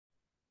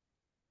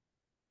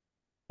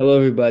Hello,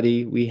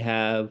 everybody. We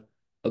have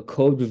a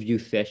code review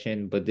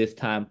session, but this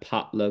time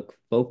potluck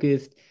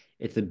focused.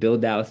 It's a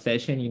build out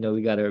session.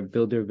 We got our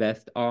builder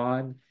vest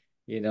on.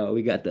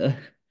 We got the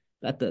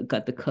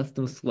got the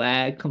custom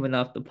swag coming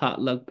off the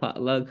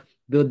potluck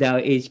build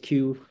out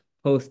HQ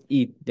post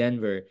ETH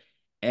Denver.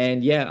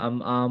 And yeah,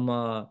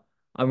 I'm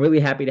really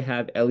happy to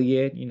have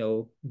Elliot,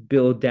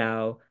 build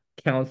out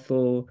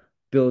council,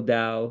 build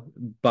out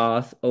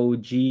boss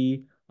OG,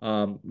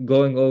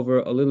 going over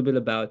a little bit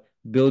about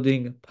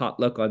building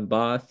Potluck on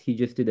Boss. He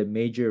just did a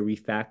major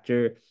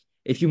refactor.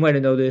 If you might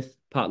have noticed,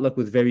 Potluck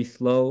was very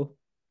slow,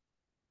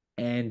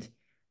 and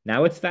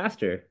now it's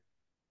faster.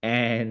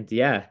 And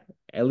yeah,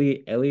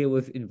 Elliot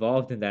was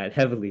involved in that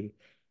heavily.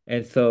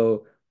 And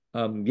so,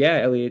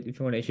 yeah, Elliot, if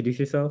you want to introduce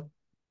yourself.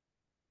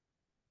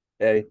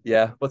 Hey,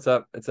 yeah, what's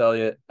up? It's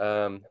Elliot.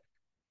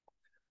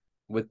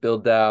 With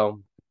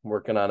BuildDAO,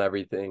 working on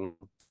everything.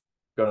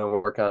 Going to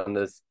work on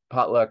this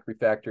potluck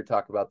refactor,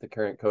 talk about the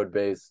current code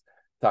base,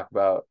 talk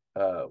about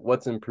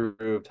what's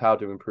improved, how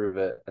to improve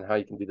it, and how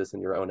you can do this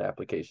in your own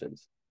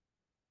applications.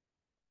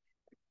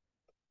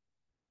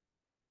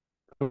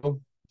 Cool.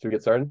 Should we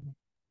get started?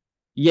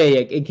 Yeah, yeah.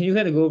 And can you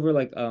kind of go over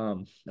like a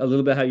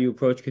little bit how you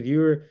approach, because you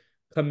were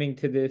coming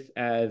to this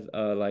as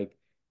like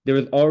there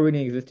was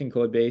already an existing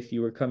code base.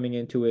 You were coming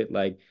into it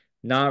like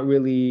not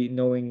really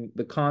knowing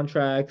the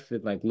contracts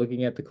and like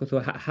looking at the code. So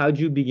how'd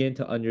you begin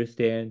to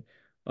understand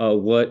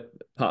what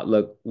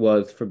Potluck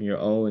was from your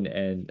own,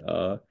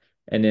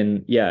 and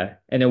then yeah,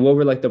 and then what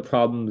were like the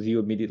problems you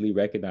immediately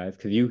recognized?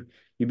 Because you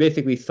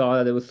basically saw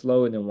that it was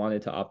slow and then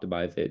wanted to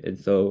optimize it. And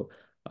so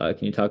can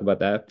you talk about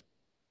that?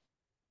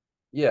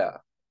 Yeah.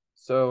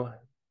 So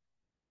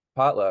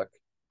potluck,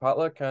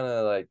 potluck kind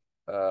of like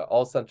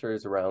all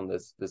centers around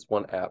this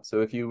one app. So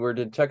if you were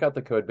to check out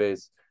the code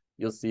base,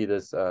 you'll see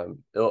this. It'll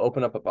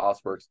open up a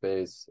boss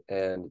workspace,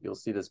 and you'll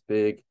see this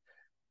big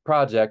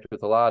project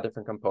with a lot of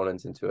different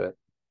components into it,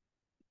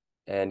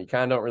 and you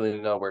kind of don't really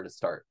know where to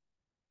start.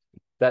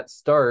 That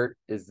start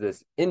is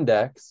this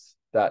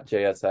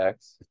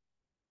index.jsx,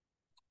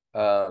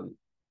 um,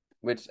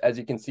 which, as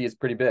you can see, is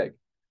pretty big.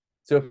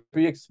 So if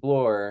we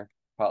explore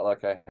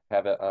Potluck, I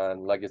have it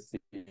on legacy,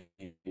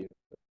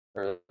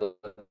 or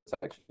let's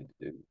actually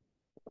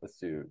let's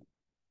do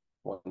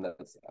one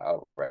that's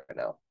out right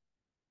now.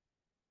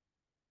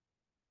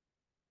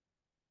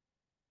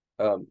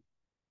 Um,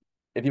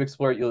 if you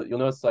explore it, you'll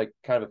notice like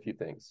kind of a few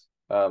things.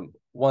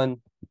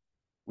 One,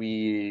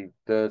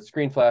 the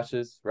screen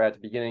flashes right at the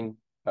beginning.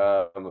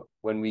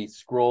 When we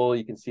scroll,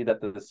 you can see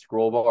that the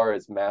scroll bar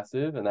is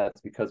massive, and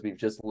that's because we've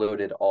just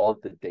loaded all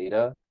of the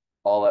data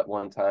all at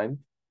one time.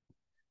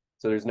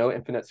 So there's no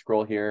infinite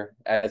scroll here.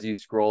 As you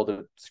scroll,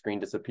 the screen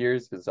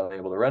disappears because it's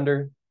unable to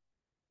render.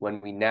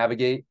 When we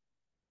navigate,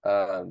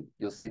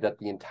 you'll see that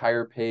the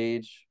entire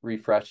page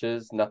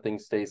refreshes. Nothing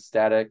stays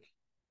static.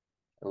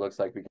 It looks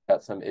like we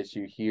got some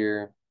issue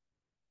here.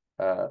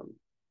 Um,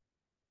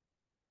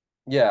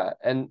 Yeah,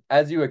 and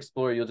as you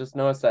explore, you'll just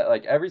notice that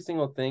like every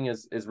single thing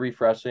is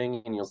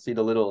refreshing, and you'll see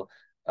the little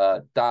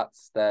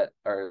dots that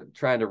are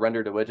trying to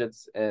render the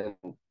widgets, and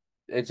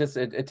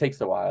it takes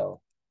a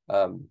while.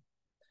 Um,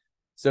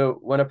 so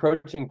when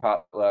approaching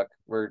Potluck,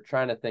 we're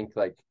trying to think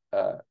like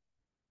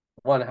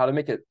one, how to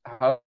make it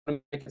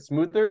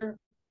smoother,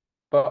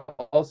 but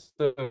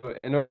also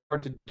in order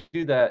to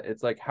do that,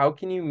 it's like how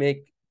can you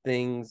make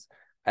things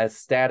as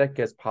static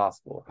as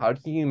possible? How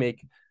can you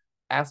make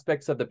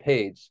aspects of the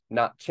page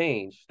not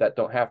change that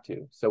don't have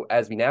to? So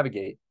as we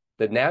navigate,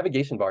 the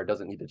navigation bar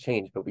doesn't need to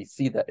change, but we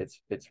see that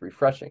it's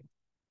refreshing.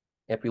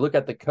 If we look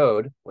at the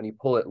code, when you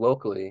pull it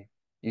locally,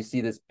 you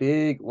see this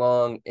big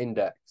long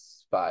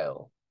index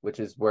file, which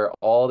is where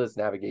all this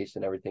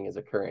navigation, everything is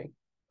occurring.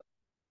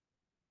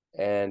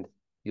 And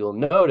you'll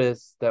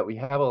notice that we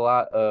have a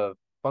lot of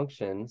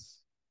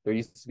functions. There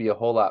used to be a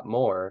whole lot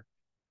more.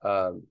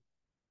 Um,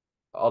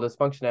 all this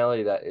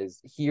functionality that is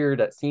here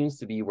that seems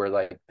to be where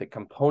like the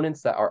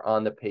components that are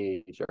on the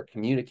page are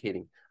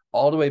communicating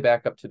all the way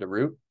back up to the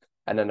root,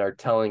 and then are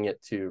telling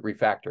it to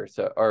refactor,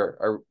 so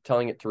or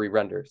telling it to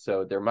re-render.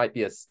 So there might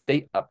be a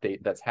state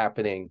update that's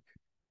happening,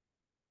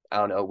 I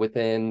don't know,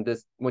 within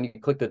this when you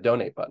click the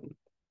donate button,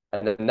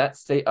 and then that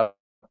state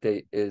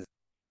update is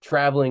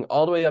traveling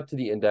all the way up to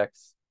the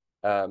index,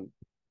 um,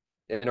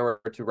 in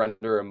order to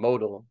render a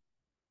modal.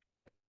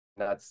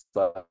 That's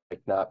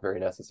like not very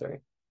necessary.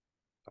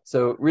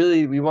 So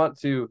really, we want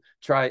to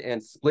try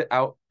and split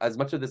out as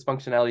much of this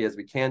functionality as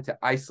we can to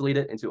isolate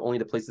it into only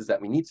the places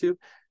that we need to,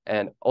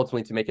 and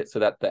ultimately to make it so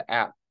that the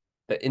app,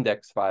 the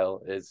index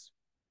file, is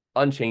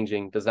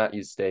unchanging, does not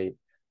use state,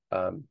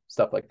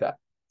 stuff like that.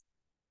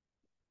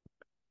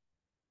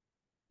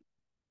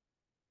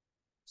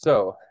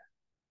 So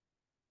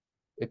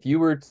if you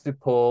were to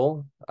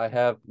pull, I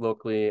have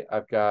locally,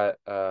 I've got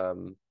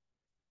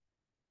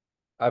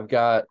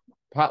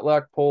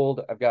Potluck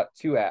pulled. I've got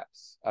two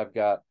apps. I've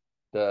got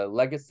the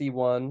legacy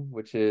one,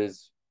 which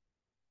is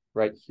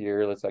right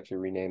here. Let's actually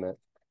rename it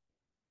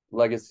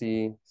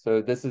legacy.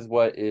 So this is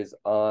what is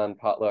on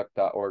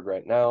potluck.org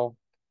right now.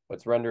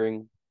 What's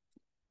rendering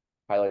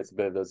highlights a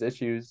bit of those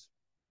issues.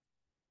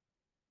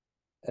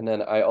 And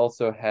then I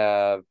also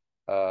have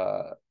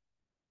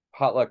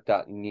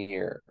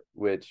Potlock.near,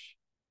 which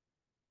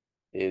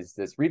is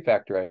this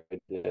refactor I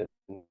did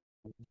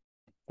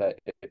that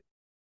if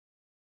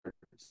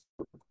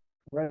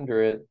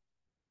render it,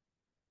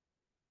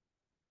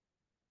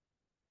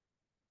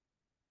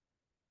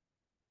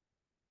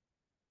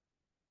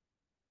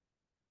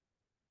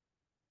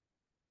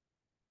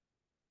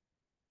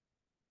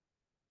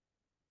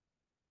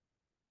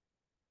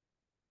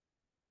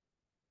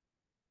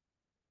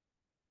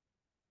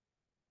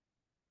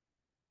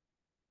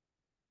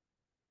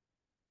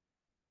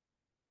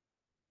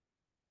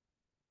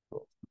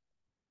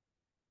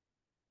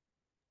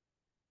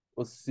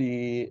 we'll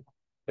see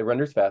it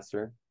renders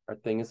faster. Our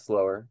thing is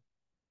slower.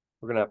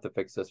 We're gonna have to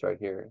fix this right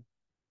here.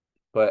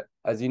 But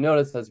as you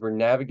notice, as we're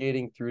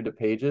navigating through the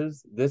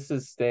pages, this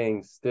is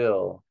staying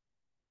still.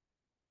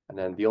 And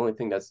then the only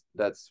thing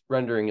that's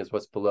rendering is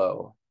what's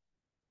below.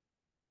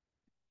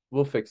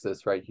 We'll fix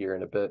this right here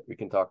in a bit. We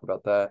can talk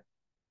about that.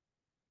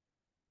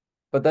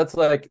 But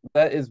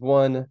that is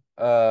one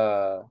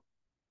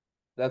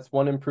that's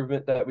one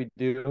improvement that we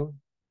do,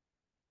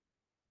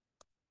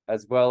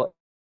 as well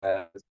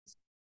as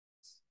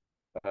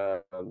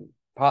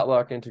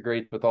Potlock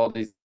integrates with all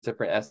these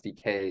different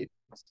SDKs.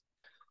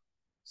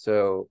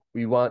 So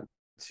we want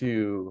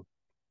to,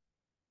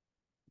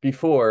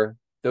 before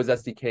those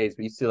SDKs,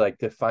 we used to like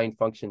define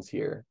functions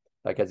here.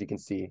 Like as you can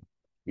see,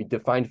 we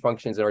defined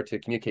functions in order to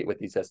communicate with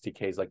these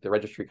SDKs, like the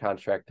registry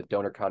contract, the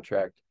donor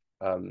contract,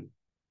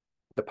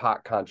 the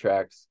pot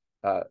contracts.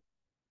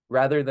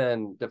 Rather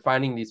than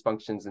defining these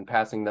functions and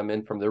passing them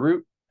in from the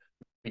root,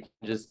 we can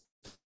just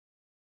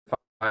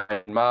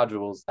define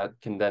modules that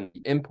can then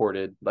be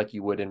imported like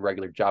you would in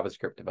regular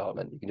JavaScript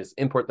development. You can just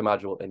import the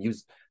module and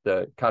use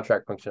the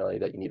contract functionality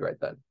that you need right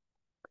then.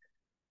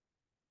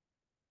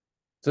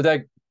 So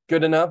that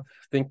good enough?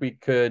 Think we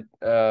could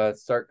go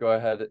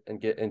ahead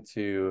and get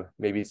into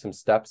maybe some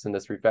steps in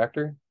this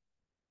refactor?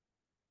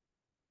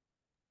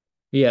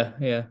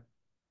 Yeah.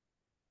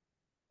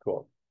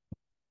 Cool.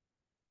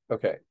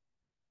 Okay.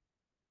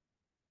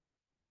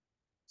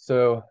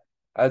 So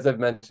as I've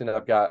mentioned,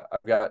 I've got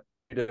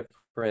two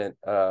different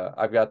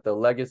I've got the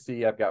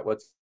legacy, I've got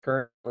what's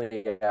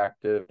currently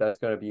active, that's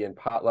going to be in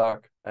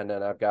Potlock, and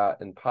then I've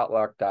got in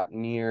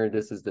Potlock.near,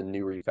 this is the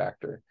new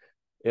refactor.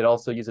 It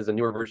also uses a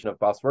newer version of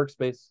Boss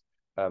Workspace.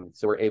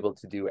 So we're able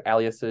to do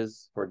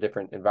aliases for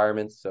different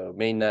environments, so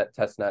mainnet,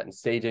 testnet, and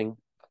staging.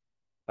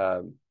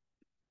 And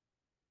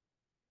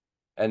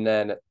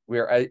then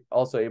we're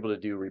also able to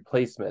do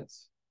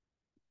replacements.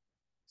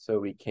 So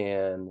we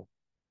can,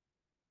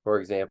 for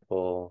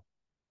example,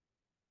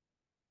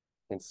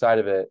 inside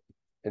of it,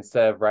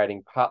 instead of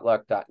writing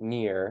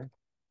potluck.near,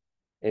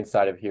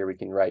 inside of here, we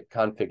can write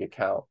config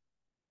account.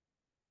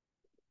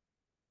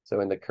 So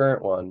in the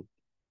current one,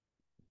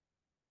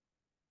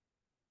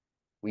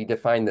 we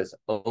define this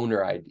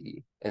owner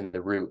ID in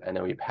the root, and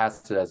then we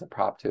pass it as a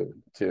prop to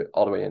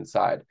all the way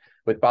inside.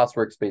 With Boss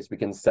Workspace, we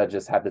can instead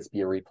just have this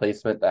be a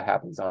replacement that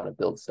happens on a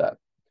build step.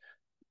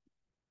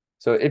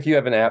 So if you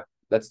have an app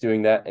that's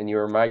doing that and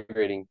you're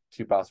migrating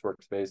to Boss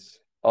Workspace,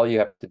 all you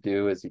have to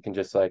do is you can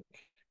just like,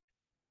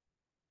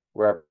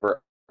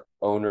 wherever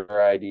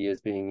owner ID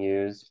is being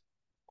used,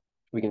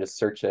 we can just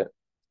search it.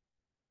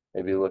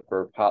 Maybe look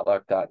for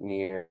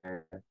potluck.near.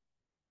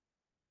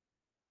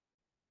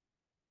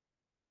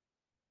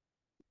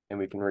 And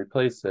we can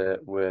replace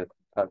it with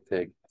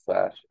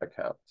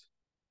config/account.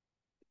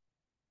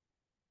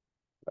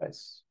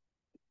 Nice.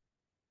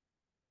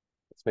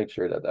 Let's make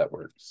sure that that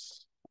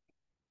works.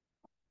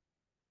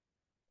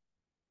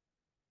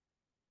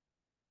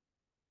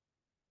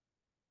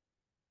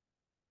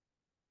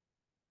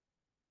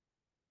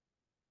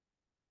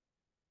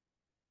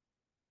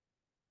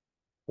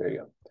 There you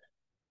go.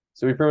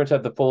 So we pretty much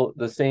have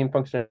the same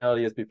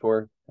functionality as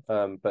before,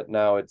 but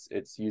now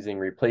it's using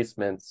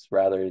replacements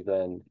rather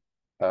than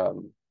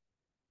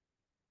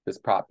this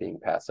prop being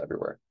passed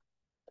everywhere.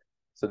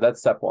 So that's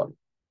step one.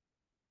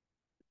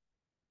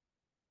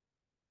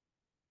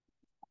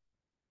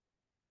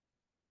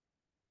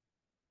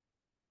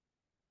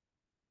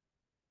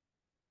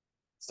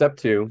 Step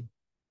two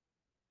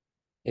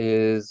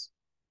is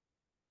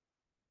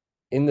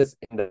in this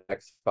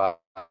index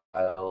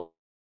file,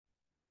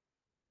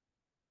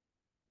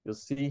 you'll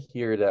see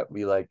here that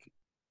we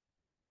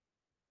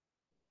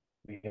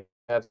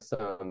have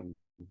some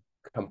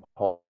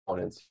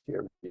components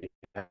here. We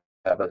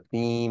have a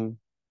theme,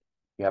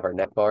 we have our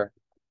navbar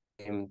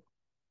theme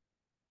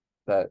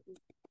that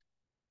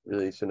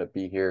really shouldn't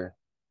be here.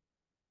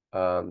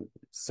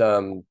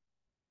 Some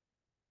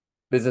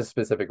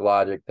business-specific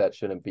logic that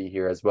shouldn't be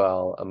here as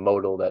well, a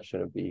modal that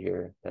shouldn't be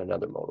here, and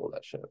another modal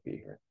that shouldn't be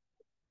here.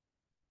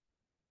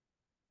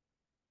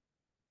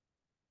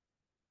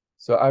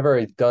 So I've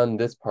already done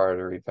this part of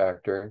the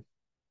refactor,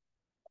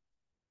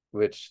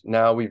 which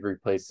now we've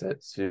replaced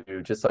it to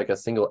just like a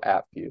single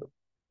app view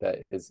that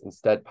is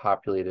instead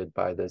populated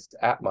by this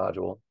app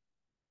module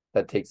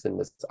that takes in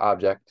this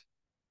object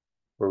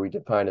where we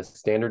define a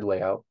standard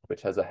layout,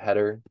 which has a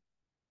header,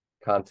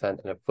 content,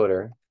 and a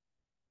footer.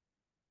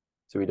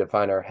 So we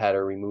define our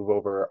header, we move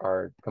over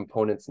our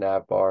components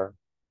nav bar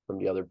from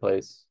the other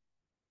place.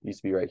 It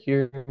used to be right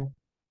here.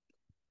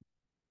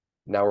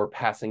 Now we're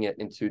passing it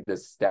into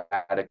this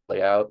static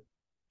layout.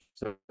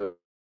 So it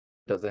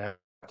doesn't have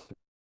to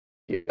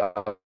be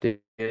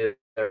updated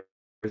every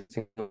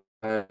single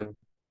time.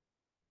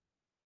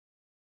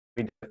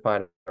 We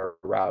define our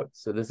route.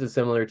 So this is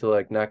similar to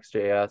like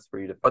Next.js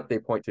where you define what they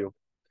point to.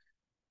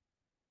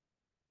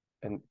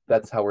 And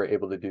that's how we're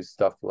able to do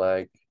stuff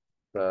like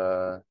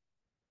the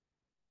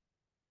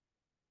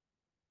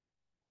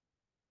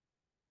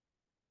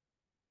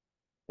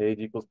page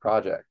equals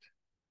project.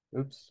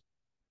 Oops.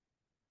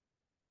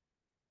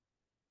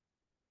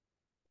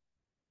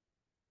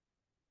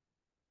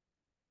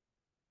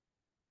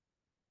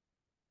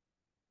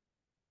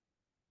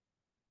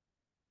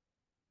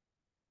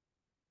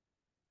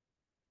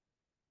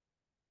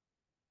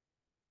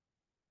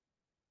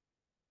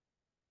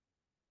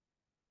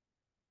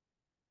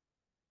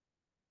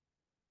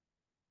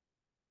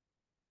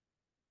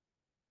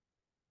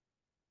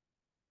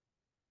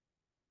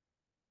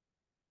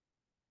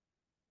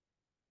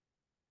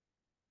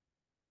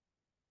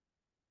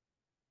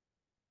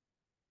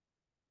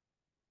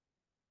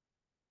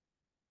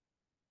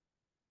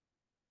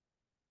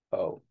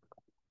 Oh,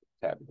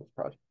 tab equals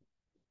project.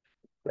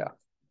 Yeah.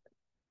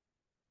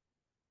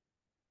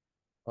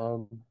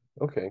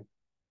 Okay.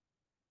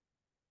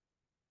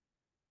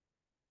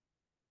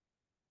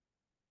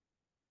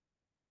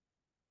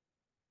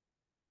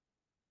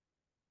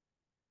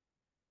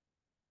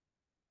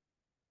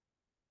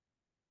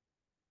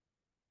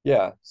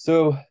 Yeah.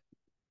 So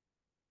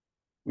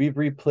we've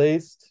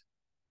replaced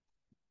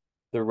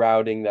the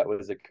routing that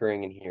was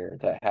occurring in here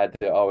that had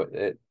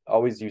to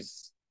always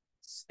use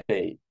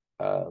state.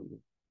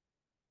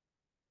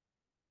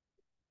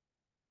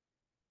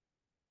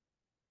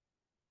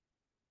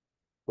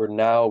 Where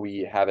now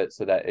we have it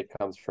so that it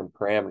comes from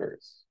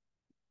parameters.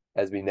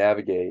 As we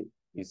navigate,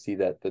 you see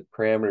that the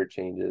parameter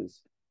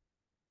changes,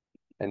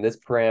 and this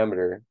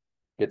parameter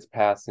gets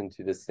passed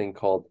into this thing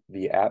called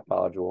the app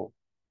module,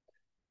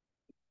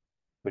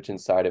 which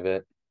inside of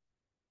it,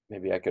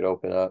 maybe I could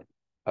open up.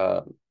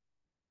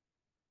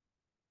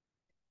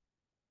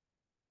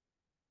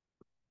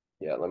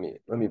 Yeah, let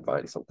me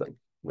find something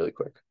really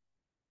quick.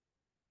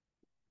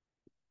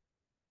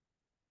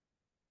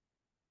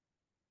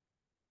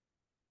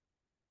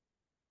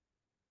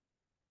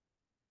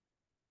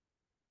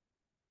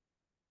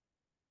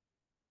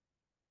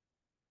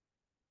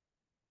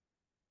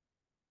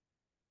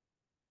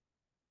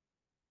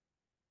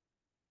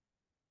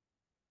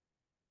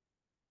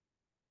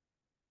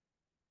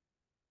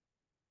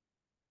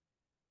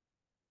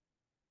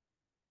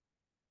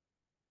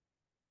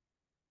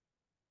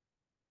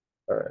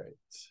 All right,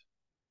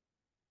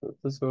 flip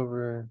this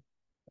over.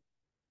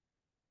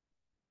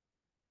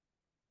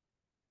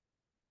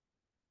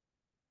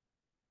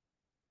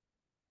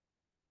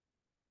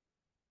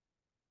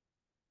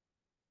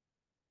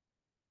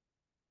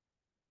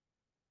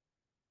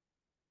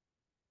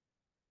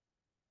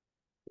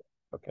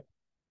 Okay.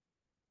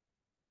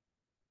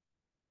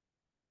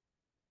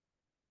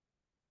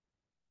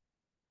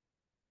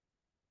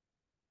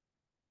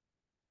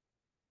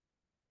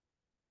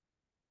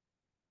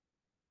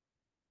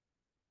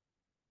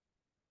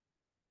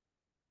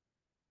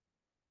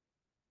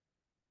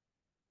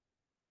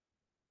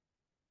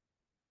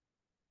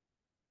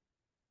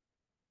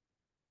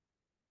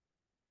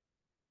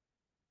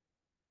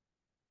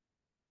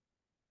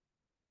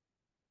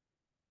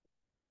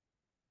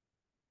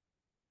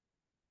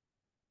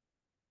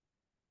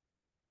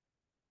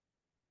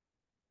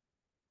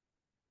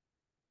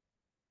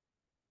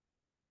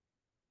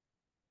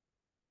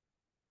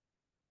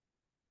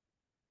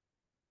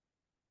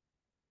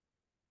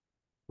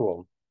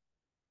 Cool.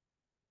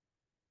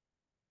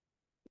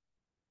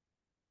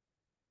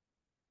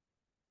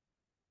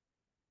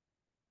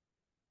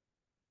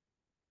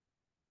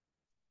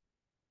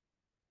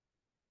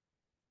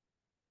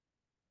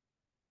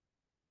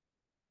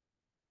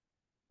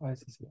 Why is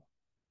this here?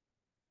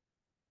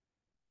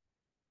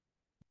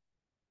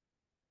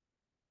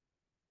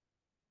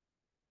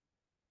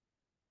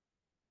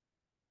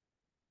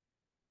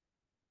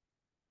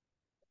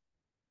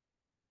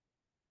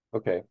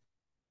 Okay.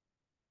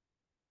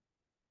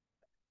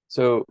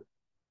 So,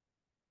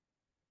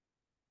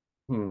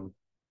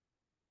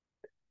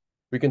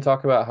 we can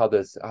talk about how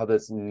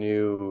this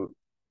new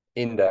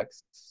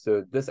index.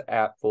 So this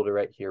app folder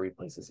right here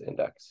replaces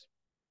index.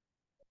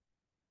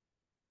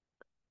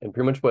 And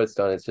pretty much what it's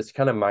done is just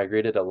kind of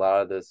migrated a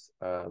lot of this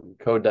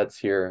code that's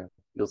here.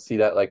 You'll see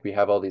that like we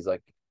have all these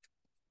like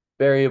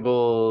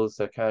variables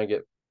that kind of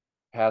get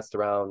passed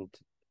around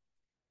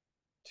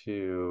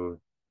to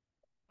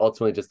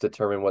ultimately just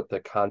determine what the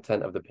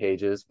content of the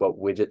page is, what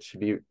widget should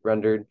be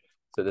rendered.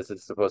 So this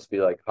is supposed to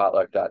be like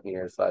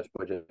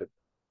potluck.near/widget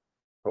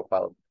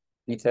profile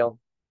detail.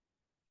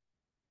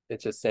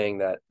 It's just saying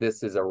that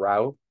this is a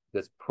route.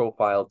 This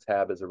profile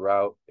tab is a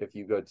route. If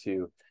you go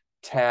to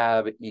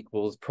tab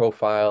equals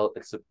profile,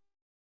 it's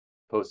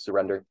supposed to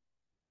render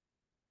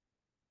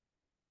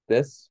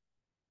this.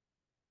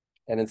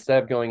 And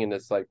instead of going in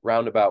this like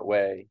roundabout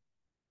way,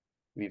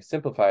 we've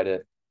simplified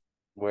it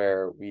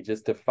where we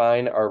just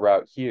define our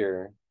route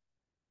here,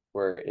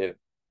 where if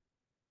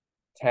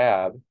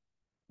tab,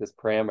 this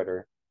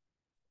parameter,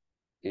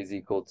 is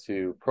equal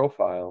to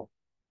profile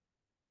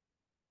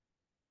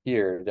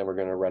here, then we're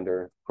going to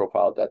render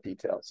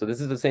profile.detail. So this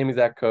is the same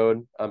exact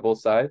code on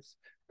both sides,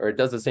 or it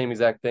does the same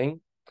exact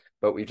thing,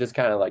 but we just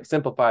kind of like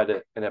simplified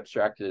it and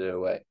abstracted it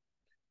away.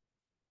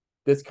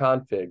 This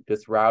config,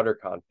 this router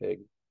config,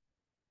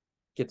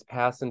 gets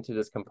passed into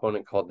this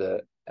component called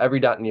the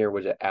every.near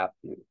widget app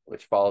view,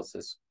 which follows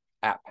this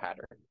app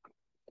pattern.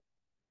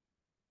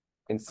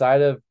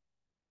 Inside of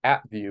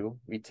app view,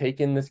 we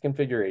take in this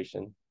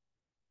configuration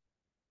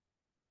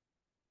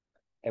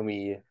and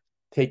we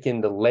take in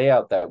the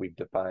layout that we've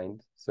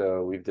defined.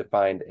 So we've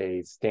defined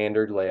a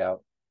standard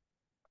layout.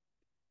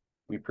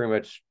 We pretty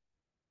much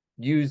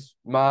use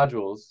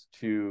modules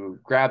to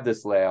grab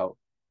this layout,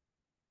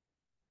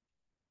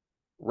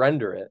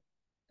 render it,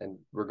 and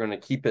we're going to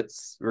keep it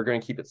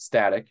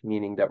static,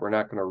 meaning that we're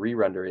not going to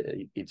re-render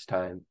it each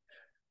time.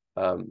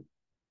 And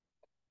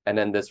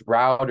then this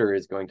router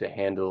is going to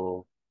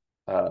handle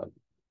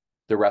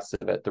the rest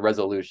of it, the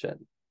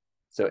resolution.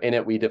 So in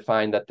it, we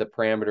define that the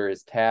parameter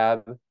is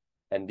tab,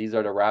 and these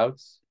are the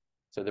routes.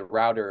 So the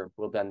router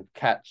will then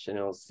catch, and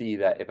it'll see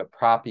that if a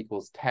prop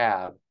equals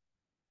tab,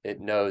 it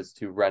knows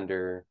to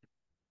render.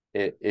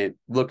 It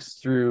looks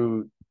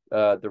through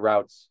the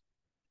routes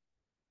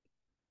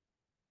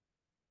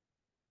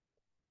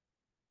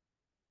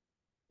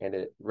and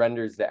it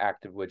renders the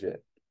active widget,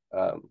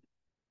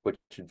 which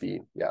should be,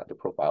 the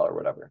profile or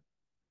whatever.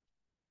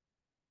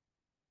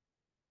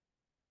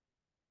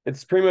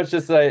 It's pretty much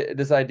just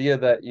this idea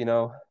that,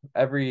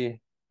 every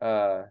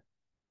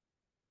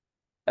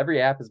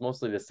app is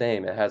mostly the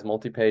same. It has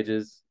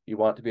multi-pages. You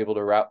want to be able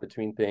to route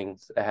between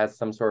things. It has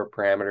some sort of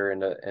parameter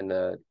in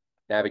the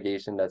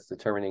navigation that's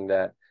determining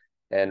that.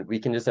 And we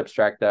can just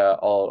abstract that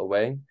all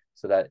away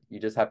so that you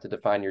just have to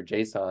define your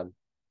JSON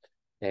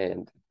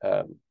and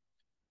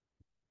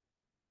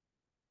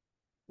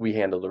we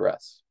handle the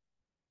rest.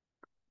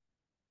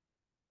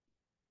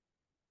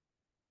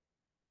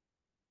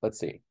 Let's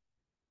see.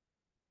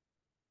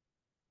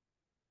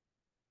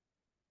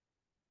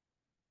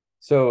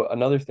 So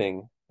another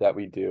thing that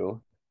we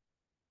do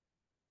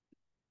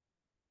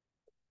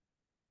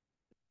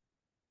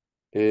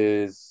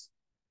is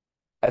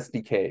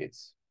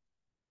SDKs.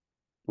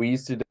 We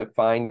used to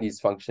define these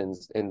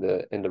functions in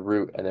the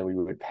root, and then we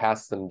would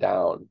pass them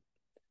down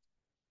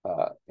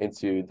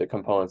into the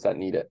components that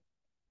need it.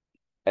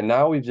 And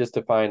now we've just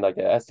defined like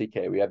an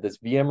SDK. We have this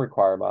VM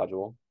require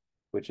module,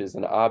 which is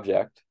an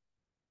object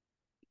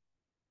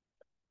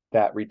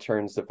that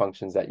returns the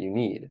functions that you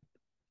need.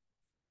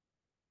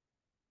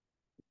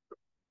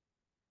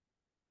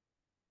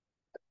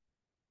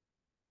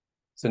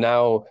 So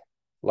now,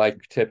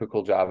 like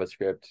typical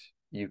JavaScript,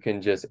 you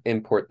can just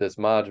import this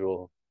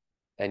module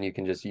and you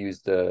can just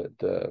use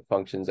the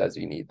functions as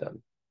you need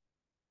them.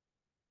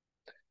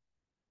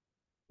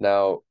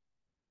 Now,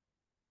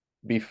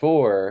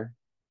 before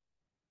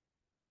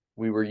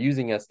we were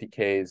using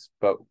SDKs,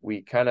 but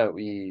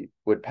we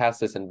would pass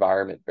this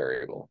environment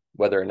variable,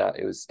 whether or not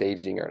it was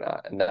staging or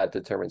not, and that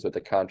determines what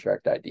the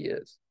contract ID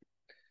is.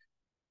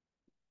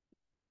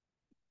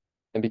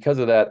 And because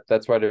of that,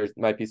 that's why there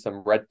might be some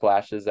red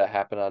flashes that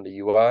happen on the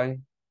UI.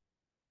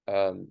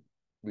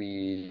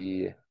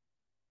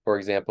 For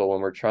example,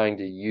 when we're trying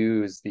to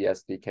use the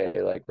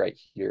SDK, like right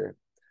here,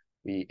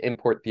 we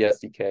import the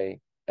SDK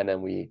and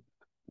then we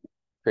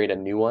create a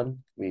new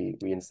one. We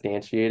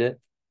instantiate it.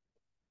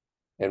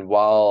 And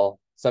while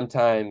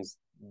sometimes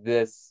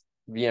this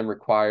VM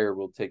require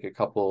will take a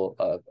couple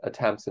of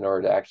attempts in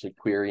order to actually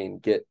query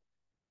and get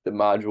the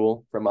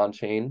module from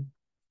on-chain,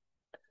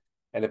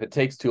 and if it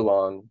takes too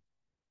long,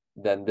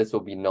 then this will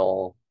be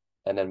null,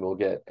 and then we'll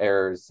get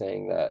errors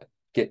saying that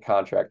get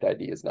contract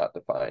ID is not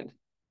defined.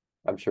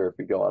 I'm sure if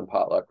we go on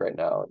Potlock right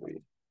now and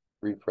we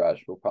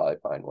refresh, we'll probably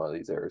find one of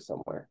these errors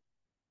somewhere.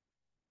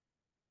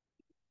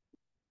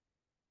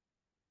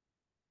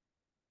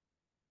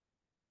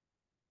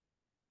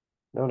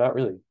 No, not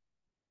really.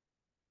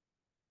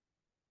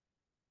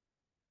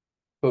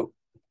 But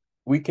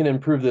we can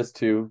improve this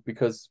too,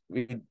 because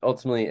we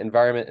ultimately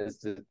environment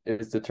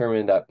is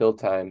determined at build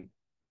time.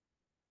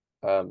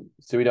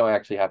 So we don't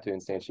actually have to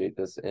instantiate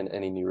this in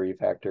any new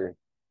refactor.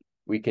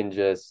 We can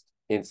just,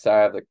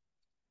 inside of the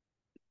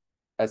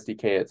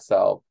SDK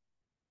itself,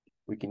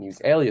 we can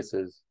use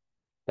aliases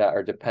that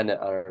are dependent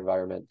on our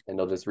environment, and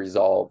they'll just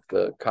resolve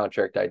the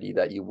contract ID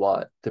that you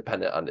want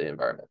dependent on the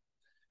environment.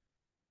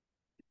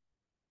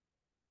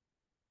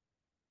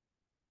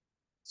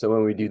 So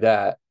when we do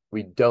that,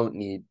 we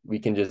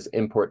can just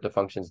import the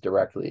functions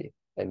directly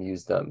and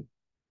use them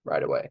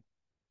right away.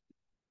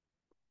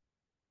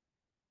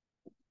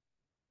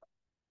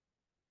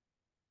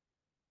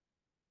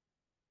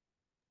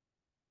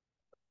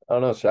 I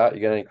don't know, Shot,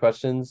 you got any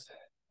questions?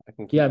 I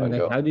can keep Yeah, I mean, on like,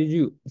 going.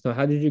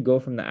 how did you go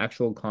from the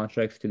actual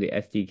contracts to the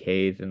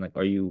SDKs, and like,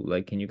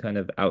 can you kind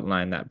of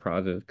outline that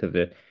process?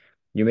 Because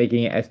you're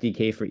making an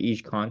SDK for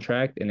each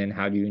contract, and then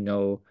how do you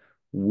know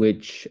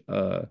which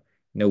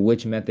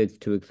which methods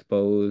to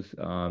expose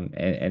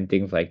and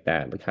things like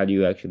that? Like how do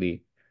you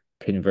actually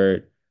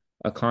convert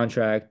a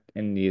contract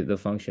and the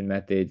function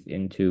methods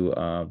into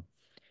an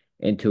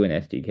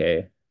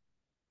SDK?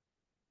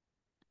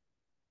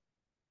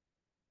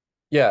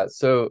 Yeah,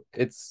 so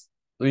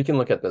we can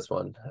look at this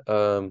one.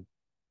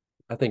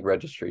 I think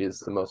registry is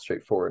the most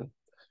straightforward.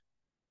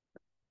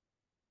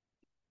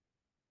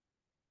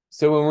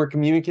 So when we're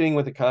communicating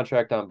with a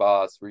contract on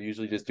boss, we're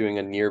usually just doing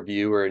a near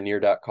view or a near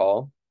dot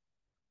call.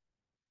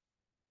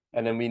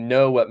 And then we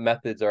know what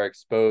methods are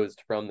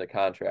exposed from the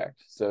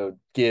contract. So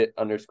get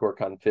underscore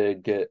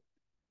config, get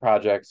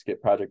projects,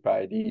 get project by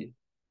ID.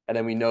 And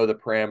then we know the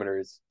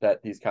parameters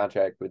that these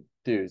contract would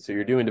do. So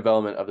you're doing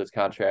development of this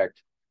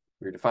contract,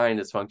 you're defining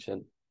this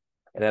function.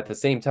 And at the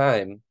same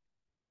time,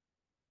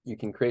 you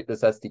can create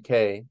this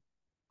SDK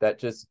that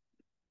just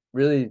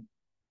really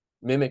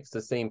mimics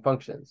the same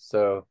functions.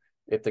 So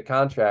if the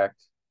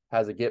contract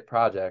has a get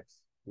projects,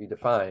 we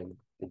define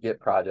the get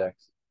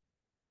projects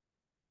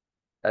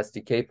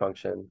SDK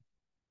function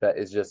that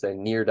is just a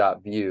near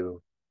dot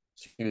view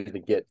to the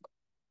get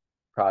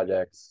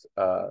projects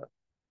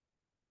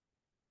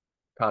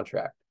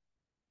contract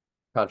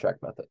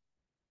method.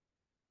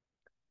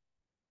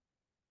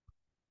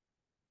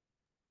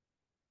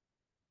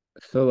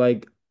 So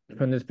like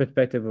from this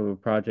perspective of a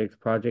projects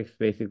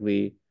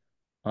basically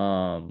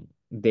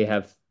they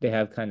have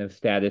kind of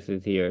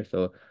statuses here.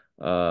 So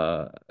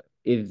uh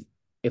is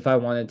if I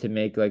wanted to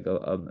make like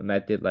a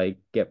method like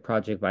get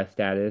project by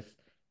status,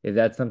 is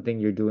that something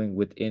you're doing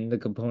within the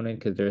component?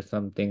 Because there's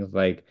some things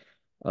like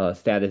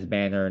status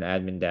banner and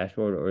admin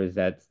dashboard, or is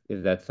that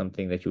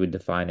something that you would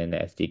define in the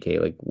SDK?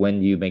 Like when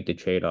do you make the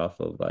trade-off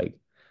of like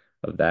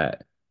of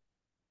that?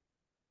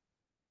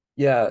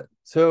 Yeah.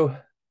 So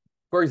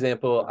for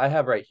example, I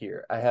have right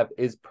here, I have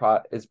is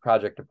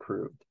project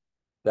approved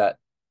that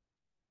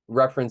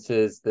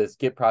references this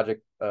get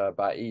project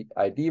by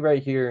ID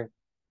right here.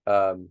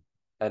 And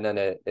then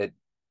it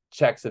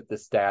checks if the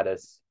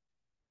status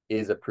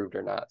is approved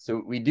or not.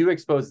 So we do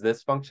expose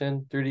this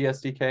function through the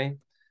SDK.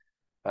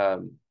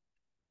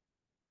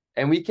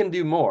 And we can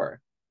do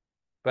more,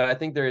 but I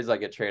think there is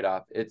like a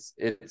trade-off. It's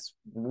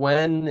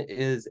when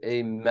is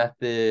a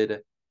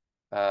method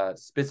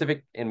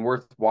specific and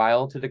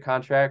worthwhile to the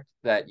contract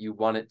that you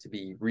want it to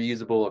be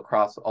reusable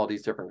across all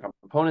these different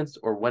components,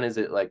 or when is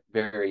it like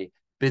very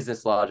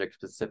business logic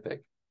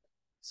specific?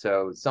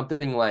 So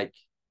something like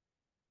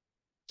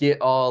get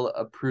all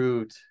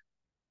approved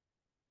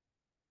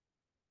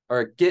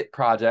or get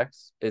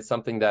projects is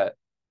something that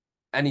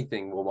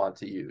anything will want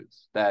to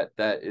use. That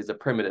is a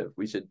primitive.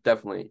 We should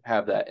definitely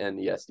have that in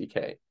the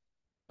SDK.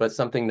 But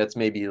something that's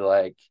maybe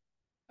like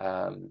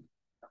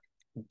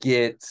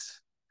get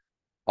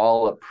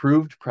all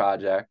approved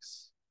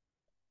projects,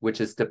 which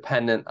is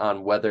dependent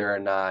on whether or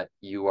not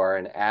you are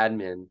an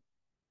admin,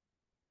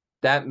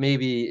 that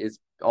maybe is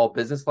all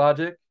business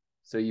logic.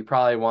 So you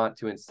probably want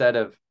to, instead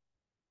of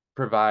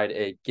provide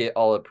a get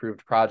all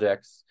approved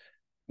projects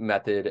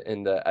method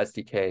in the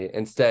SDK,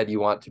 instead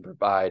you want to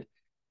provide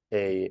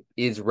a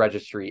is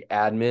registry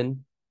admin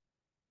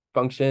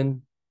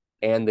function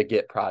and the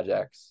get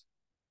projects,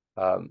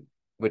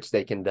 which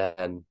they can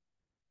then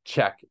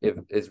check if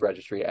is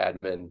registry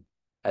admin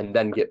and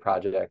then get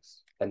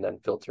projects and then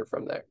filter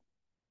from there.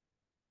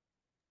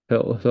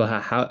 So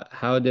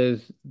how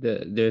does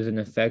there's an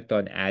effect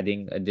on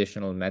adding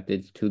additional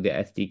methods to the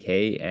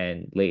SDK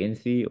and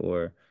latency,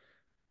 or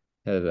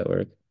how does that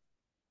work?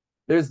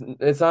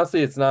 It's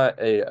honestly, it's not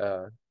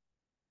a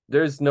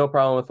there's no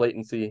problem with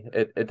latency.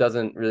 It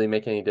doesn't really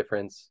make any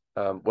difference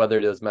whether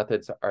those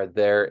methods are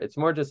there. It's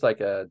more just like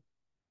a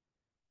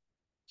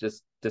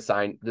just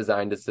design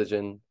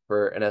decision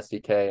for an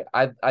SDK.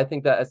 I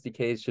think that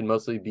SDKs should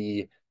mostly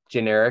be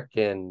generic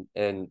and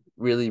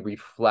really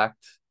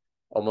reflect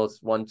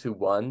almost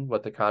one-to-one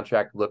what the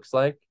contract looks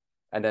like.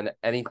 And then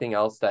anything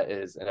else that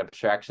is an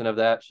abstraction of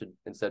that should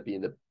instead be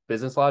in the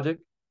business logic.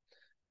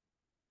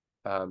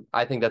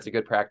 I think that's a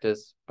good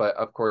practice, but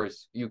of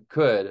course you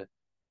could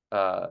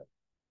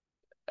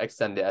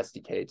extend the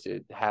SDK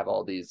to have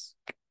all these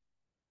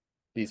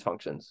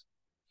functions.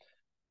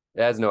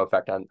 It has no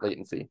effect on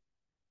latency.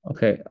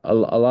 Okay, a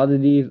lot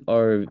of these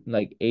are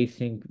like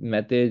async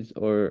methods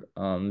or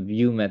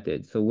view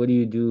methods. So what do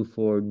you do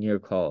for near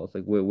calls?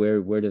 Like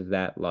where does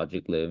that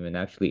logic live in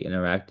actually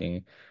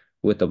interacting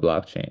with the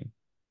blockchain?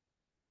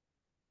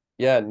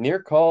 Yeah,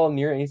 near call,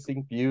 near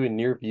async view, and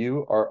near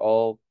view are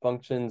all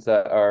functions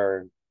that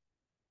are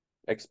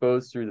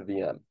exposed through the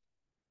VM.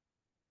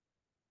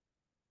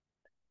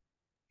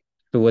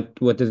 So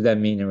what does that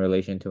mean in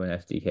relation to an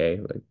SDK?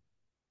 Like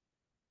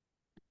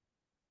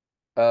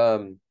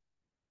Um,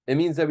 it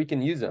means that we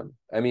can use them.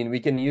 I mean, we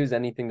can use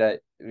anything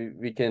that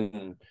we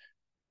can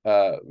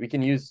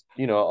use,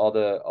 all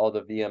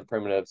the VM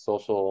primitives,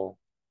 social,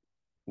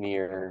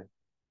 near,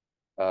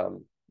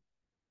 um,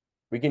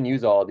 we can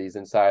use all of these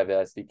inside of the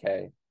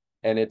SDK.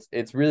 And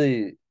it's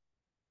really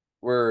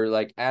we're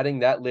like adding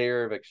that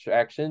layer of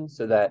extraction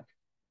so that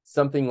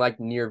something like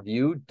near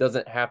view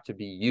doesn't have to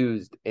be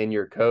used in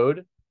your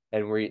code,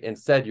 and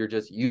instead you're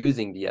just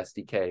using the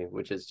SDK,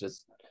 which is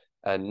just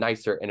a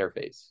nicer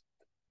interface.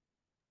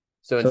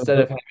 So So instead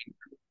of so having,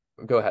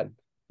 go ahead.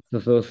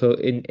 so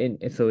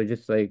it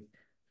just like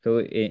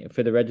for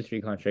the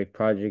registry contract,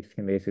 projects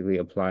can basically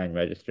apply and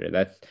register.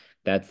 That's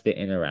the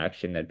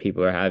interaction that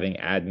people are having.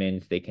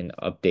 Admins, they can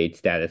update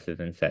statuses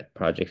and set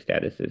project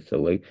statuses.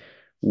 So like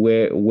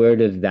where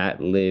does that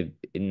live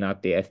in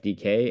not the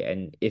SDK?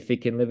 And if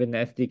it can live in the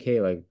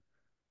SDK, like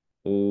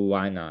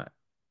why not?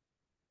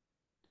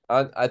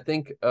 I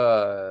think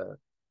I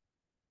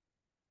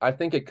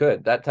think it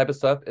could, that type of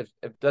stuff. If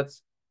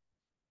that's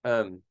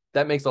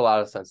that makes a lot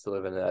of sense to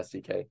live in an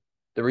SDK.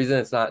 The reason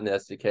it's not in the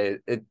SDK,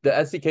 the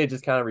SDK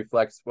just kind of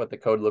reflects what the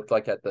code looked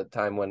like at the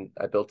time when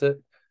I built it.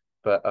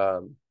 But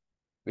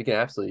we can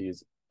absolutely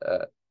use.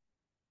 Do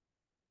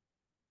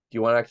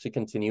you want to actually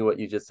continue what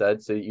you just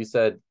said? So you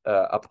said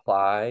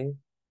apply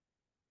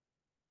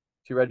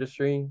to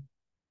registry.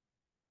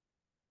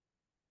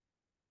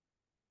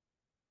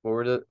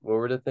 What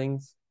were the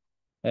things?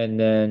 And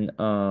then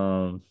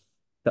the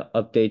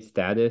update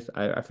status,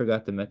 I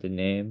forgot the method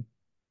name.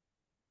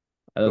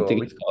 I don't Cool.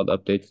 think it's called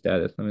update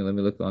status. Let me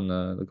look on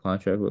the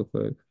contract real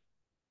quick.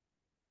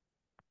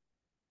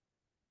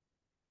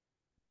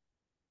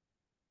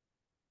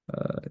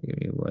 Give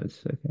me 1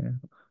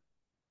 second.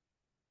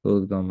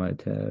 Closed on my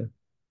tab.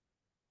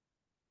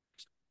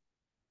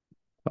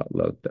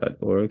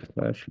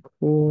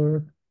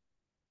 Potluck.org/core.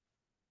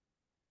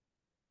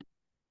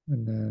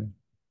 And then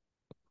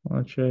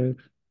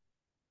contracts.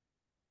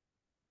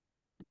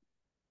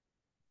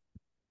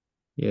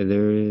 Yeah,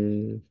 there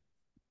is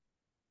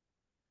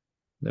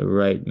the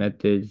right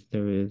methods.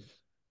 There is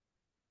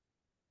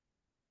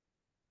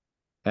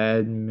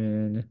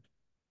admin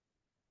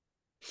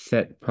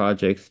set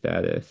project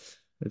status.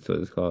 That's what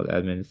it's called.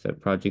 Admin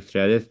set project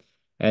status.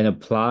 And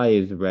apply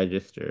is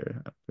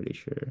register. I'm pretty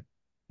sure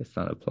it's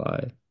not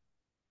apply.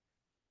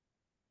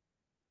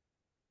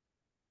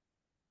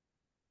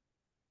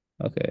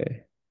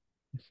 Okay.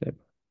 Set-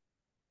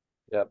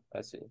 Yep,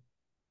 I see.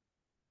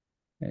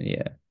 And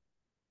yeah.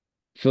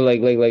 So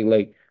like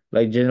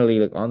generally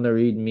like on the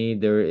README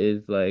there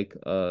is like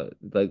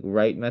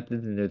write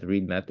methods and there's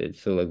read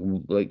methods. So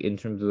like in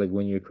terms of like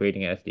when you're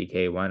creating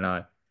SDK, why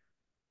not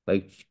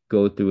like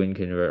go through and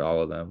convert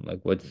all of them?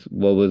 Like what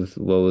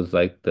was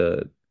like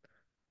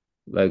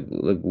like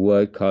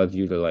what caused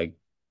you to like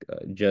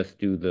just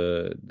do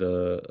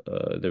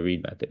the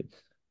read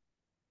methods?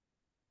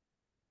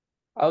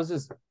 I was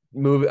just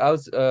moving. I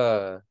was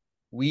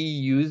we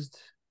used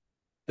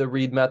the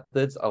read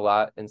methods a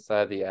lot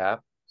inside the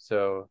app,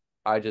 so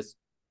I just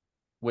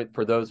went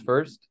for those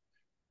first.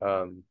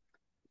 Um,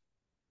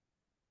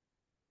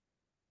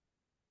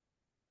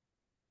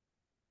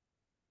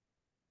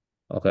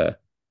 Okay.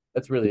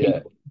 that's really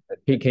Can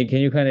it.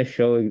 can you kind of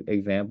show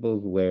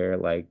examples where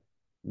like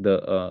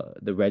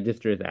the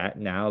register is at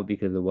now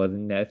because it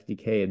wasn't the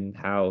SDK and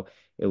how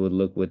it would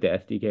look with the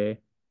SDK?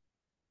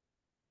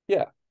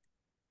 Yeah.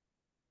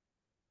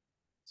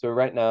 So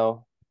right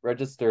now,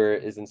 register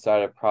is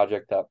inside of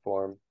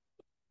project.form.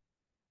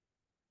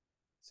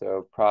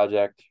 So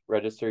project,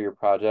 register your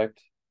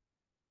project.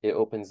 It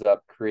opens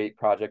up create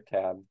project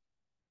tab.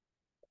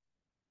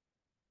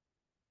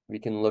 We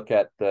can look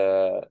at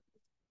the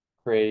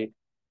create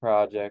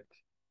project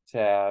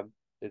tab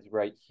is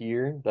right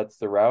here. That's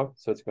the route.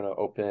 So it's going to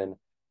open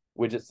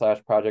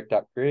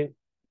widget/project.create.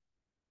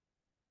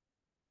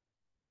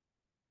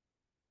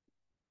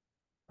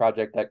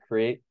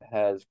 Project.create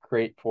has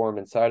create form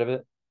inside of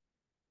it.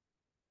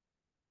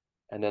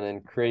 And then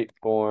in create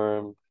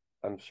form,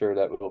 I'm sure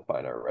that we'll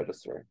find our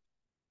register.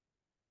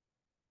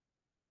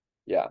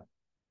 Yeah.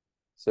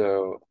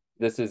 So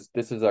this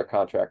is our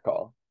contract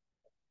call,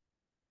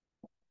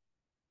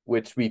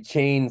 which we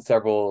chain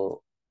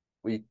several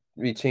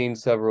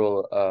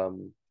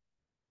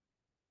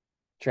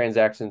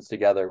transactions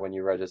together when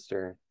you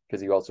register,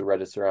 because you also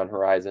register on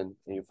Horizon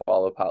and you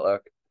follow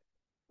Potluck.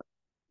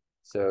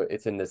 So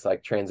it's in this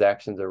like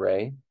transactions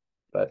array,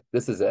 but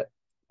this is it.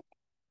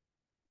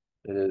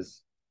 It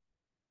is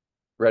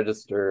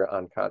register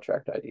on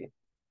contract ID.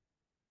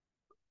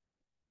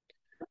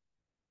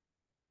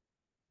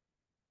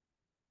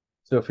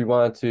 So if we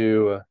want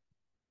to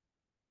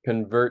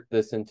convert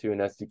this into an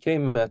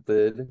SDK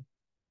method,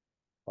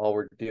 all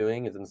we're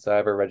doing is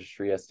inside our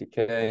registry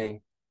SDK.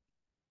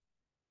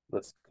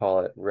 Let's call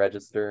it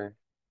register.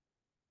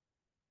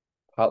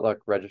 Potluck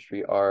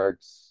registry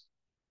args.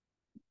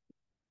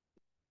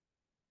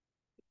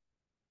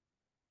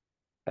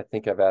 I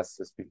think I've asked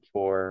this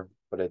before,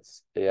 but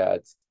it's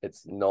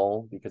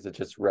null because it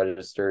just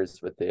registers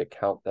with the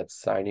account that's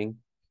signing.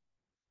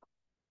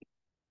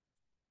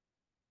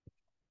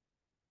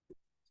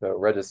 So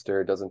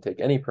register doesn't take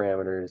any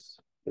parameters.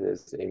 It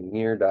is a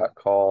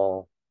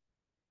near.call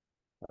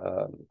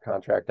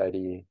contract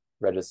ID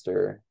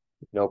register,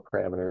 no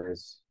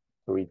parameters.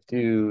 But we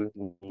do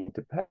need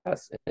to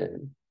pass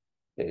in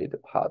a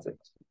deposit.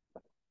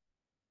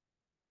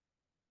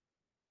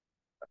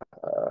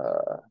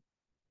 Uh,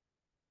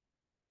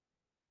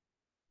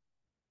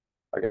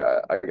 I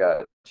got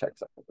to check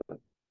something.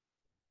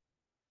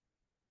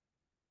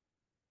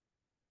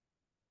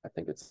 I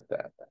think it's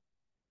that.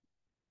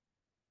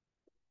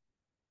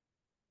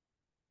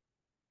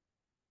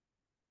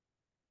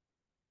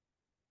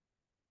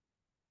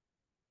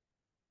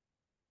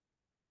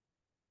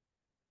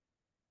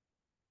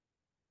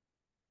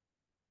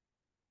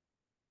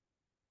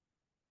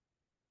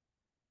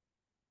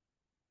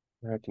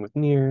 Interacting with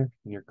near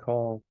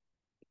call,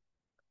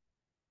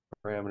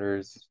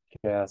 parameters,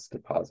 gas,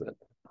 deposit.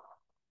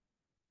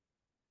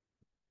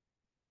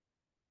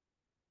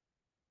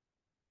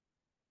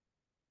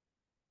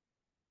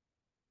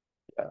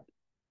 Yeah,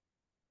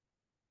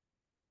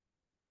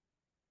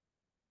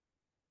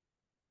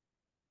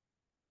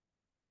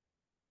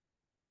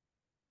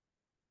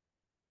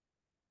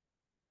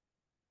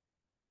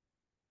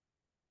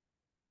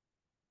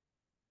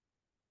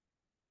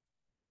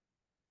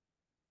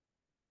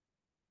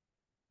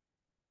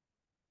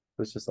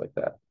 it's just like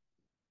that.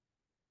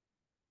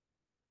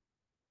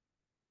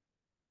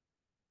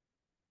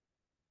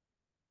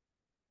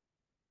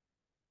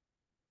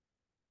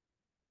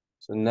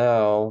 So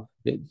now,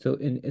 So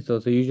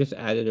you just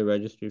added a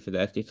registry for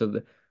the SD.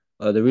 So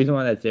the reason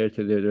why that's there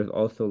too, there's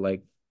also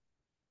like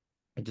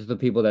just the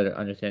people that are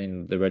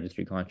understanding the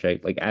registry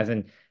contract. Like as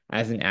an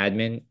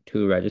admin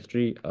to a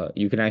registry,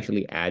 you can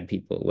actually add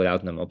people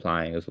without them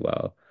applying as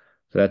well.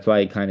 So that's why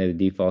it kind of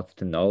defaults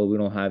to null. We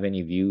don't have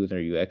any views or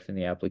UX in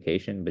the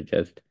application, but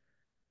just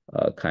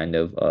kind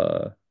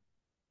of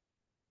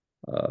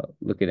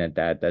looking at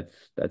that,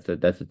 that's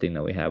the thing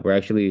that we have. We're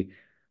actually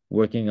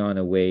working on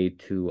a way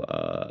to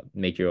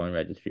make your own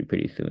registry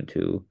pretty soon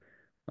too.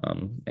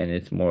 And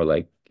it's more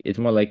like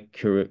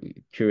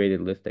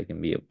curated list that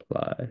can be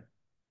applied.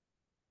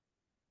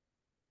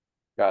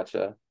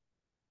 gotcha.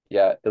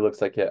 Yeah, it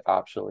looks like it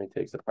optionally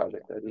takes a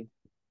project ID.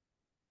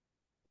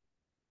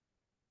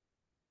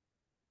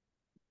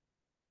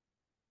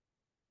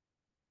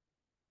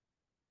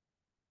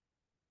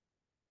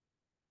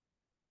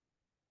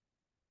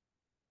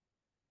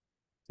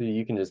 So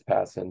you can just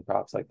pass in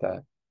props like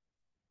that.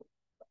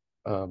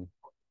 Um,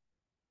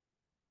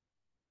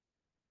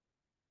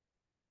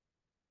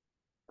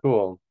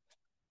 cool.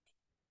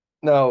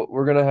 Now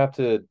we're gonna have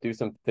to do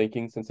some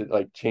thinking since it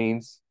like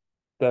chains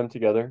them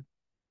together,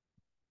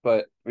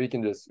 but we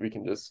can just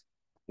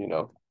you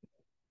know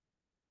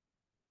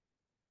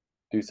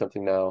do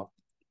something now,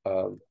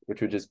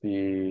 which would just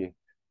be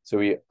so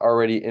we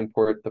already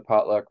import the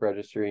Potluck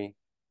registry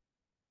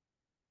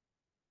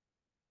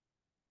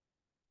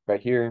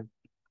right here.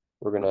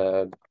 We're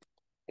gonna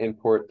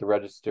import the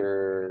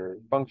register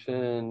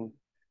function.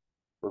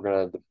 We're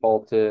gonna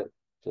default it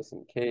just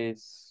in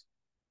case,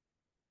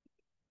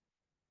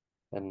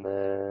 and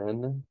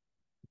then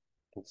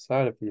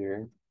inside of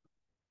here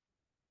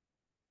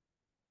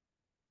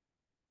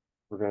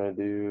we're gonna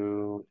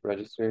do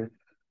register,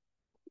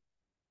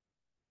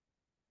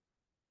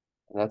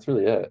 and that's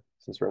really it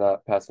since we're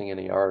not passing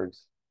any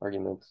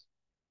arguments.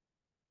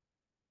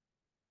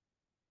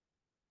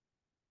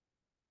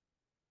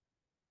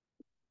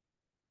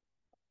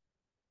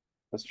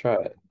 Let's try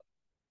it.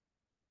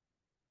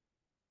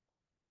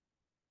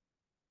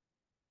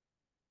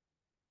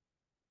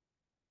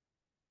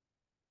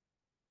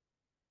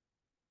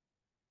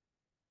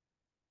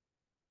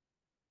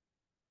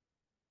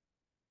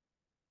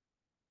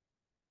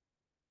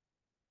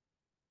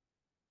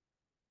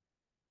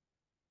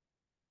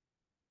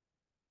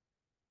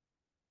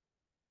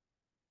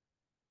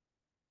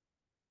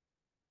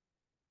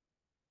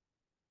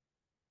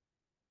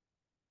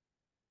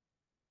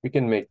 We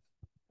can make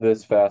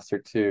this faster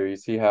too. You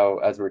see how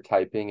as we're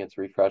typing, it's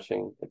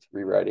refreshing, it's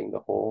rewriting the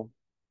whole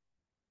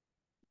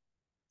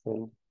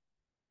thing.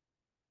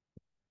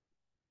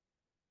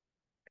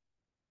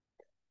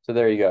 So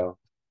there you go.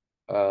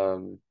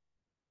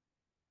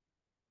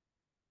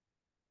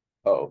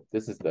 Oh,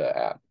 this is the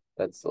app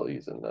that's still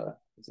using the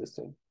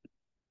existing.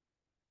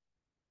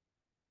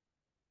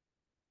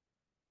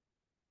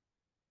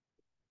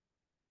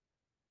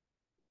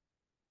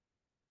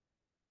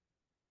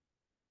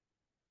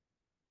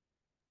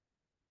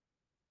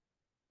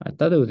 I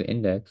thought it was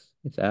index.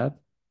 It's app.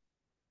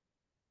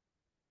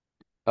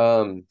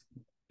 Um,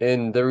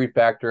 in the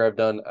refactor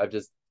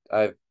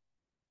I've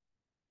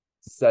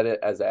set it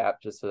as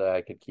app just so that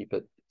I could keep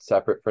it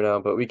separate for now,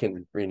 but we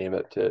can rename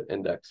it to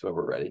index when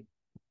we're ready.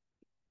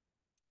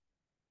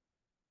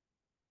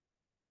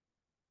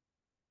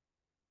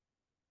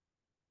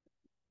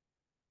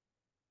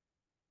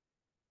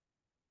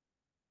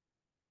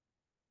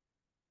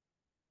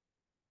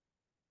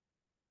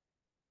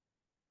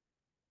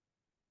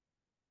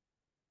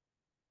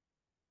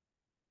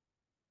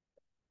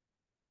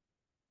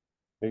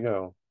 There you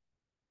go.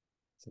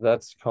 So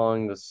that's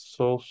calling the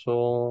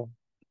social.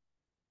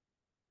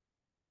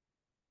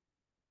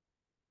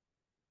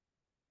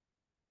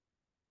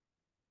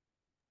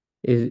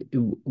 Is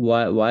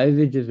why is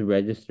it just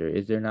register?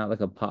 Is there not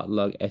like a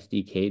Potluck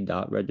SDK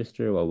dot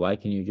register? Well, why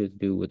can you just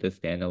do with a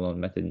standalone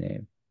method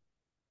name?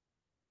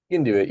 You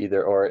can do it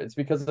either or. It's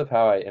because of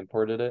how I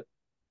imported it.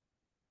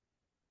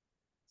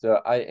 So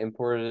I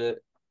imported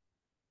it,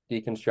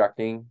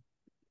 deconstructing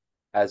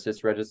as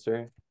just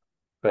register,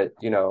 but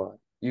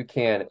you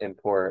can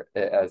import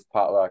it as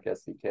Potlock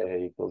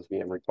SDK equals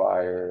VM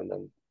require, and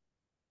then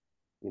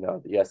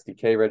the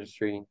SDK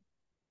registry,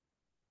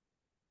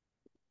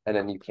 and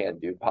then you can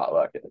do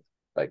Potluck as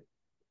like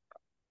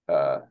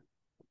uh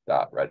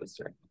dot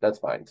register. That's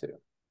fine too.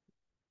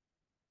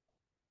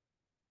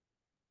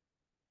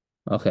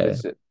 Okay.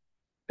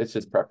 It's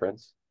just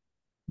preference.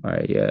 All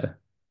right, yeah.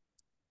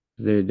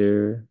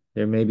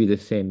 There may be the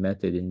same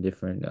method in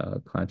different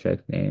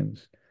contract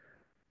names.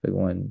 Like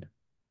one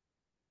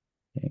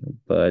thing,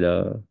 but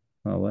oh,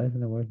 why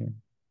isn't it working?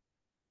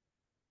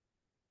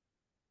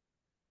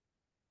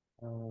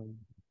 Um,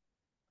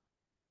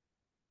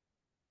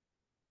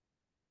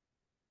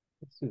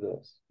 let's do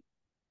this.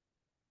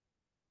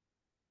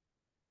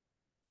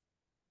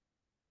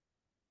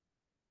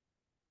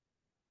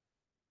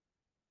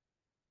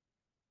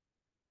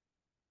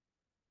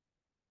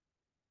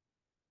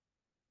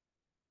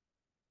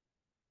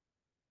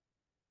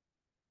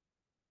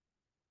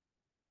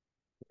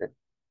 Here.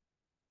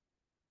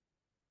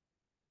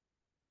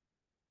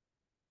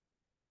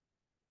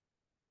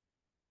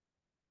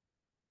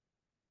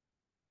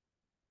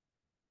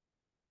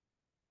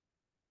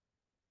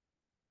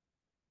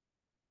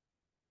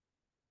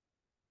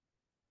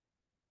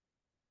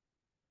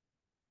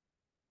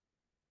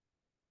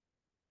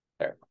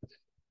 'There.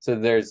 So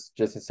there's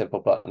just a simple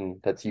button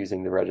that's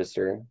using the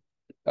register.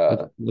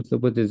 What's Uh, what's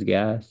up with this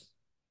gas?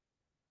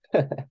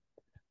 I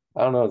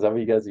don't know. Is that what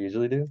you guys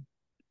usually do?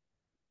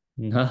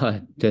 Nah,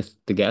 just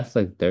the gas is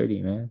like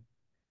 30, man.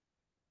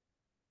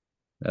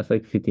 That's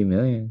like 50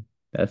 million.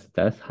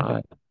 That's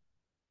high.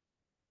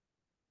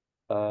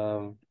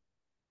 Um,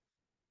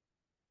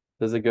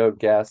 does it go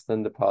gas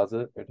then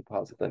deposit or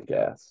deposit then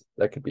gas?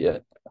 That could be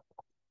it.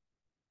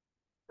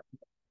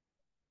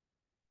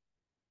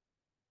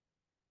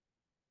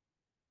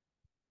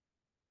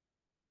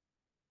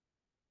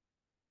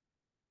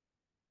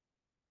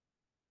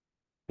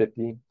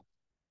 50.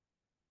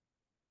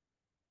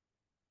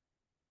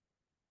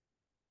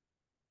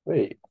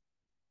 Wait,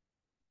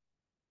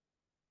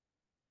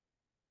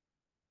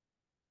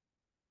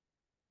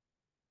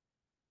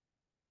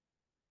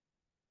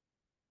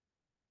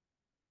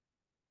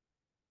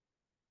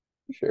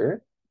 you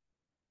sure?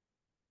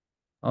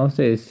 I'll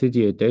say it's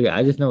 50 or 30.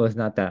 I just know it's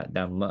not that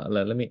much.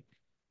 Let me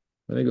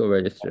go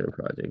register the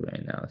project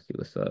right now, see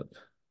what's up.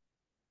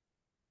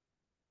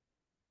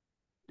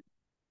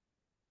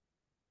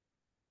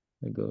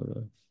 Let me go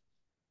to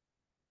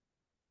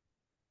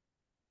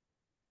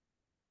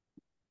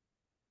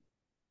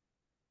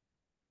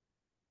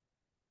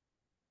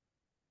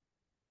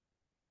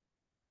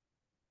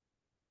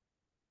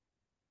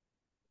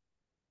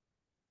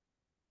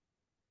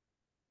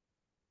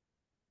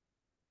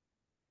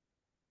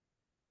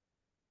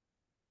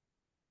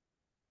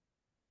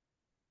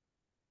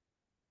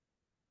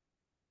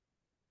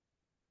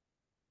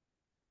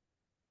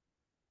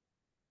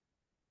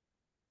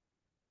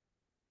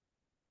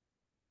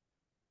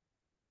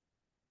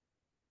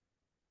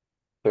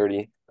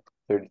 30,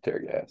 30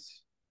 teragas.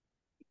 Gas.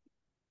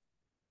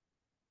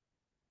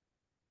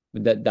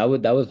 but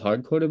that was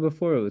hard coded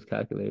before it was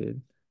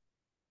calculated.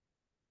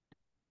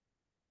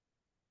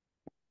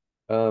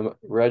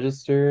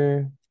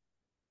 Register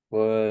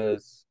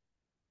was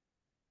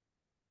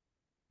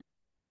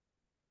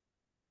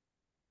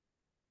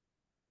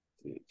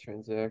the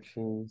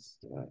transactions.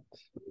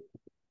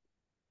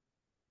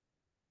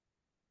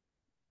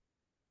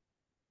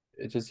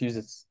 It just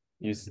use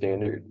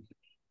standard.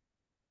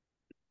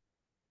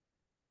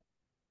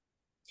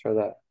 Let's try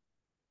that.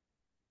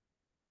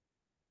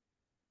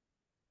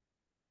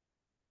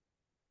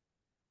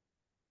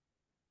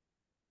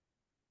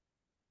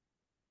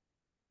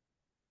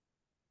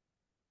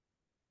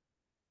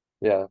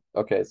 Yeah.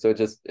 Okay. So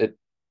it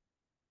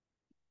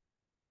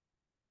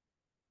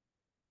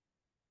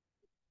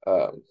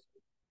um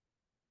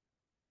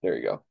there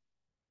you go.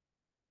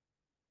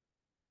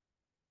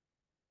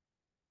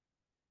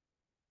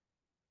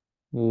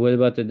 Well, what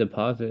about the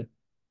deposit?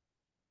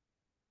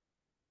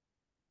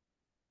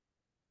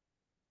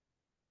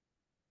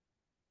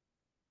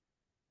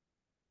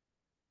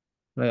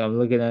 Like I'm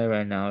looking at it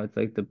right now, it's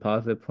like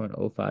deposit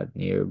 0.05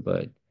 near,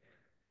 but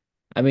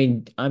I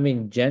mean,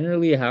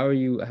 generally, how are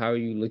you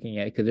looking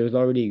at it? Because there's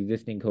already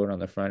existing code on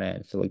the front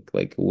end. So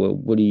like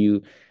what do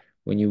you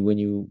when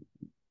you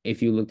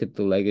if you looked at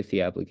the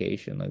legacy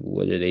application, like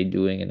what are they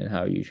doing, and then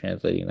how are you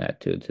translating that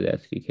to the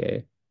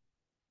SDK?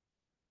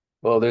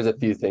 Well, there's a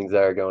few things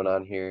that are going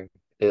on here.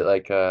 It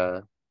like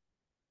I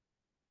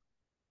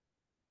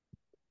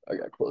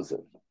gotta close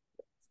it.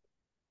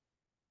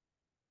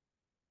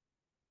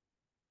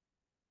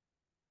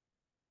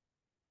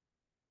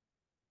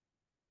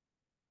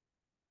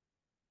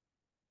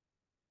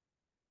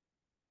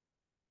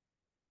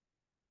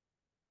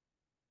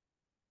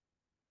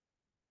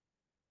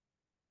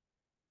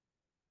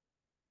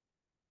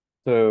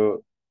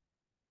 So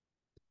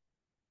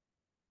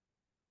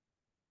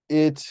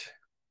it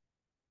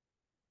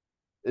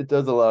it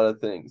does a lot of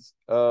things.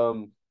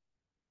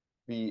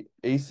 we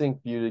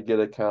async view to get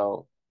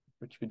account,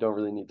 which we don't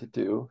really need to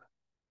do.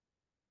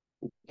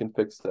 We can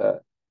fix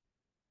that.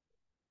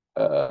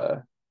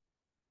 And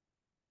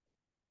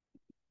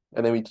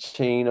then we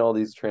chain all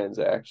these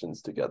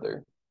transactions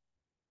together.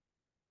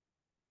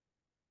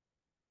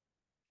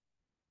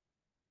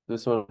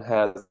 This one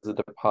has a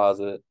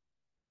deposit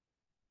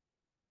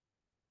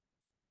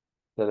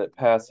that it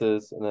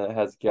passes, and then it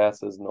has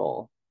gas as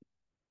null.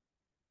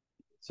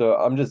 So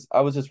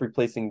I was just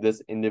replacing this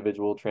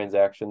individual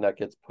transaction that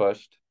gets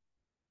pushed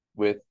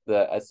with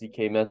the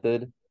SDK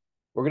method.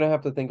 We're gonna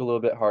have to think a little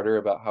bit harder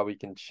about how we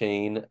can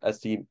chain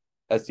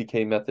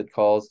SDK method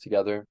calls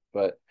together,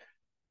 but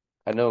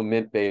I know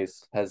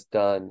Mintbase has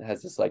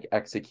this like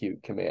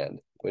execute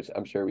command, which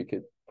I'm sure we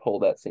could pull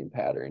that same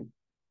pattern.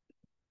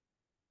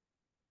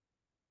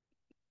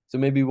 So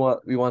maybe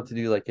we want to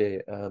do like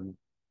a I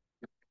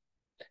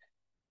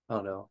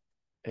don't know,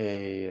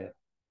 a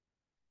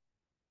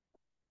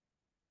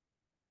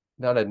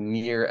not a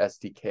near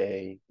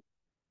SDK,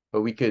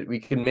 but we could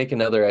make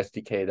another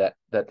SDK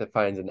that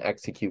defines an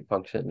execute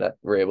function that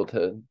we're able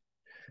to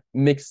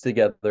mix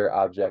together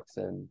objects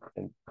and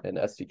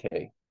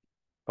SDK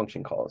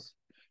function calls.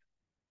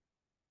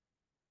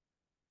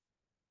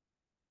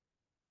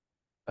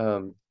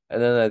 And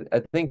then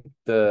I think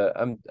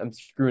I'm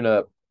screwing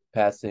up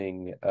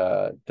passing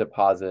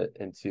deposit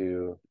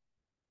into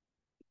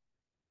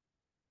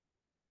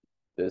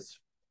this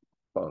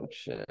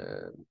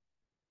function.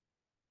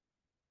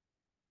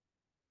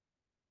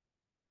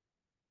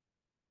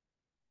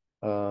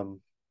 Um,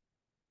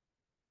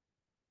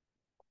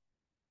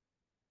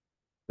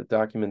 the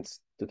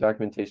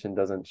documentation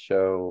doesn't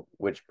show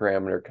which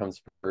parameter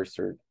comes first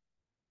or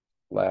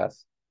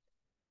last.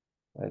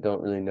 I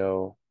don't really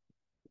know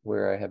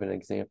where I have an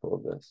example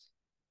of this.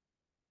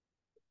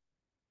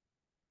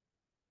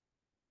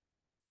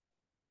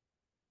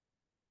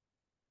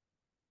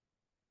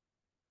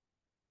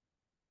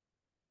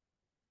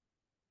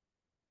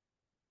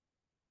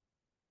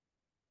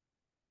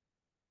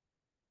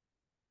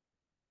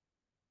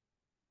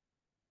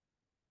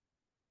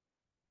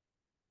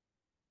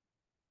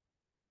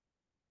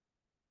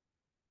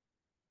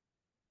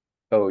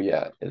 Oh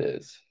yeah, it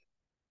is.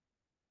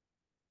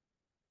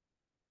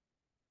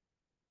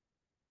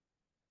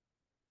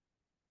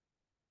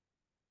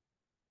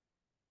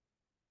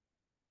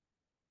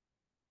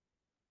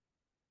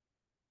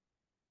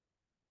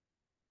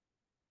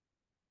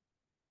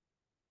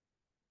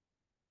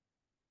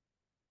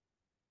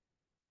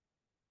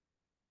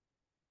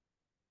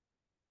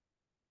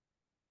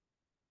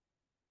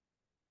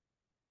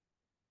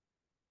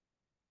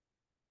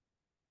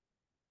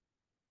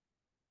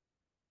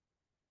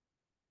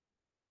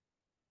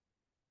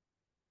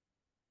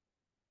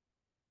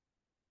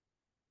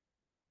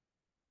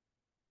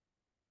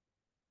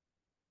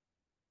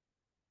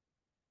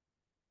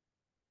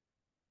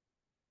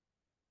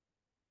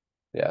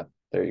 Yeah,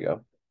 there you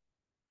go.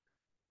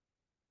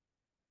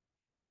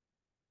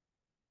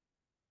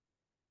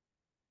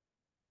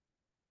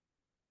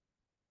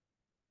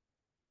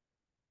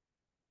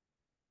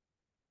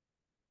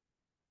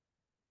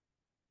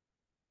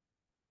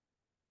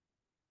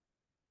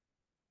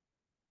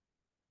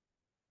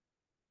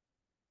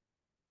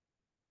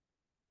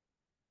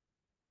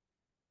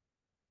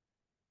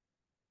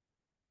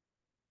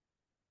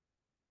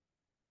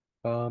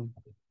 Um,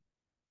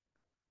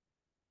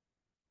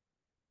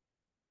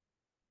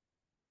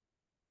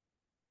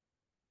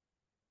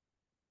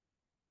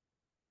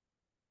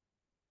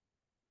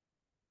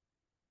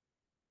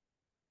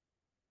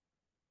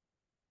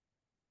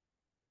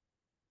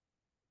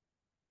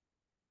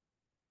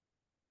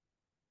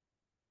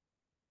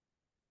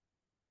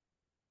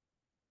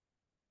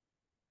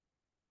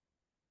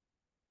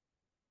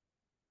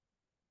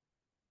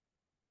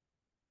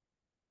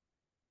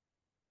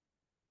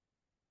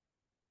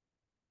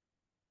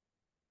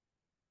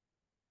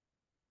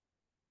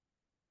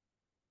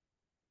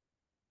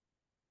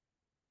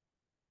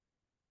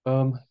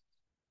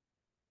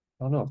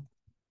 I don't know.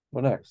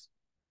 What next?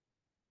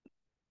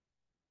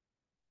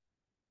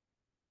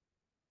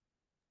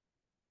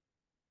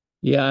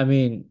 Yeah, I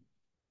mean,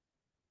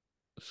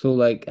 so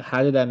like,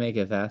 how did that make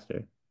it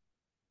faster?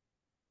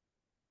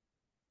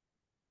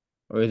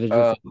 Or is it just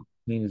Uh, like,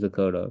 cleans the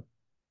code up?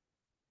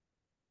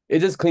 it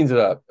just cleans it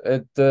up.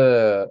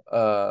 The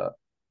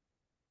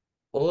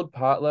old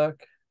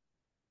Potluck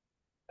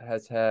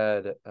has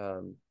had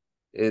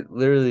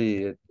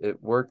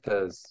it worked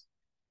as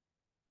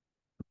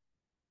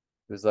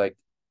it was like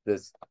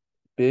this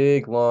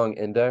big long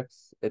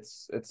index.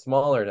 It's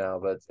smaller now,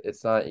 but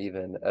it's not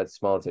even as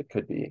small as it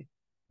could be.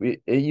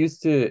 It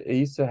used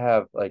to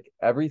have like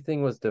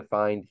everything was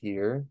defined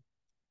here,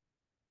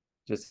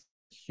 just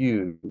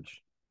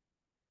huge,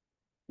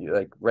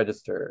 like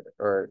register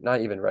or not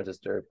even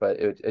register, but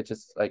it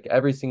just like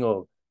every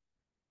single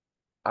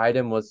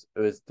item was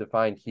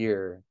defined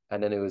here,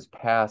 and then it was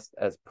passed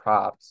as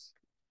props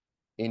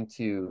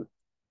into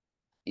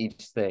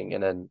each thing,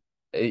 and then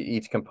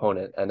each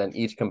component, and then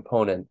each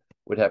component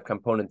would have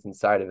components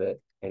inside of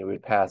it, and it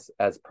would pass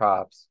as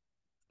props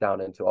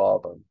down into all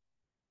of them.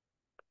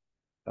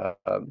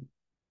 Um,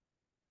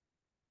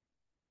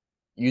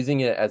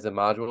 Using it as a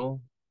module,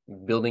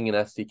 building an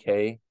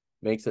SDK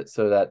makes it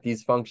so that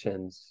these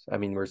functions, I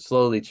mean, we're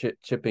slowly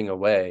chipping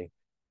away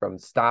from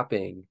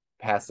stopping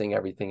passing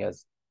everything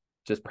as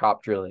just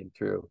prop drilling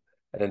through,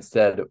 and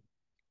instead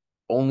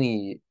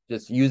only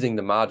just using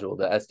the module,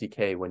 the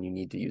SDK, when you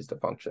need to use the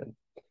function.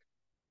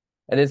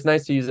 And it's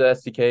nice to use the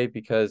SDK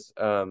because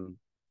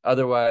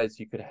otherwise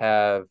you could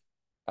have,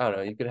 I don't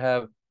know, you could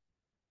have,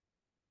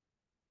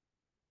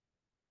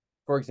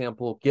 for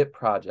example, Git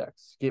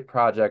projects. Git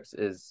projects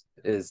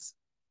is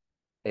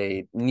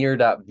a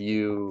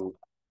near.view,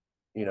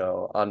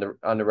 on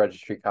the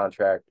registry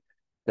contract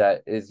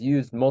that is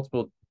used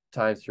multiple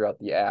times throughout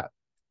the app.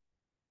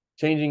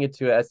 Changing it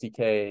to a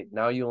SDK,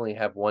 now you only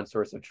have one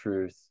source of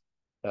truth,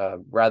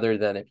 rather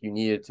than if you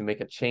needed to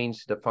make a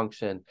change to the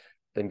function,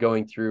 then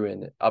going through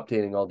and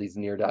updating all these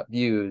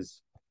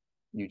near.views,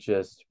 you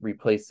just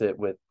replace it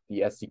with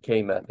the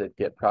SDK method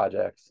get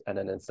projects, and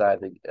then inside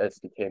the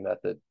SDK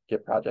method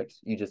get projects,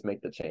 you just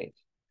make the change.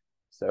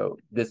 So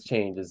this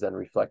change is then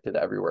reflected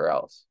everywhere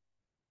else.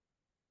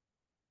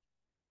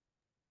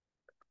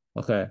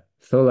 Okay.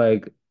 So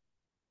like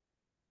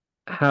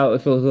how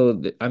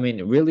I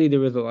mean really there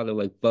was a lot of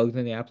like bugs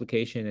in the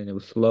application and it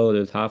was slow.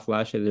 There's hot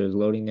flashes, there's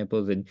loading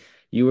nipples, and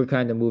you were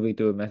kind of moving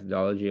through a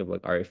methodology of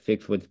like, all right,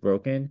 fix what's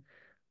broken,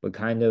 but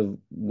kind of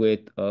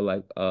with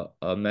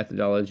a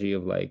methodology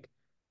of like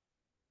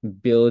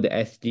build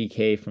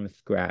SDK from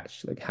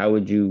scratch. Like how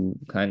would you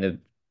kind of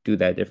do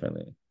that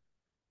differently?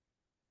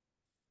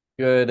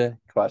 Good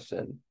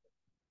question.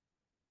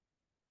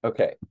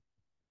 Okay.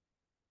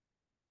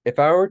 If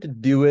I were to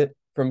do it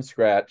from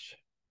scratch,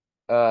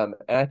 and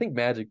I think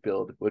Magic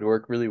Build would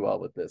work really well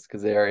with this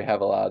because they already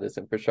have a lot of this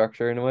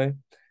infrastructure in a way.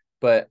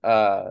 But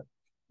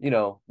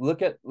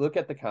look at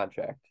the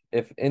contract.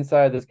 If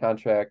inside this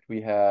contract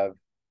we have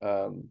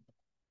um,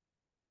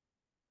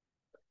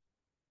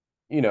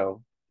 you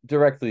know,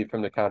 directly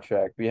from the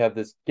contract, we have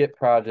this Git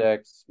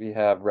projects, we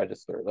have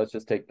register. Let's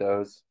just take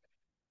those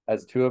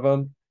as two of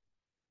them.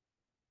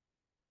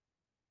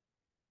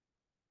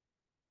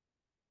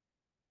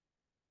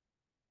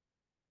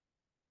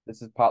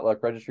 This is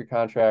Potluck registry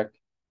contract.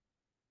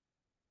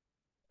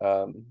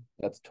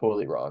 That's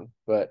totally wrong.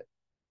 But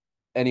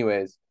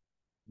anyways,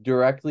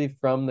 directly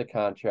from the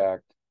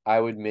contract, I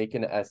would make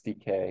an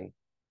SDK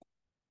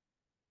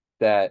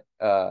that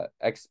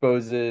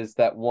exposes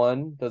that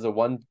does a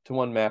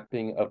one-to-one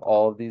mapping of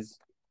all of these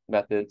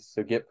methods.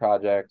 So get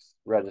projects,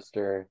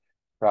 register,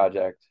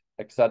 project,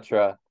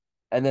 etc.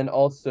 And then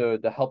also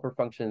the helper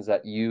functions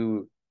that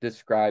you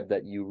describe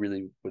that you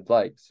really would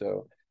like.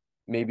 So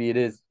maybe it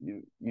is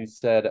you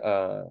said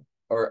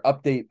or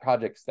update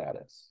project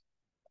status.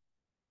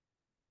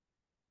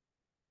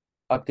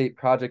 Update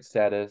project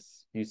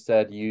status, you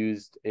said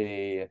used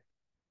a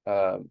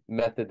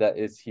method that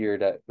is here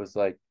that was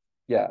like,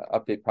 yeah,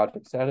 update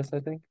project status,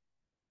 I think.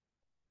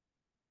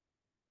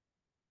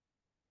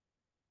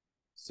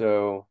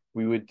 So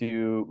we would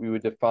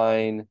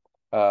define,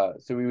 so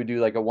we would do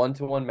like a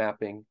one-to-one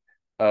mapping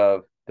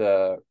of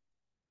the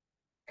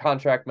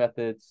contract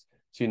methods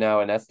to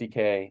now an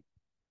SDK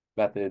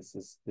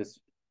methods, this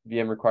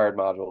VM required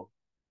module.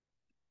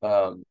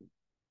 Um,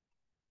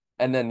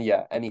 and then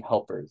yeah, any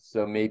helpers.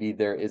 So maybe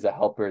there is a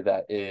helper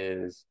that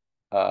is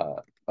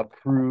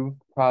approve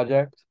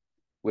project,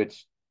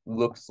 which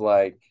looks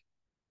like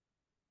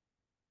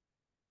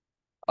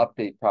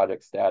update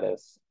project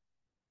status,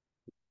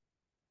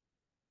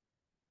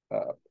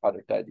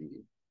 project ID,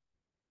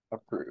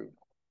 approved.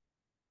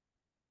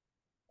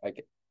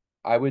 Like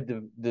I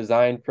would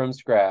design from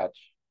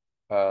scratch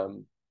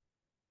the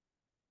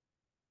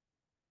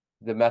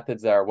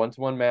methods that are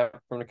one-to-one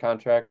mapped from the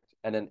contract,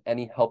 and then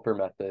any helper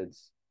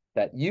methods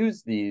that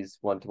use these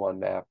one-to-one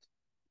mapped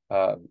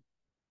um,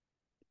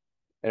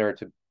 in order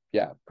to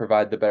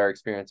provide the better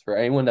experience for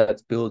anyone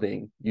that's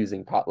building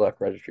using Potluck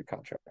registry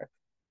contract.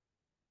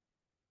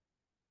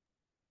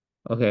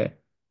 Okay.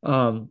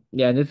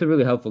 Yeah, and this is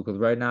really helpful because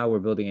right now we're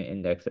building an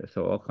indexer.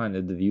 So all kind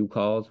of the view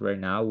calls right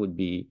now would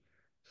be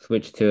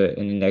switched to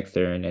an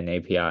indexer and an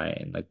API,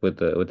 and like with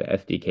the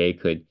SDK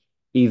could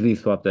easily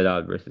swap that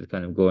out versus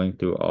kind of going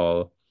through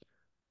all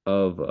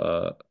of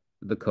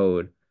the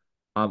code.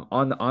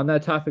 On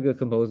that topic of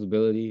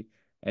composability,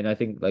 and I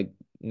think like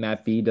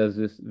Matt B does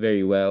this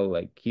very well.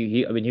 Like I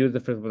mean he was the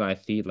first one I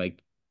see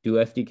like do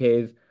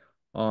SDKs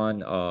on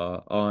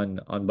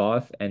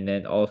Boss, and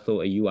then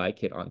also a UI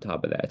kit on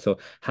top of that. So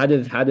how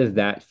does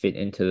that fit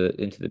into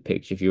the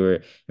pitch? If you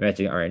were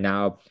imagining, all right,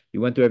 now you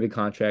went through every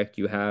contract,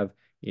 you have,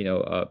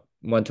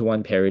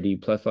 one-to-one parity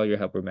plus all your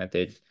helper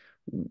methods.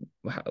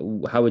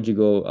 How would you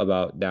go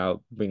about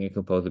now bringing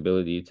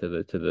composability to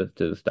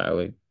the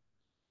styling?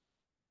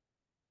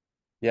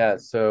 Yeah,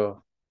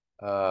 so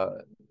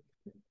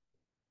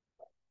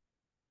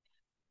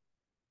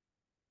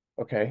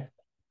okay.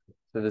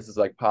 So this is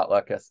like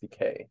Potluck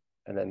SDK.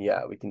 And then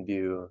yeah, we can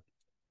do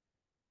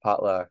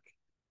Potluck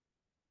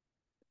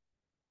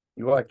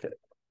UI kit.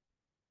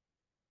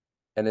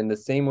 And in the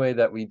same way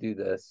that we do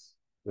this,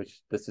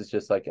 which this is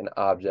just like an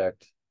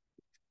object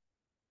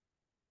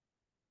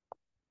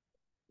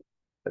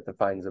that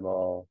defines them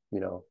all,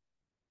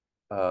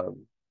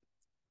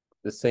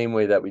 the same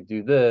way that we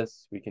do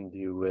this, we can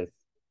do with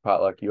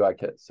Potluck UI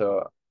kit.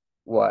 So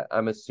what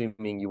I'm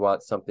assuming you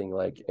want something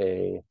like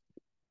a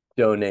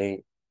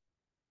donate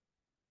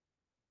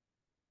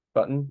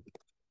button.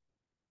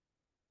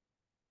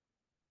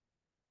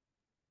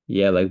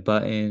 Yeah, like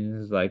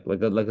buttons, like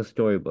a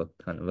storybook,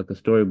 kind of like a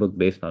storybook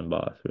based on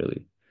boss,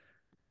 really.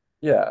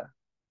 Yeah.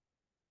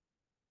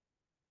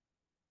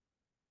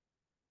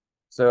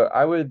 So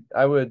I would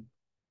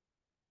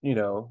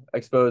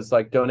expose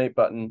like donate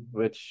button,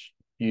 which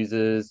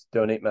uses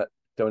donate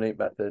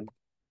method.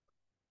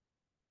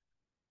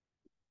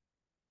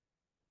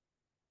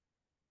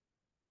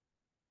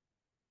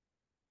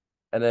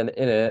 And then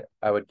in it,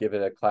 I would give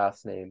it a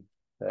class name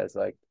as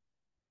like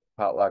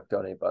Potluck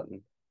donate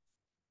button.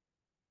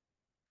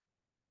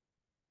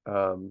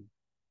 Um,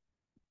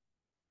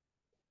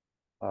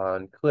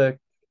 on click,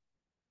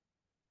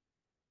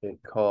 it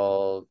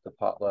calls the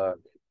Potluck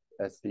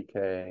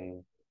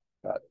SDK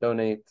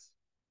donate,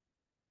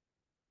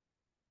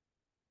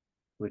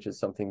 which is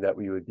something that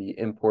we would be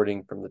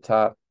importing from the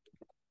top.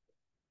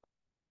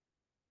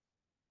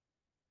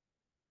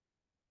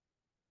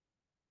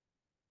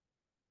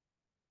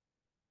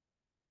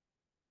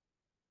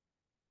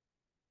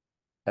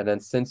 And then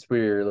since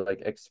we're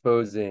like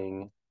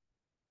exposing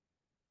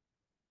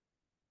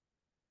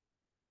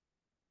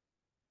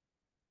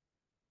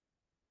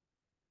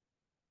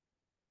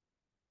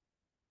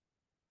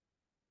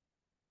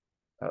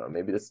I don't know,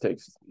 maybe this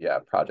takes,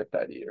 project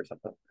ID or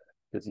something,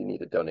 because you need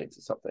to donate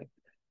to something.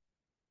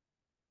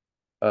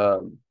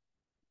 Um,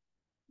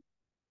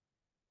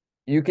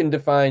 you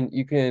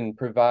can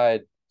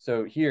provide,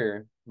 so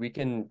here we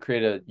can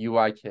create a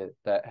UI kit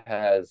that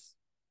has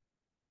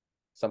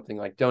something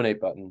like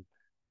donate button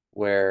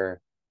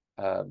where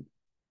um,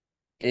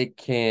 it's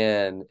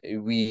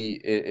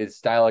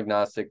style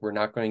agnostic. We're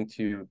not going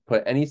to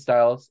put any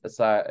styles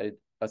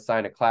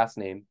assign a class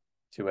name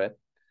to it.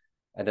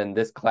 And then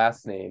this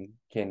class name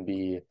can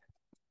be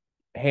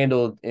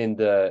handled in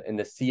the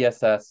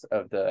CSS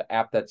of the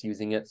app that's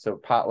using it. So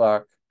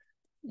Potluck,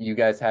 you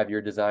guys have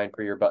your design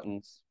for your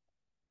buttons.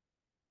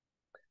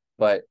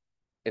 But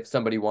if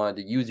somebody wanted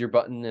to use your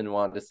button and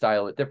wanted to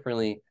style it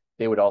differently,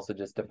 they would also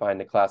just define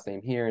the class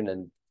name here and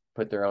then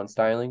put their own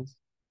stylings.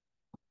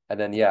 And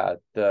then,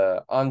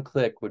 the on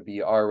click would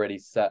be already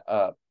set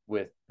up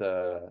with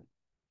the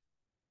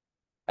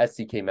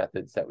SDK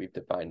methods that we've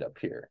defined up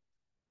here.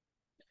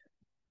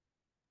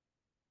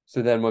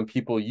 So then when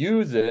people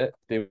use it,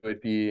 they would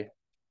be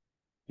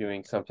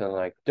doing something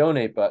like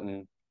donate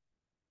button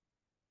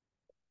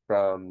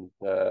from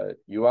the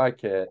UI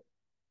kit.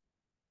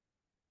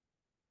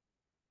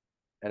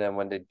 And then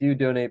when they do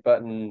donate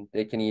button,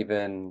 they can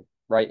even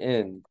write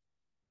in,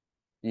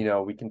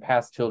 we can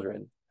pass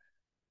children.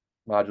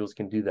 Modules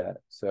can do that.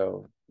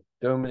 So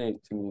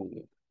donate to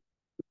me.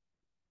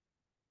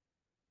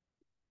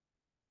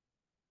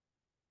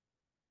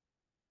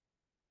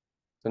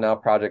 So now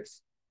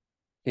projects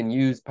can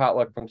use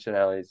Potluck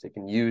functionalities. They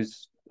can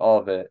use all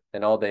of it,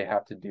 and all they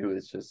have to do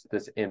is just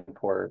this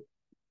import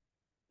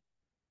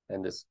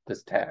and this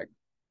tag.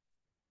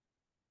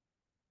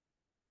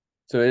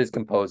 So it is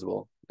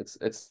composable.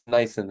 It's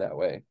nice in that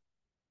way.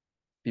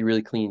 Be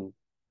really clean.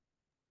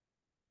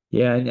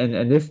 Yeah,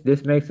 and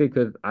this makes it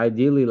because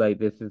ideally like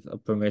this is a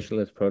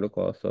permissionless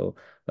protocol. So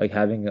like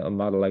having a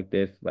model like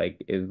this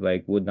is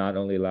would not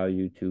only allow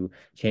you to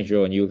change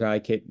your own UI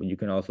kit, but you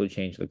can also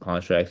change the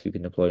contracts. You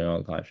can deploy your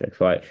own contracts.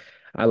 So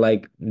I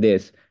like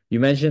this. You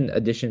mentioned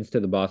additions to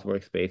the boss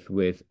workspace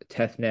with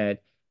testnet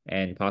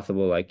and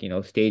possible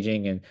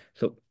staging. And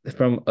so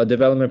from a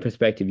development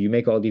perspective, you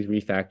make all these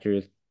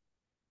refactors,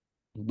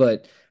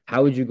 but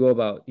how would you go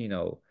about,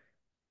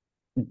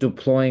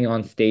 deploying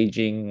on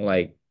staging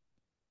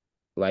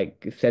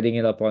setting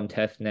it up on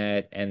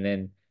testnet and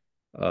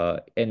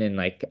then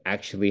like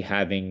actually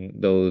having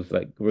those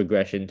like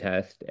regression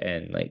tests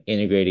and like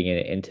integrating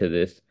it into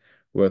this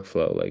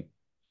workflow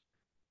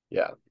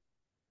Yeah.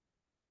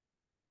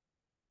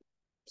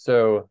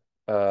 So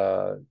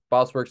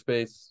boss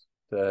workspace,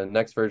 the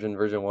next version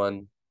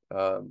 1.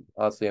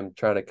 Honestly, I'm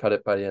trying to cut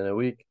it by the end of the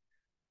week.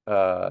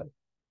 Uh,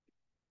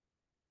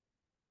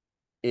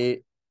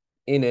 it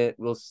in it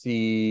we'll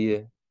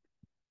see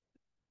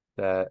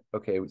that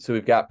okay, so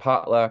we've got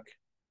Potluck,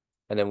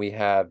 and then we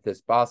have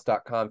this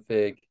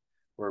boss.config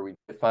where we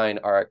define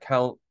our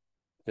account,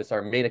 just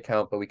our main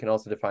account, but we can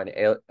also define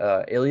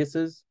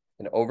aliases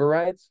and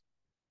overrides.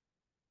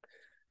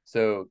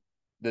 So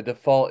the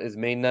default is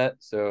mainnet.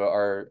 So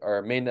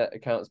our mainnet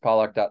account is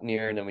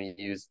potluck.near, and then we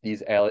use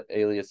these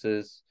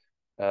aliases,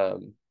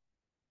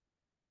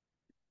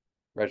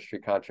 registry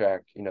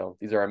contract,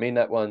 these are our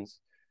mainnet ones.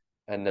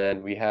 And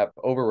then we have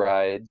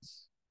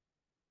overrides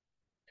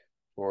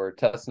for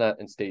testnet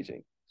and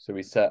staging. So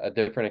we set a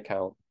different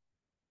account,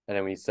 and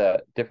then we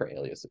set different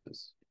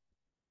aliases.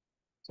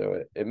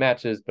 So it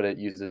matches, but it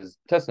uses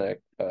testnet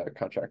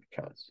contract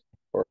accounts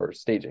for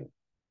staging.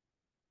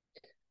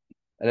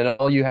 And then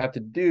all you have to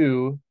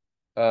do,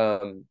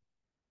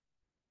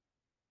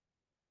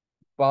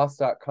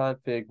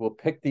 boss.config will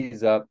pick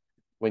these up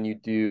when you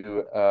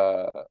do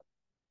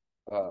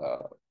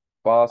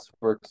boss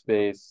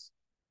workspace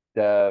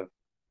dev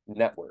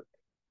network.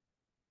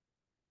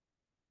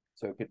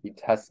 So it could be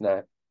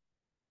testnet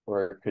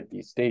or it could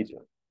be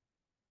staging.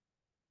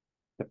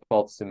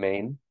 Defaults to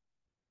main.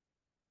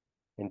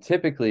 And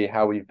typically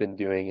how we've been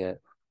doing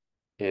it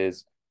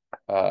is,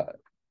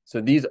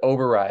 so these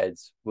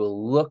overrides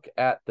will look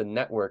at the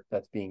network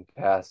that's being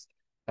passed,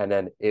 and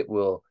then it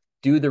will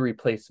do the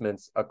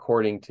replacements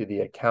according to the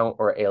account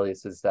or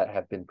aliases that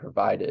have been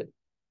provided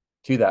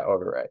to that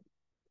override.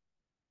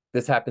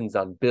 This happens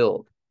on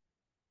build.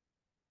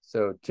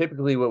 So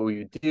typically what we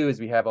would do is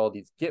we have all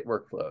these Git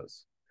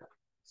workflows.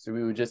 So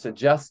we would just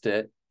adjust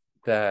it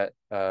that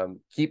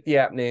keep the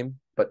app name,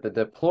 but the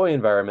deploy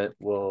environment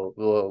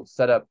will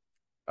set up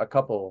a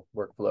couple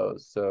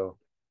workflows. So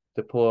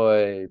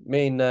deploy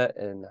mainnet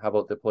and how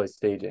about deploy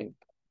staging,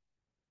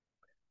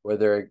 where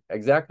they're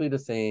exactly the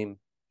same,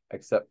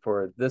 except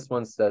for this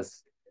one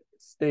says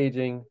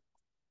staging.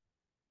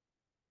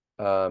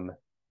 We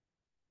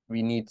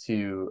need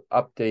to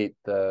update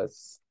the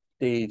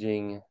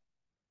staging,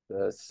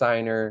 the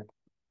signer.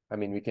 I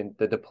mean,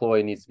 the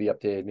deploy needs to be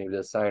updated. Maybe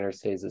the signer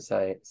stays the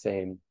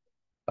same.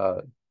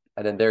 And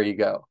then there you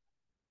go.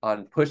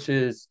 On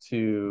pushes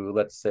to,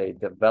 let's say,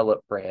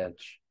 develop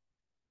branch,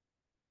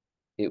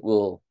 it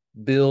will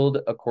build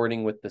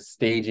according with the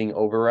staging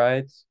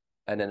overrides,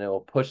 and then it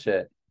will push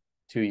it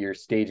to your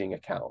staging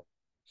account,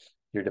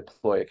 your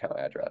deploy account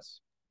address.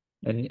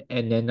 And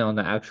then on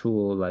the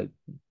actual like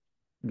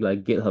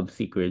GitHub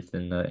secrets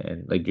and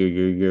like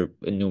you're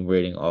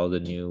enumerating all the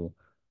new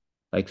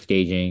like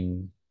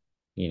staging,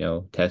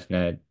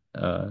 testnet,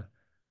 uh,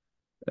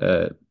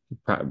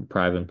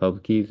 private and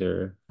public keys,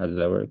 or how does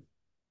that work?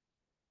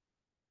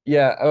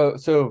 Yeah. Oh,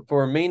 so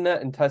for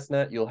mainnet and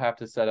testnet, you'll have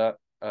to set up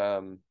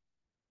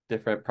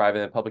different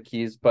private and public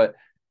keys. But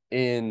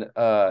in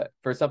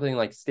for something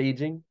like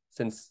staging,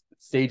 since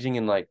staging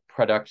and like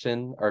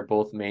production are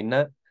both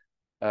mainnet,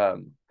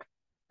 I'm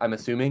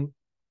assuming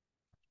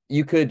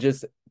you could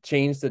just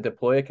change the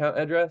deploy account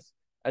address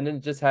and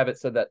then just have it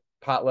so that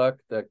Potluck,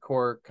 the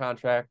core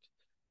contract,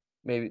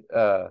 maybe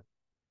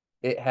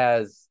it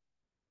has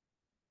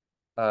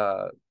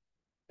a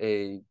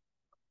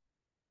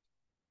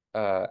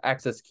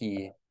access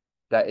key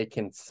that it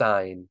can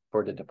sign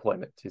for the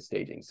deployment to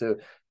staging. So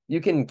you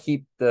can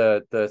keep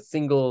the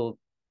single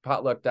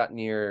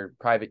potluck.near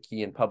private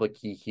key and public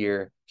key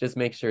here. Just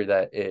make sure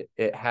that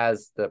it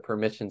has the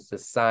permissions to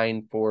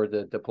sign for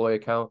the deploy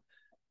account,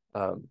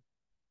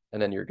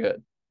 and then you're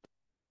good.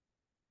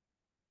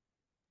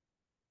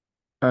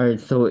 All right,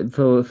 so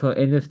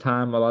in this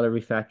time, a lot of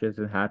refactors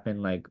have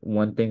happened. Like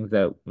one thing's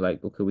that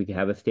like okay, we can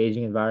have a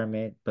staging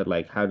environment, but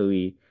like how do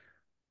we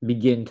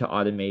begin to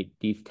automate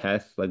these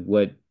tests? Like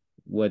what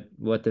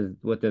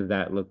does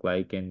that look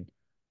like? And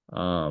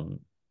um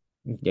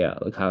yeah,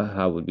 like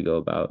how would we go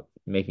about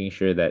making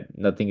sure that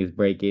nothing is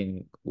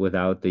breaking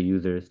without the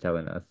users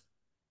telling us?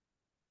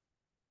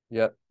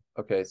 Yep.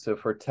 Okay, so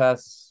for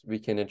tests, we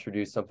can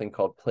introduce something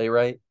called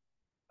Playwright.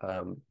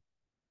 Um,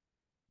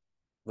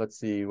 let's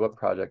see, what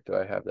project do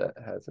I have that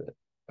has it?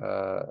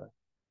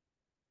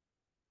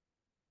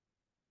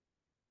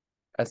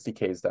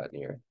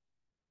 SDKs.near.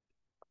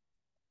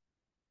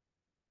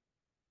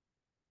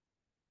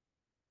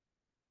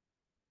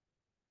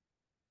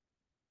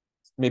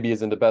 Maybe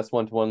isn't the best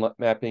one-to-one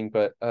mapping,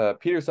 but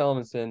Peter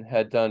Solomonson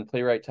had done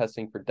Playwright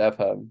testing for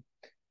DevHub,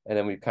 and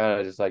then we kind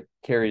of just like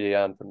carried it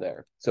on from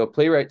there. So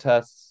Playwright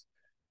tests,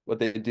 what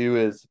they do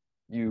is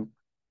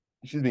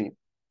excuse me,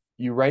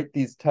 you write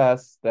these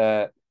tests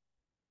that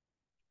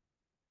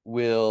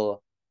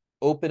will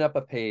open up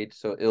a page.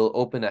 So it'll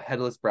open a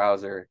headless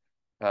browser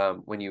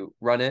when you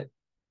run it,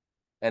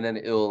 and then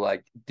it'll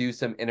like do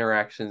some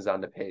interactions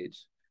on the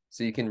page.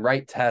 So you can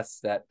write tests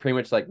that pretty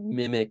much like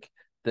mimic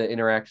the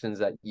interactions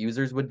that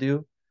users would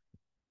do.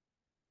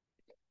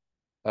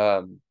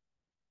 It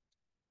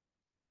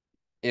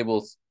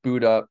will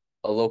boot up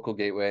a local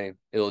gateway.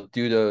 It'll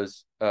do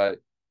those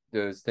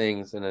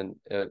things, and then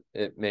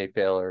it may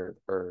fail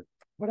or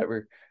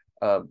whatever.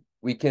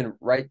 We can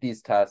write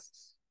these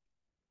tests.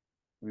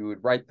 We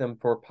would write them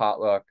for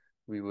Potluck.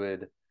 We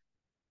would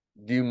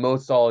do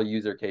most all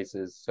user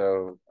cases.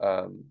 So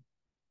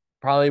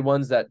probably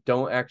ones that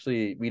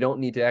we don't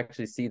need to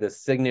actually see the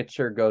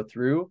signature go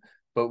through,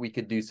 but we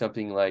could do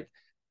something like,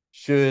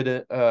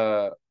 should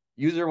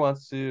user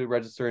wants to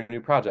register a new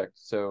project,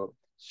 so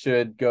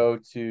should go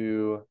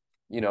to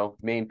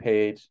main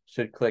page,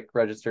 should click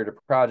register to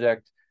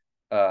project,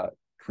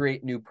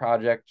 create new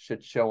project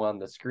should show on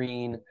the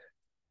screen,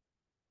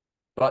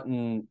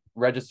 button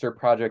register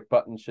project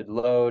button should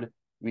load.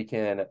 We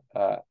can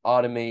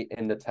automate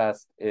in the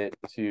test it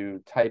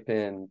to type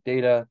in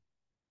data.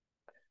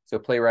 So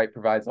Playwright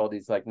provides all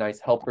these like nice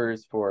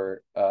helpers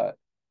for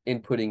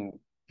inputting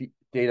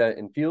data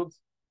in fields.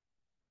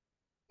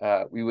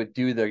 We would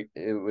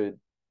it would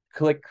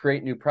click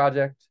create new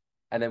project,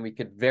 and then we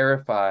could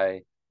verify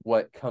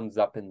what comes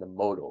up in the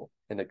modal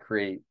in the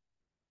create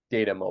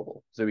data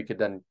mobile. So we could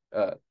then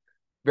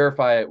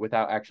verify it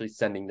without actually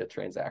sending the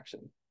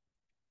transaction.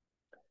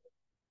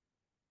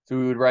 So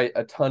we would write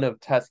a ton of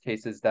test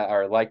cases that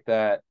are like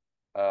that.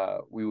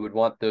 We would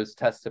want those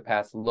tests to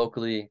pass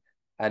locally.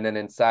 And then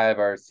inside of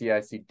our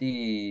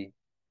CI/CD,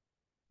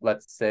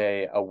 let's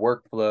say a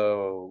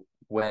workflow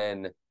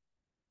when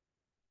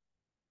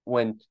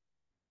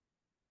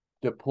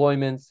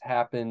deployments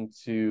happen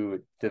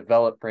to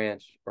develop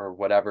branch or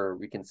whatever,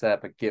 we can set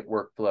up a Git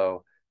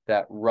workflow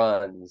that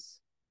runs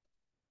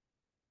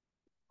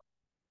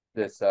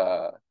this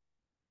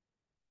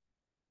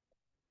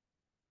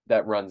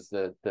that runs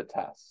the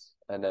tests.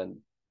 And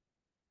then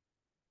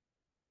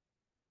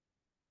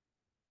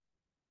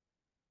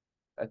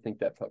I think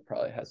that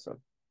probably has some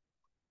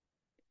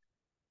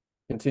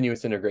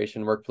continuous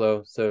integration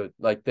workflow. So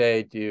like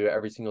they do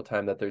every single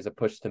time that there's a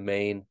push to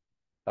main,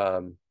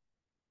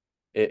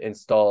 it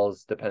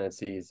installs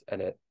dependencies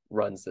and it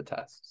runs the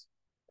tests.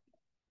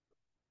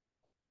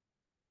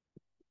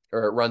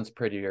 Or it runs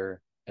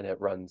prettier and it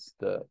runs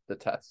the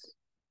tests.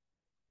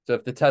 So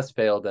if the test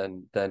failed,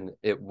 then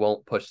it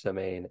won't push the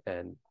main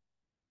and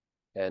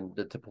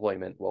the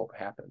deployment won't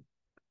happen.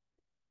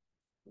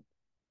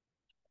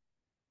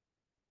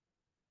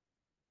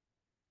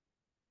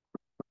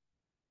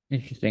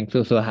 Interesting.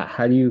 So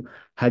how do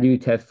you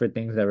test for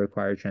things that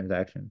require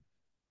transaction?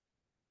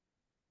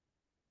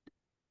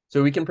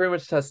 So we can pretty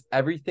much test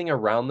everything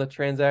around the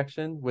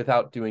transaction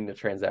without doing the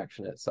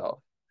transaction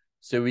itself.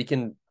 So we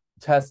can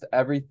test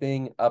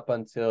everything up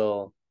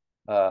until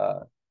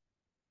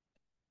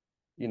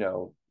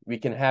we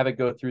can have it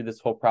go through this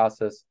whole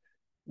process.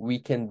 We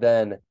can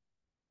then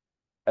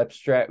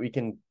we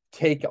can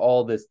take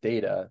all this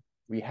data,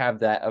 we have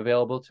that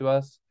available to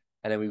us,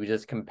 and then we would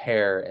just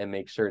compare and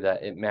make sure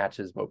that it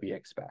matches what we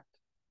expect.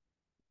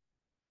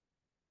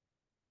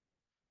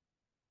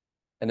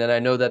 And then I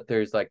know that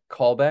there's like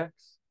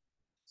callbacks.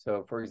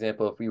 So for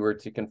example, if we were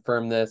to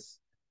confirm this,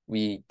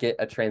 we get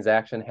a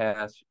transaction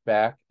hash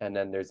back, and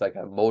then there's like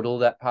a modal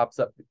that pops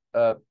up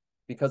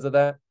because of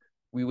that.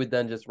 We would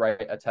then just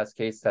write a test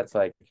case that's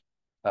like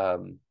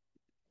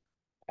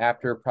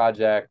after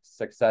project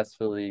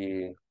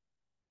successfully,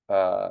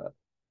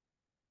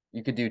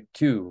 you could do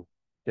two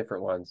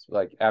different ones,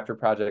 like after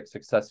project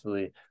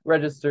successfully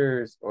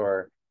registers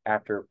or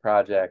after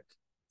project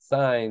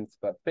signs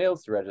but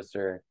fails to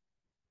register.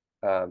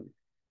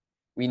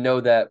 We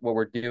know that what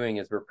we're doing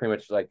is we're pretty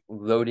much like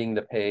loading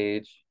the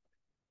page,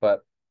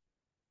 but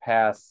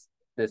pass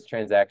this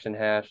transaction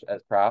hash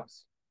as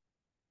props.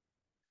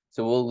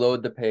 So we'll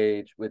load the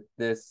page with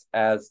this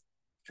as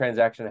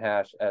transaction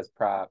hash as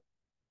prop,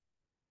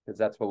 because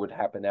that's what would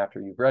happen after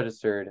you've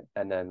registered.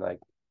 And then like,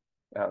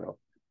 I don't know,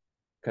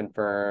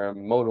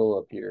 confirm modal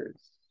appears,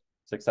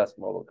 success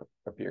modal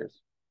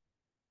appears.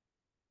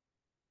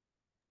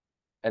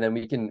 And then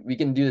we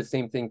can do the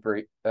same thing for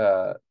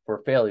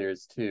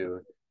failures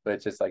too, but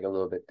it's just like a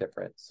little bit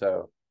different.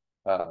 So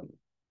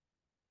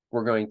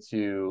we're going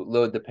to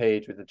load the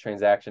page with the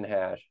transaction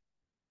hash,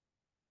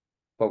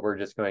 but we're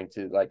just going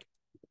to like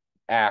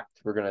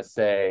we're going to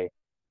say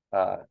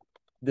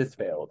this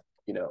failed,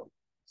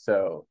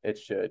 so it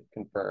should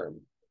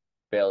confirm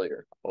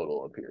failure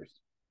modal appears.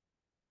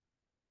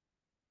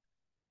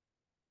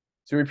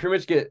 So we pretty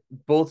much get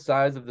both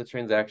sides of the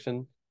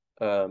transaction.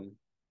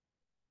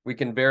 We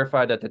can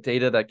verify that the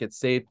data that gets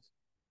saved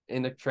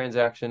in the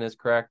transaction is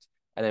correct.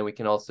 And then we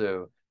can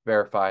also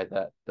verify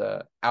that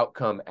the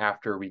outcome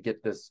after we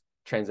get this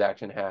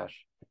transaction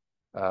hash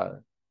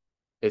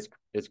is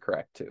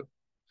correct too,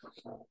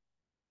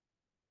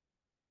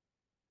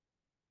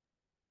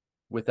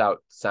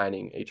 without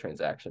signing a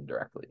transaction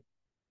directly.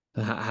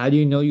 How do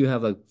you know you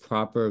have like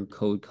proper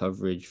code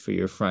coverage for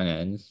your front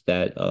ends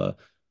that uh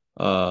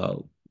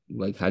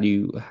like how do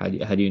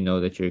you know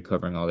that you're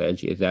covering all the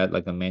edge? Is that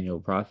like a manual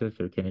process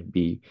or can it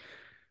be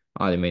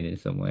automated in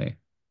some way?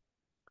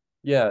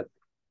 Yeah,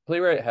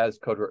 Playwright has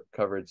code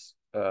coverage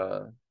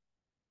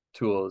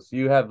tools.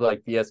 You have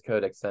like VS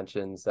Code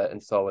extensions that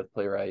install with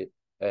Playwright,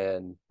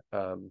 and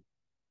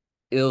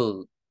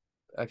ill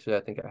actually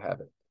I think I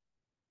have it.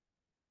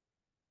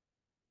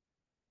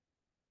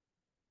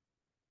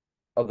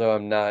 Although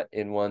I'm not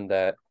in one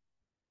that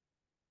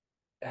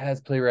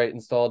has Playwright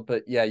installed,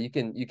 but yeah, you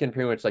can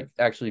pretty much like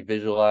actually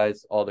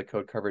visualize all the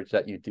code coverage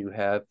that you do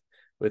have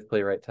with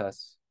Playwright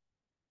tests.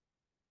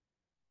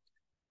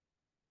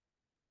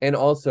 And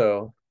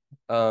also,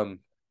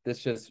 this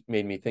just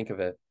made me think of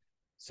it.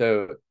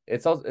 So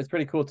it's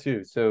pretty cool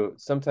too. So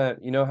sometimes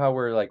how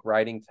we're like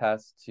writing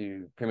tests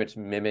to pretty much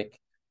mimic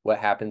what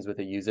happens with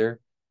a user.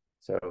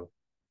 So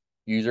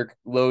user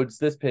loads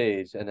this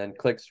page and then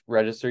clicks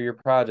register your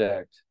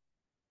project.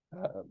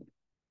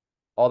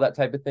 All that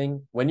type of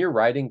thing. When you're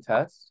writing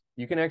tests,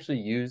 you can actually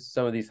use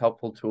some of these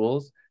helpful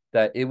tools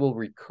that it will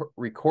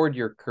record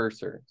your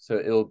cursor. So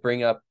it will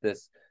bring up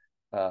this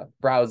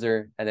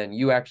browser, and then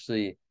you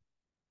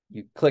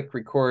click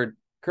record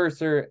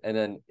cursor, and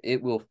then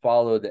it will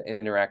follow the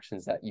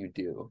interactions that you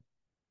do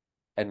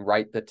and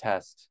write the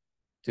test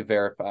to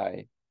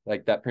verify.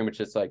 Like that pretty much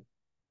just like,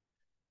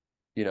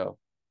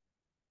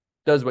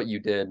 does what you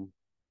did.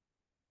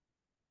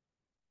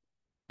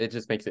 it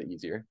just makes it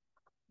easier.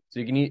 So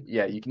you can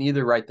you can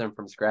either write them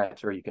from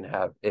scratch or you can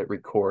have it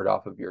record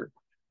off of your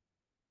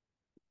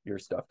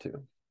stuff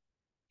too.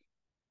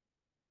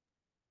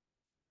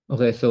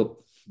 Okay,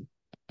 so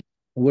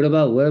what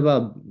about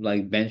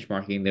like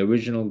benchmarking? The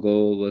original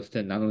goal was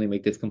to not only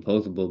make this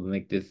composable, but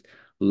make this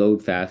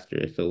load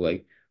faster. So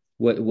like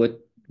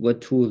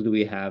what tools do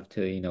we have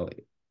to,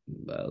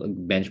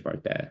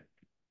 benchmark that?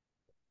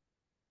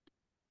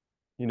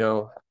 You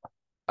know,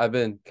 I've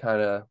been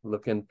kind of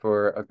looking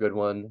for a good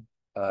one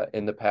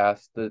in the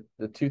past. The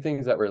two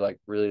things that we're like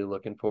really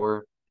looking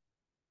for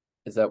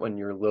is that when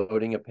you're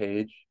loading a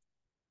page,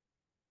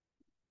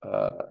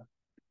 uh,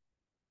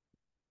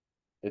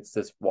 it's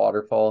this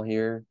waterfall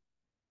here.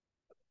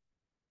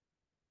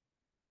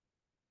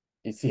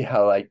 You see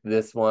how like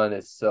this one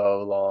is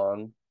so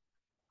long.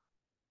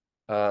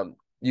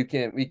 We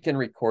can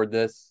record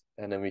this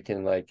and then we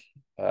can like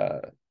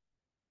I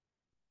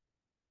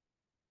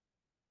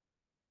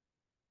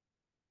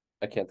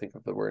can't think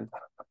of the word.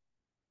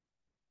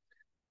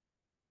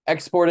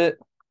 Export it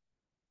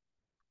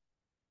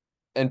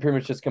and pretty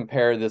much just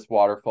compare this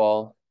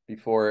waterfall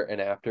before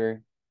and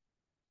after.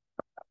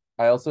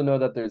 I also know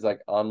that there's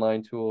like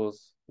online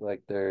tools,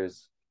 like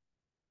there's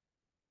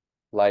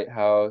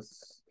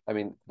Lighthouse. I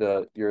mean,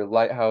 your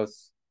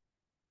Lighthouse,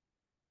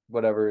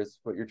 whatever is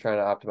what you're trying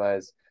to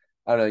optimize.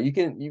 I don't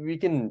know. We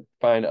can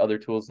find other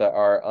tools that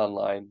are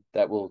online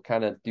that will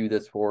kind of do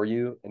this for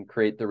you and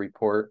create the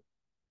report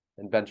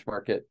and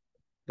benchmark it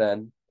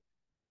then.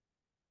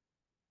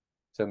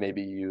 So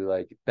maybe you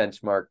like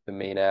benchmark the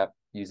main app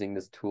using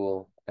this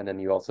tool, and then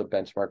you also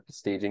benchmark the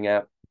staging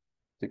app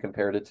to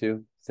compare it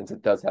to, since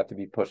it does have to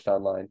be pushed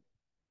online.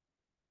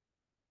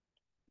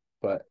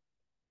 But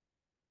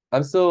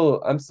I'm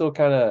still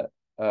kind of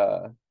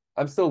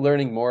I'm still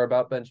learning more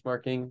about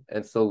benchmarking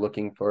and still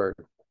looking for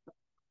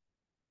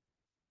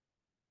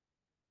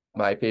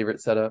my favorite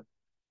setup.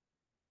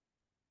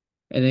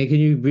 And then can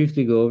you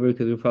briefly go over,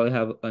 because we'll probably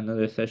have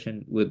another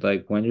session with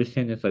like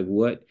Wenderson. It's like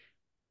what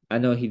I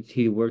know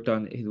he's working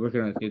on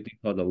this new thing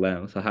called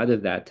Alem. So how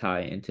does that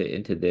tie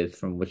into this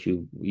from what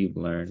you've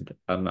learned?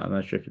 I'm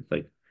not sure if it's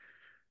like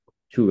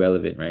too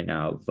relevant right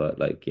now, but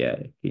like yeah,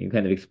 can you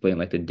kind of explain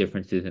like the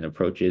differences and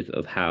approaches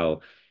of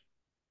how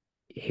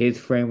his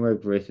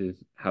framework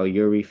versus how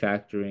you're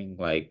refactoring,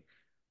 like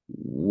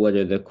what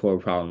are the core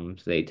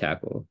problems they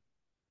tackle?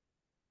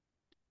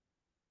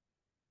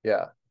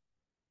 Yeah.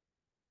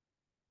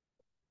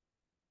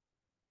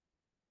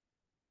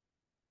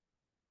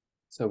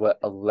 So what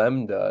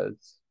Alem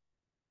does,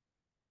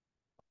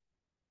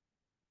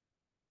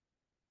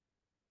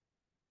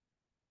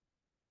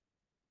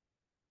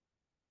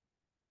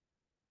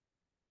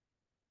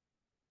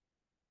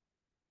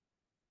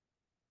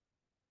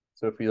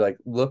 so if we like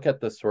look at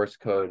the source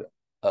code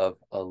of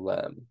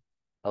Alem,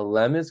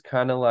 Alem is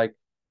kind of like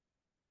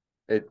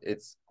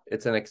it's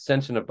an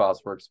extension of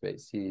Boss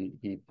Workspace.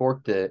 He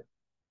forked it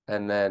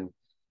and then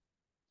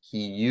he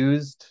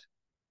used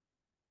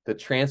the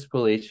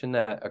transpilation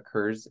that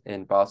occurs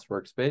in Boss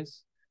Workspace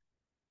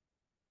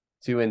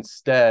to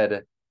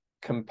instead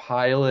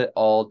compile it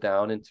all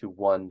down into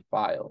one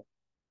file.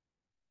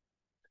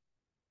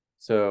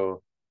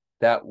 So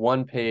that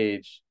one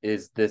page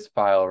is this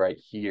file right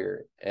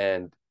here.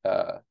 And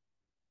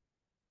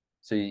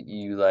so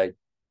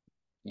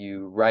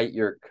you write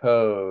your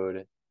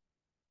code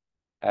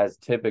as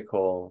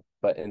typical,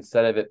 but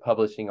instead of it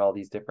publishing all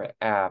these different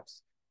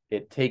apps,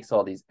 it takes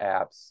all these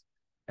apps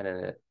and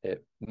then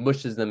it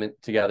mushes them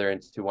together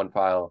into one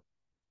file.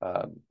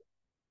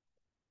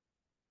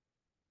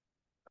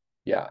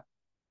 Yeah,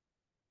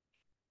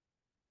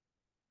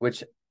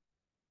 which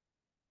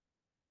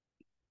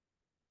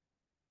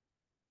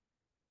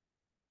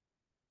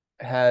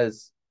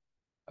has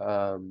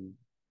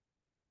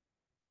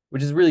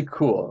which is really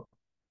cool.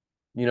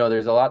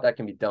 There's a lot that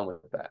can be done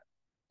with that.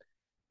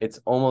 It's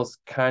almost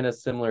kind of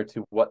similar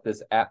to what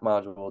this app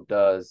module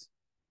does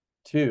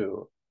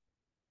too.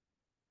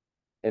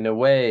 In a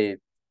way,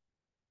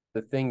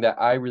 the thing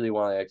that I really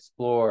want to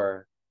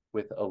explore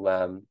with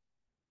Alem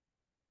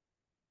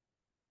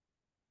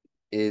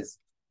is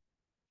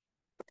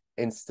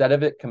instead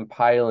of it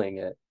compiling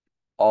it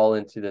all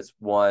into this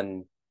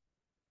one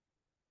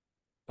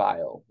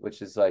file,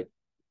 which is like,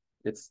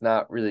 it's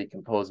not really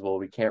composable.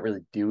 We can't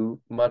really do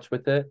much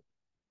with it.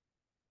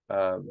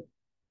 And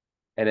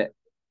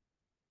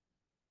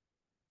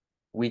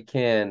we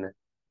can,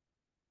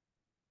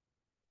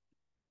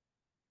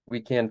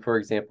 for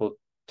example,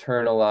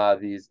 turn a lot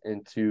of these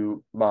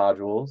into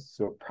modules.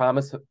 So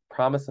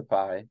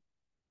promisify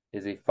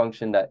is a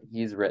function that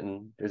he's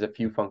written. There's a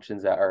few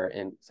functions that are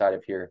inside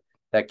of here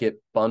that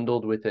get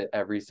bundled with it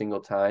every single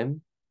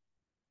time.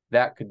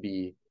 That could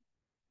be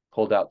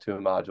pulled out to a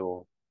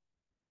module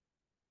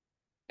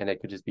and it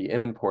could just be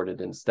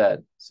imported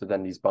instead. So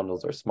then these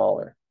bundles are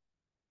smaller.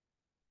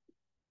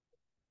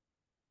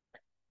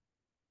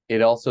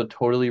 It also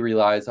totally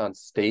relies on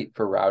state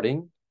for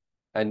routing.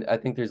 And I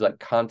think there's like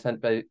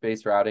content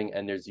based routing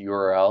and there's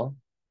URL.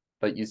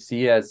 But you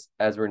see as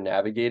we're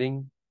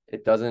navigating,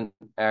 it doesn't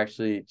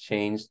actually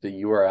change the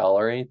URL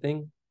or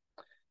anything.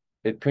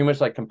 It pretty much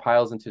like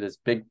compiles into this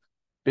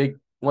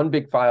one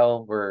big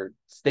file where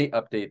state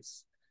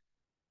updates,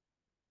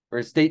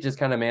 where state just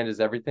kind of manages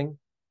everything.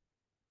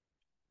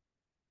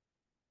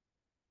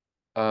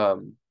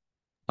 Um,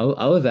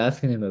 I was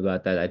asking him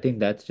about that. I think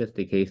that's just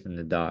the case in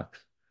the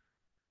docs.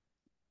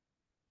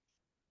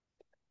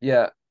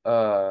 yeah.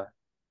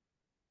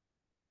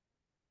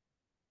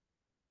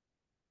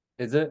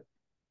 Is it?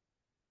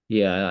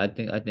 Yeah, I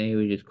think he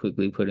was just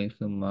quickly putting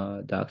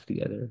some docs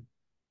together.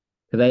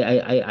 Because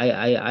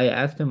I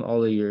asked him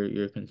all of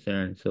your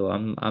concerns, so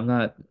I'm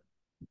not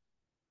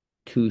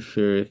too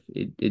sure if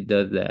it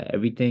does that.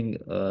 Everything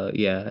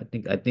yeah,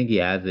 I think he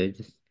has it.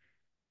 Just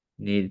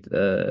needs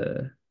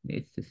to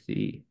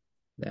see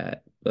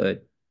that.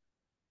 But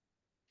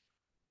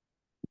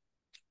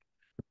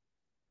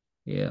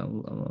yeah,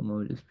 I'm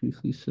what this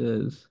briefly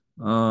says.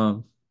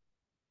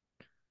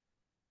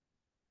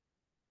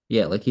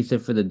 Yeah, like he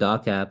said for the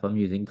doc app, I'm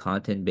using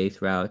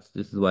content-based routes.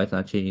 This is why it's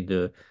not changing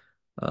the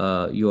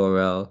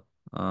URL.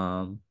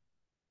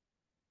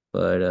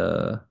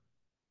 But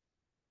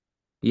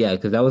yeah,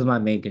 because that was my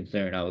main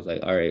concern. I was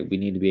like, all right, we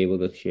need to be able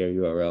to share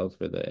URLs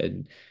for the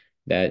and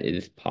that it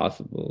is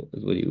possible,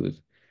 is what he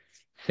was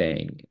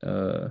saying.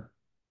 And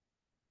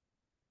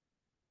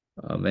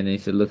then he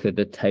said, look at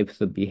the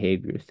types of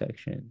behavior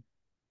section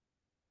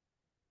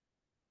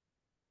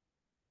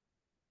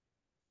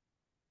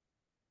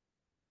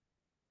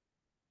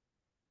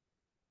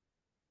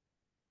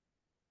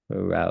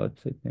for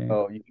routes, I think.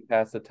 Oh, you can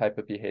pass the type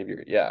of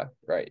behavior. Yeah,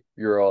 right.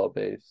 URL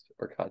based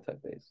or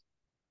content based.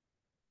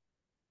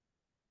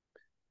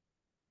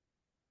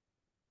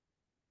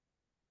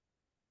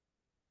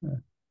 Uh,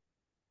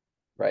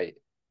 Right.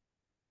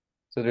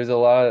 So there's a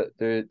lot of,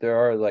 there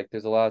are like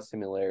there's a lot of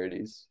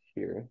similarities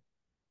here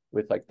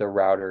with like the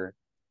router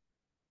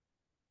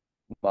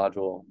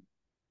module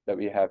that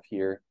we have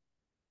here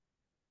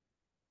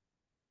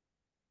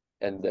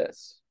and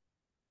this.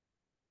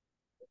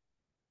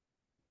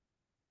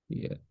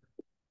 Yeah.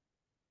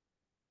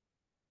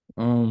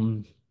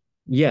 Um,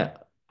 yeah.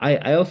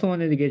 I also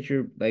wanted to get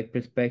your like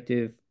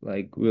perspective,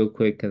 like real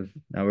quick, because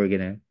now we're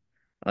gonna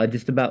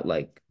just about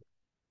like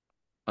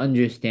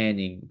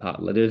understanding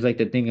Potlock. There's like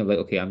the thing of like,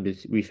 okay, I'm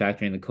just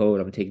refactoring the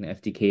code, I'm taking the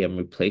SDK, I'm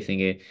replacing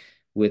it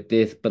with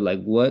this, but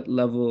like what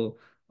level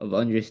of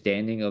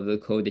understanding of the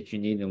code that you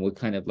need and what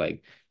kind of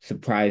like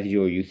surprise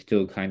you or you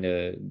still kind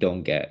of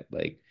don't get?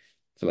 Like,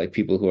 so like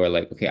people who are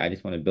like, okay, I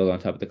just want to build on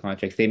top of the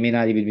contracts. They may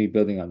not even be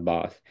building on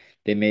Boss.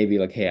 They may be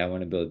like, hey, I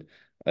want to build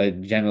a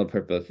general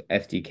purpose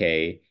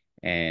SDK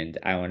and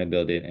I want to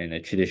build it in a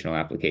traditional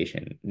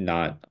application,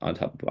 not on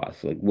top of Boss.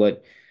 So, like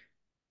what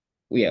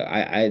yeah,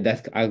 I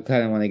that's I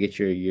kind of want to get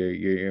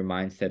your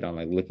mindset on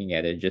like looking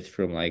at it just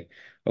from like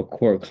a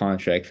core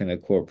contract and a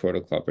core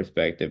protocol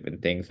perspective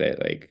and things that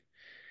like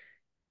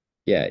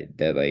yeah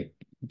that like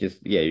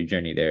just yeah your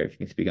journey there if you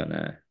can speak on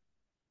that.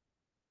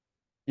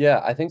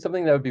 Yeah, I think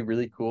something that would be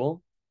really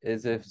cool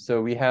is if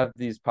so we have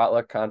these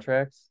potluck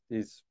contracts,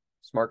 these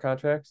smart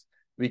contracts,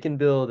 we can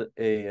build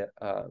a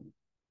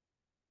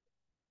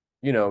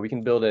we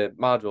can build a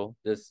module,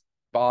 this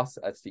boss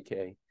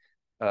SDK.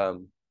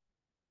 Um,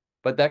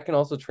 but that can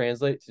also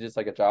translate to just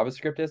like a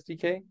JavaScript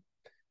SDK.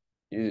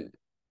 You,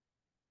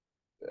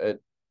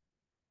 it,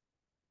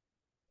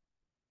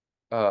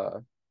 uh,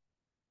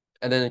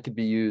 and then it could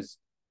be used,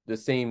 the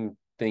same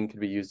thing could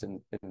be used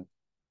in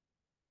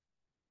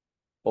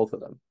both of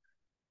them.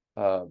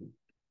 Um,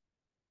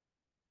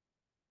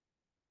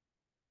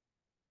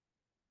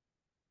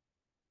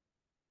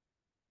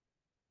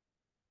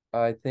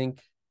 I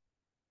think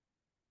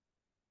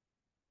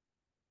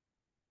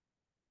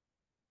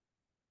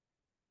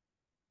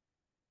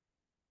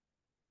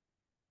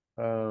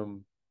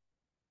um,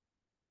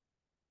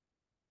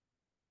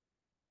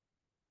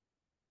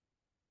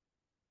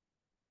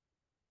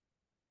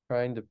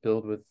 trying to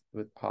build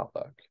with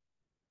Potluck.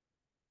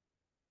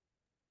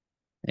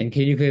 And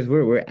can you because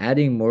we're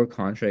adding more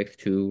contracts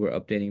too. We're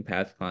updating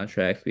past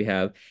contracts. We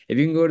have if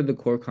you can go to the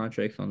core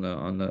contracts on the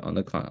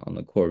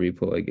core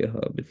repo at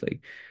GitHub, it's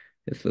like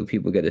just so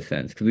people get a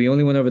sense because we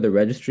only went over the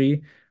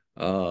registry,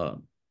 uh,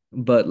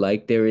 but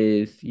like there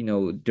is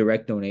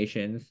direct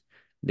donations.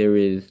 There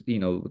is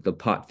the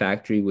pot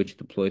factory which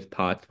deploys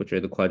pots, which are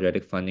the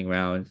quadratic funding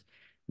rounds.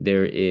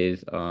 There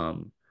is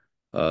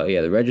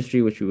yeah the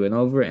registry which we went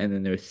over, and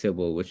then there's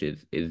Sybil which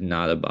is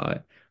not a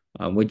bot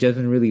which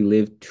doesn't really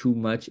live too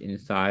much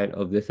inside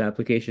of this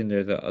application.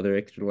 There's a other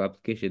external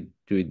application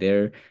through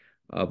there,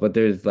 but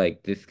there's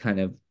like this kind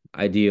of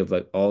idea of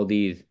like all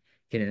these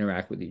can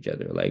interact with each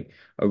other. Like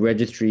a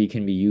registry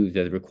can be used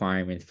as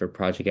requirements for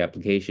project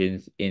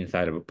applications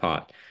inside of a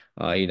pod.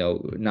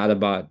 Not a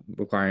bot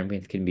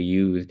requirements can be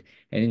used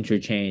and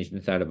interchanged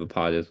inside of a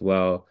pod as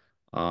well.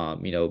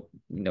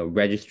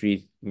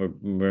 Registries,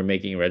 we're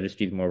making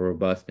registries more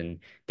robust and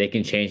they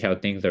can change how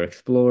things are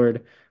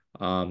explored.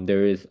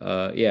 There is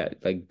yeah,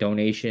 like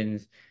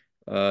donations.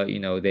 We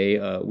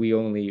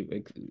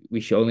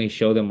should only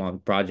show them on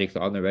projects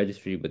on the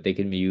registry, but they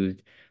can be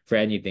used for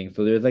anything.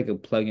 So there's like a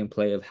plug and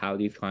play of how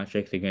these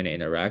contracts are going to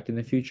interact in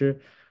the future.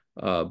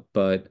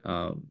 But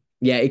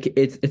yeah,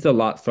 it's a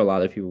lot for a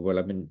lot of people when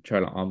I've been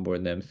trying to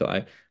onboard them. So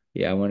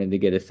I wanted to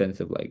get a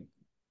sense of like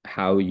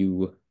how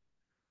you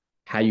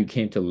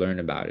came to learn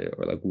about it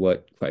or like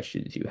what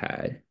questions you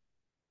had.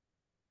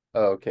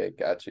 Oh, okay,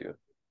 got you.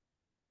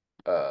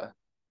 Uh,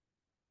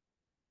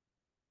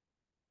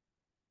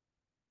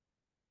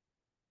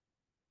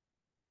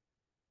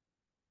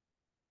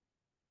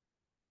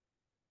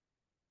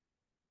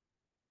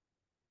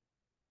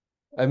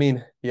 I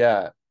mean,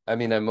 yeah. I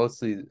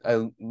mostly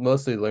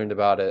learned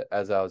about it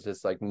as I was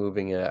just like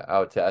moving it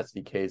out to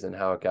SDKs and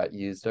how it got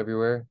used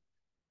everywhere.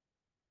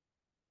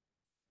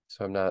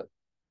 So I'm not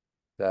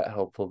that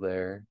helpful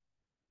there.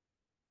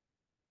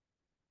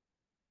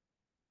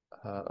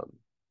 Um,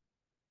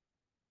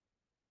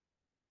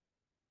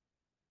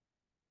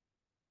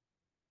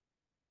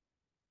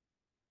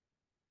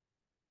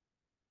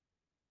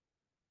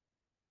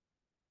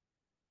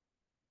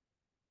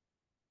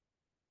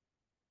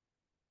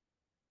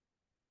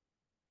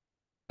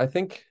 I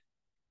think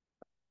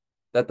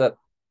that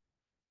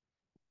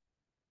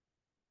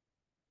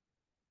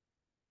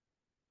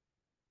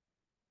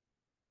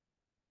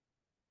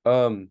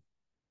um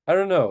I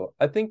don't know.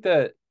 I think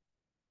that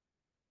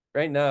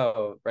right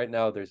now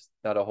there's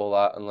not a whole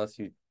lot unless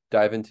you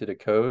dive into the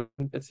code,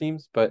 it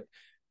seems. But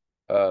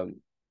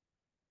um,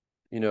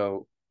 you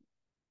know,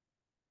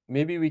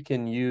 maybe we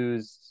can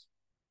use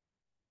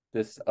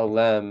this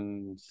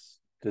Alem's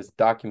this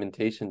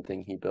documentation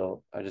thing he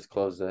built. I just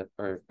closed it,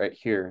 or right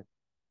here.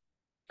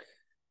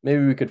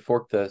 Maybe we could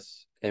fork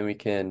this and we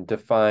can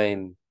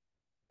define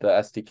the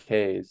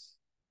SDKs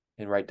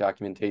and write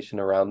documentation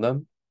around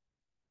them.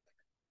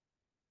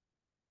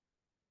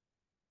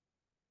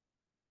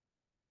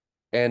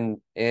 And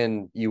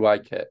UI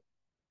kit.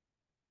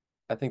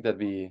 I think that'd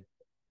be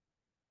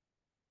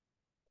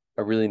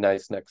a really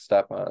nice next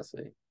step,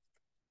 honestly.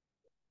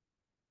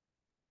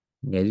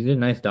 Yeah, these are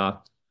nice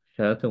docs.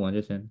 Shout out to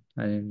Wonderson.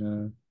 Yeah. I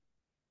didn't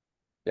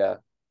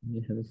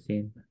have a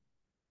scene.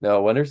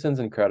 No, Wenderson's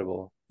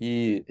incredible.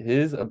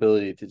 His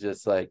ability to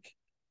just like,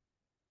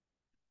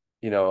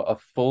 a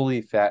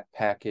fully fat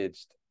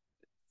packaged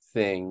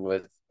thing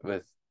with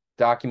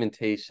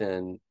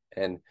documentation,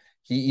 and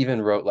he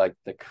even wrote like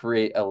the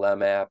create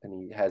Alem app, and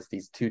he has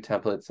these two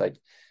templates. Like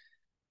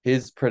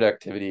his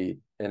productivity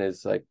and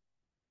his like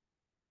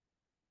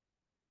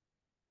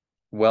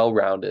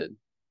well-rounded.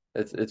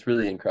 It's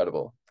really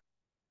incredible.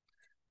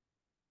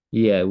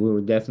 Yeah, we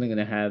were definitely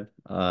gonna have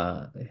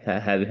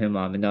him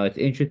on. And no, it's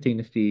interesting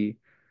to see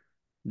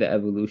the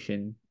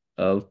evolution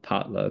of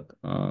Potluck.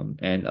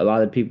 And a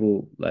lot of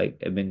people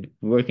like have been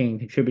working,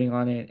 contributing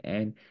on it.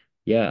 And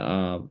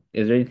yeah,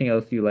 is there anything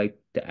else you like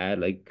to add?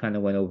 Like kind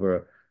of went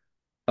over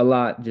a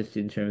lot just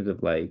in terms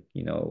of like,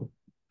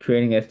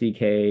 creating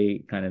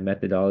SDK kind of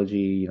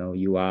methodology,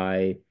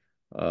 UI,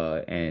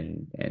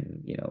 and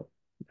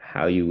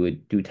how you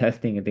would do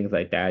testing and things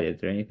like that. Is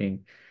there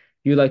anything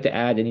you'd like to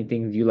add?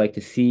 Anything you like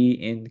to see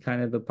in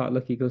kind of the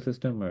Potluck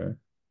ecosystem or?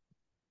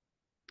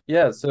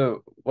 Yeah,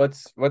 so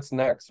what's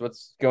next?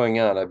 What's going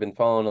on? I've been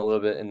following a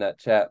little bit in that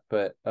chat,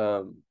 but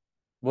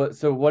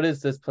what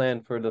is this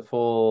plan for the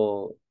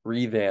full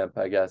revamp,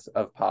 I guess,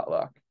 of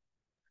Potluck?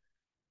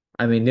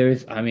 I mean,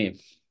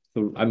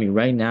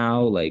 right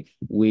now, like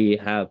we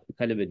have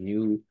kind of a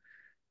new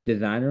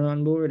designer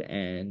on board,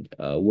 and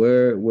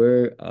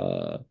we're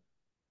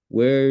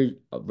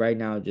right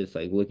now just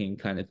like looking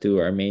kind of through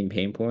our main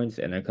pain points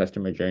and our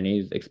customer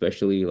journeys,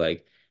 especially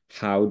like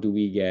how do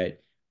we get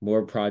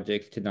more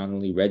projects to not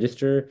only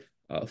register,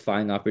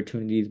 find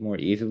opportunities more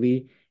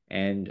easily,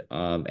 and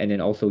then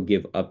also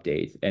give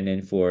updates. And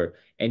then for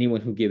anyone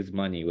who gives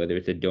money, whether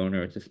it's a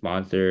donor, it's a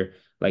sponsor,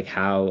 like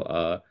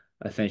how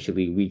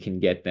essentially we can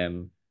get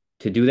them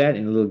to do that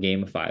and a little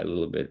gamify a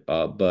little bit.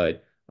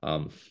 But I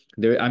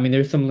mean,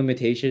 there's some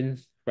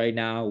limitations right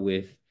now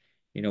with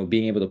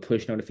being able to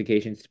push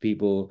notifications to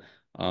people,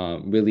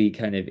 really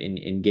kind of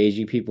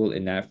engaging people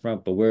in that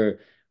front. But we're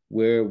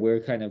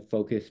kind of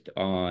focused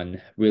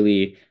on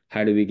really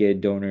how do we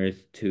get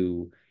donors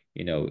to,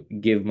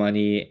 give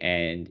money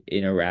and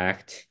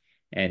interact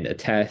and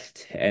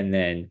attest, and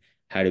then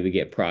how do we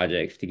get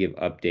projects to give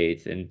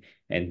updates and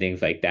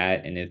things like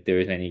that. And if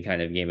there's any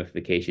kind of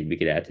gamification we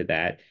could add to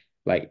that,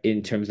 like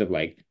in terms of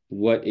like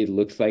what it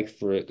looks like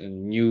for a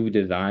new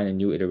design, a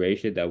new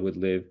iteration that would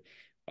live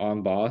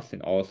on Boss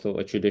and also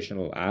a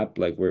traditional app.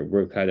 Like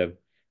we're kind of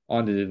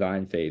on the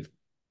design phase.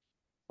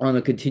 On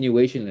the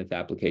continuation of this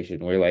application,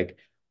 where like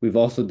we've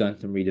also done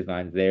some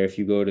redesigns there. If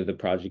you go to the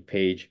project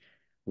page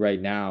right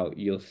now,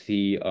 you'll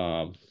see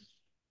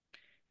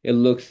it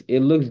looks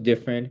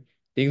different.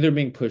 Things are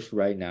being pushed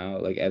right now,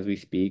 like as we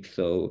speak.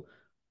 So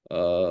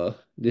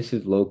this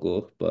is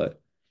local, but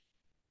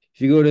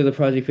if you go to the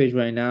project page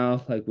right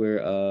now, like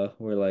we're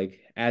like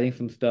adding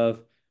some stuff.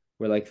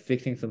 We're like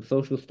fixing some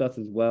social stuff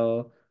as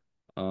well.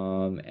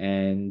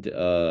 And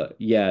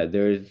yeah,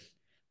 there's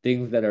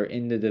things that are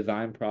in the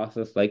design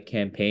process, like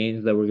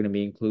campaigns that we're gonna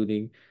be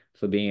including.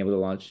 So being able to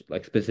launch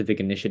like specific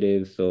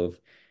initiatives. So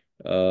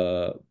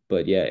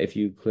But yeah, if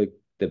you click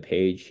the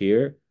page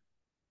here,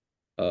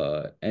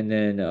 and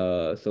then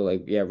so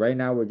like yeah, right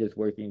now we're just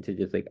working to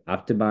just like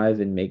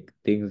optimize and make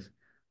things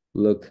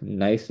look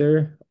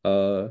nicer.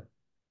 So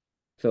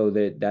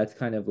that's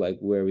kind of like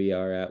where we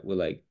are at with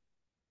like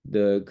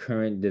the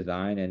current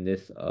design and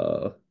this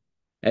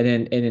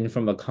and then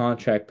from a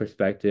contract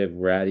perspective,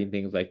 we're adding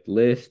things like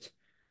list.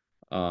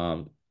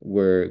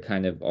 We're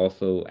kind of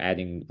also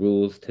adding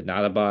rules to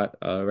Notabot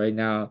right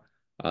now,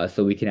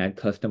 so we can add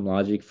custom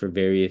logic for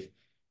various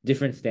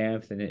different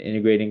stamps and then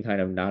integrating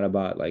kind of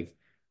Notabot like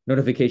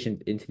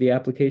notifications into the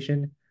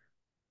application.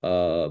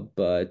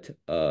 But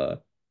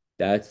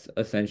that's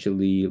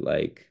essentially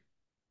like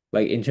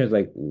in terms of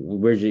like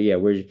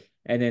we're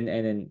and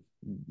then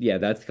yeah,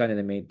 that's kind of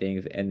the main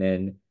things. And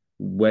then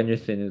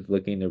Wenderson is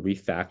looking to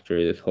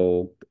refactor this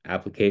whole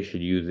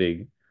application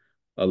using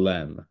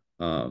Alem.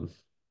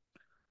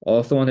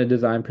 Also on a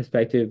design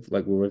perspective,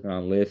 like we're working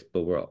on lists,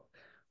 but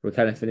we're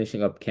kind of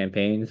finishing up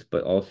campaigns,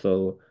 but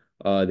also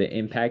the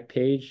impact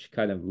page,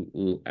 kind of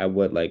at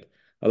what like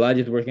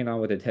Elijah's working on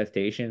with the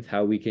testations,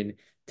 how we can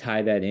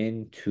tie that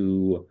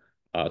into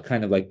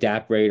kind of like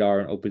DApp Radar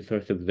and Open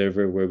Source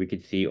Observer, where we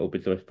could see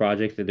open source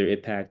projects and their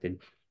impact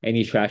and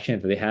any traction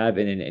that they have,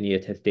 and then any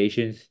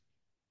attestations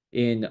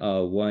in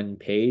one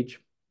page.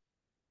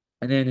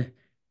 And then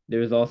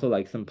there's also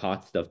like some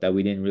pot stuff that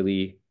we didn't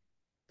really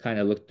kind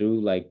of look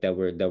through like that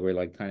we're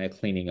like kind of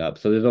cleaning up.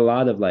 So there's a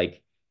lot of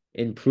like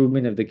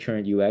improvement of the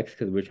current UX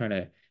because we're trying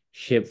to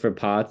ship for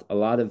pots. A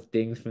lot of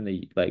things from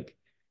the like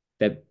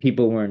that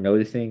people weren't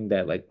noticing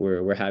that like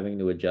we're having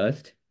to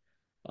adjust.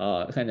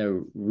 Kind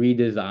of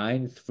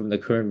redesigns from the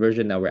current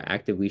version that we're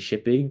actively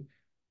shipping,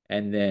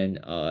 and then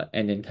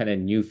kind of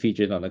new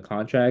features on the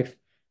contracts,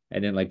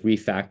 and then like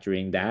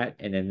refactoring that.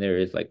 And then there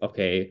is like,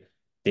 okay,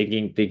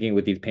 thinking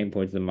with these pain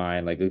points in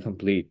mind, like a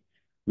complete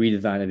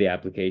redesign of the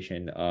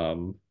application.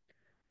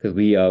 Because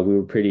we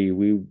were pretty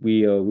we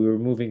were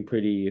moving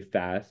pretty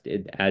fast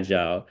and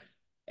agile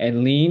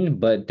and lean,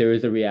 but there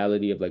is a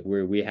reality of like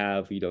where we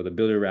have, the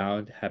builder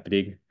round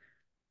happening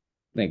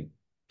like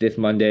this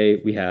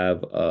Monday. We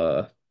have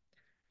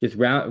just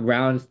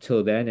rounds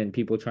till then, and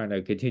people trying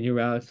to continue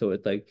rounds. So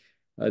it's like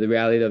the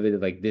reality of it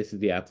is like this is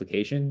the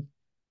application,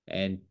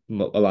 and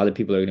mo a lot of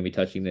people are going to be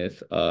touching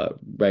this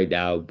right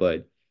now.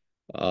 But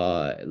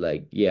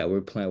like yeah,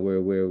 we're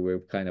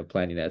kind of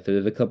planning that. So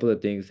there's a couple of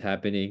things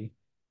happening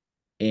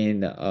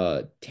in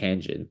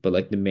tangent, but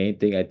like the main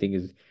thing I think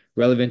is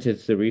relevant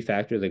is the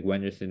refactors like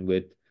Wenderson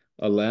with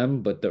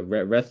Alem, but the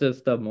rest of the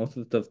stuff, most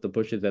of the stuff, the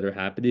pushes that are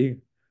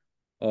happening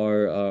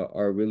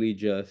are really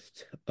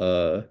just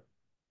they're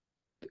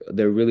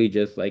really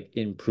just like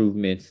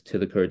improvements to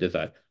the current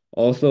design.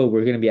 Also,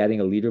 we're gonna be adding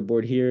a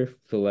leaderboard here,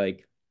 so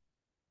like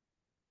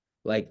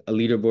a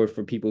leaderboard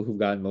for people who've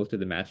gotten most of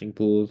the matching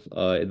pools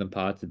in the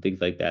pots and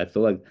things like that. So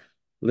like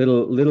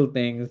little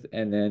things,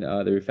 and then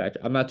the refactor.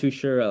 I'm not too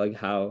sure like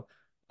how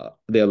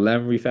the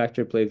Lem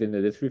refactor plays into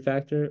this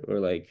refactor,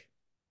 or like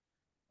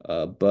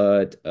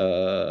but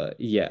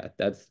yeah,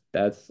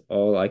 that's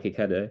all I could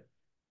kind of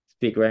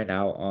speak right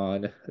now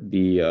on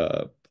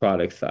the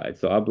product side.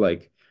 So I'm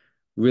like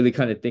really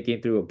kind of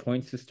thinking through a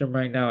point system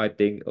right now. I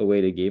think a way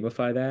to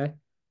gamify that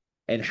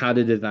and how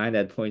to design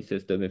that point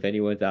system. If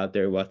anyone's out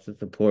there wants to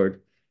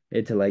support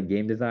into like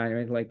game design or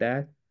anything like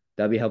that,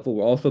 that'd be helpful.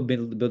 We're also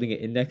been building an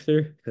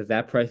indexer because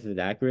that price is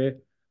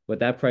accurate. What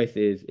that price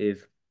is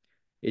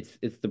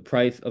it's the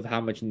price of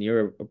how much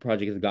near a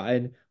project has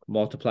gotten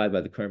multiplied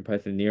by the current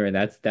price of near, and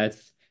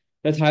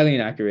that's highly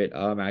inaccurate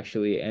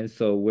actually. And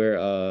so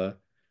we're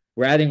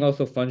adding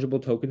also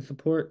fungible token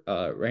support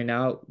right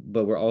now,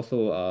 but we're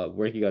also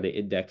working on an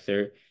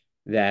indexer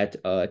that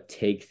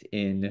takes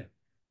in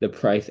the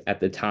price at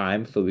the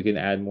time, so we can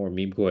add more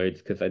meme coins,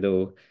 because I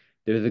know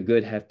there's a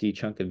good hefty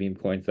chunk of meme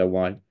coins that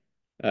want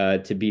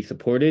to be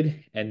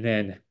supported. And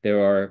then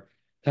there are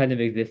kind of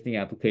existing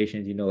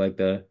applications, like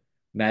the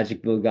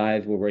Magic Build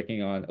guys were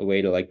working on a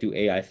way to like do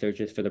AI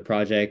searches for the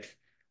projects,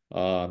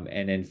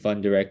 and then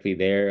fund directly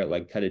there,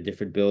 like kind of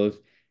different builds.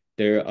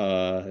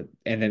 And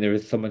then there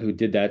was someone who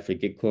did that for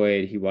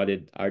Gitcoin. He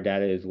wanted our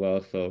data as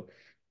well. So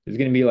there's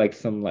gonna be like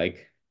some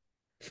like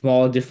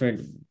small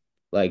different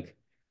like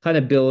kind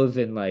of builds,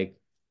 and like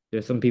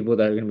there's some people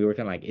that are gonna be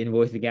working on like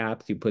invoicing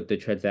apps. You put the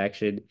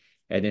transaction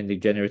and then they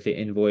generate the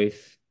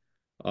invoice.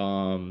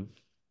 Um,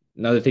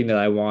 Another thing that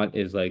I want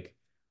is like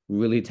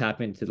really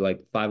tap into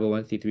like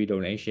 501(c)(3)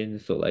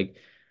 donations. So like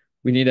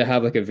we need to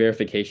have like a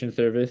verification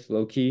service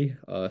low key.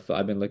 So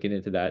I've been looking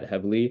into that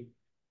heavily.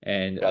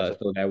 And Gotcha.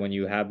 so that when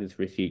you have this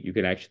receipt, you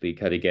can actually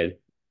kind of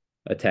get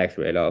a tax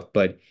write-off.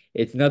 But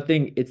it's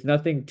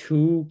nothing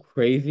too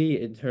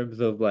crazy in terms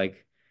of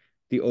like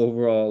the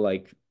overall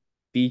like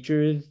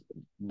features.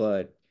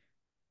 But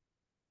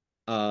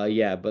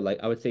yeah, but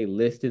like I would say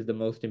list is the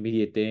most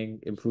immediate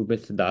thing,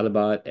 improvements to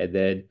Databot, and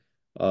then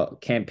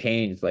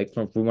campaigns, like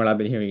from what I've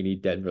been hearing in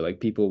East Denver, like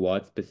people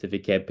want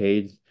specific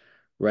campaigns.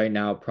 Right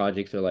now,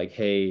 projects are like,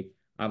 hey,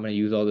 I'm gonna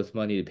use all this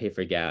money to pay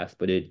for gas,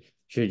 but it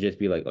should just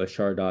be like a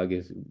Shard Dog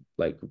is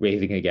like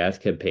raising a gas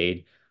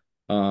campaign.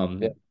 Yeah.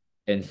 Um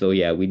And so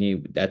yeah, we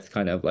need that's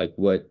kind of like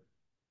what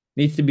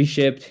needs to be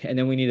shipped, and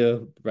then we need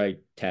to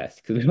write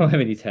tests because we don't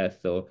have any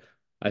tests. So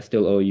I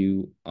still owe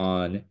you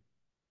on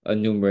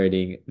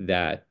enumerating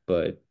that,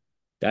 but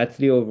that's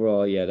the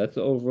overall, yeah, that's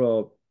the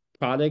overall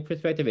product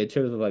perspective in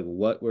terms of like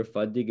what we're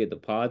funding in the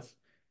pods.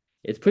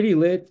 It's pretty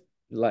lit.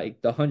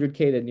 Like the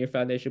 100K that Near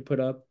Foundation put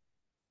up,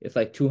 it's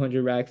like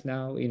 200 racks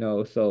now,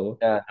 so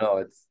Yeah, no,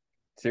 it's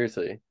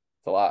seriously,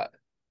 it's a lot.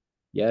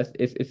 yes,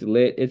 it's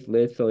lit. It's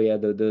lit. So yeah,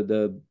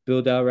 the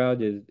build out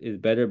round is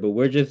better, but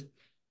we're just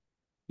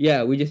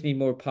yeah, we just need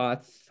more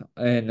pots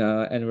and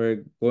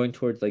we're going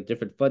towards like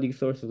different funding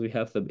sources. We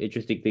have some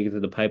interesting things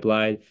in the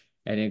pipeline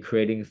and in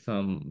creating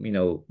some,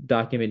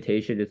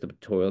 documentation and some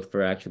tutorials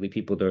for actually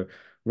people to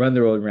run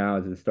their own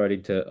rounds and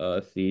starting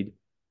to seed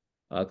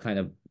kind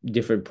of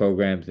different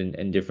programs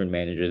and different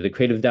managers. The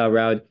Creative DAO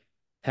round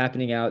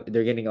happening out,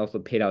 they're getting also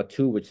paid out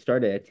too, which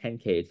started at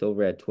 10K. It's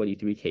over at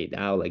 23K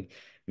now. Like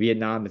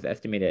Vietnam is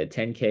estimated at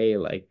 10K,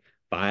 like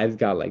Five's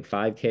got like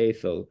 5K.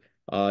 So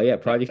yeah, Yeah,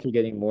 projects are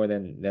getting more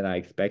than I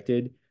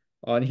expected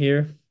on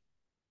here.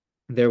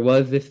 There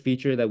was this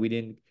feature that we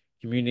didn't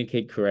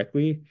communicate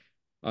correctly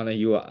on a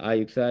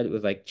UI UX side. It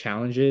was like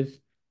challenges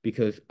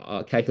because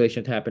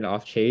calculations happen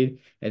off chain,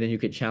 and then you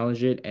could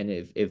challenge it. And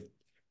if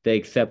they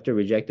accept or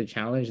reject the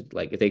challenge,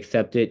 like if they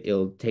accept it,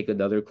 it'll take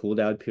another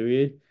cooldown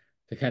period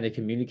to kind of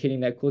communicating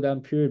that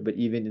cooldown period. But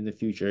even in the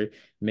future,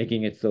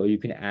 making it so you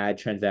can add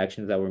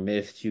transactions that were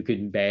missed, you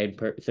can ban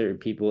certain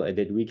people and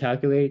then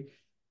recalculate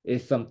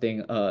is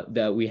something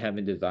that we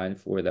haven't designed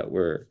for that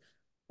we're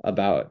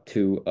about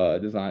to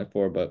design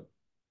for, but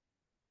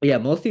yeah,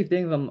 most of these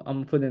things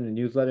I'm putting in the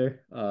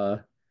newsletter.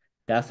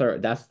 That's our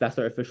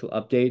official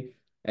update.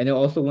 And then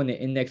also when the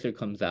indexer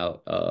comes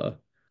out,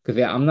 because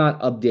yeah, I'm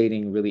not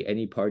updating really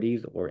any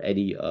parties or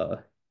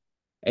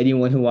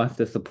anyone who wants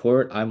to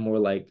support. I'm more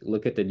like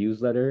look at the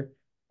newsletter,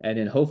 and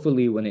then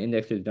hopefully when the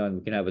indexer is done,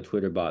 we can have a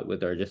Twitter bot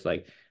with our just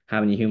like how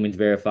many humans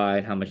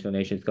verified, how much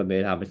donations come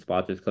in, how much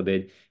sponsors come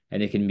in,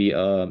 and it can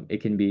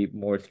be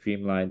more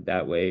streamlined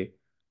that way.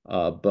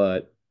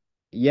 But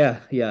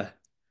yeah.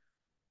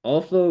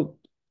 Also,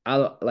 I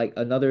like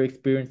another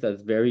experience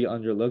that's very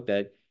underlooked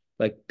that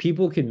like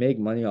people can make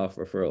money off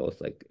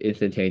referrals like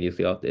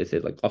instantaneously off this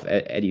is like off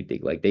anything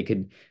like they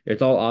can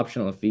it's all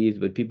optional fees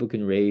but people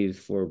can raise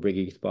for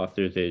bringing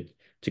sponsors in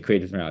to create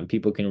this round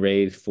people can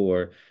raise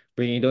for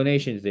bringing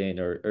donations in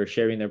or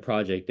sharing their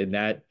project and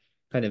that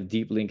kind of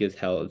deep link is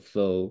held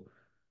so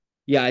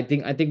yeah I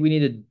think we need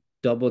to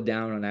double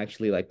down on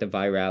actually like the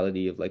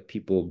virality of like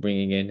people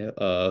bringing in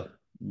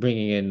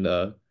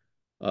the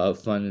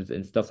funds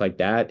and stuff like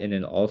that. And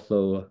then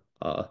also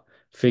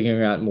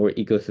figuring out more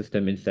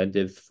ecosystem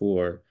incentives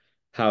for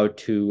how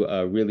to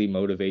really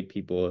motivate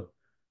people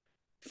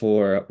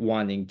for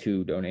wanting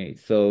to donate.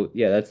 So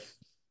yeah,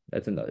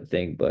 that's another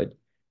thing. But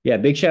yeah,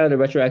 big shout out to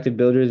retroactive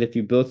builders. If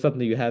you build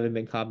something you haven't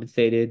been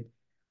compensated,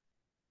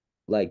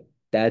 like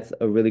that's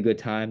a really good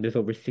time. There's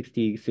over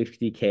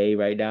 60K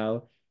right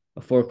now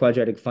for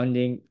quadratic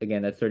funding.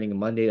 Again, that's starting on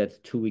Monday. That's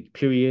a 2 week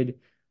period.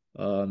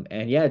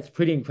 And yeah, it's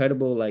pretty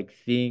incredible like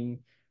seeing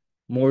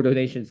more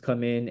donations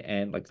come in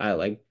and like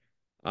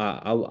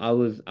I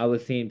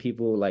was seeing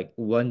people like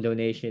one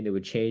donation it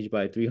would change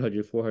by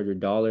 300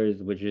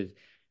 $400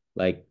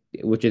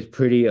 which is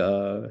pretty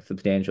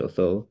substantial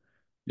so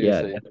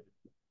yeah seriously.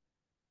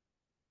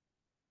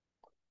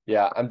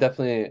 Yeah,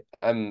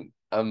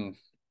 I'm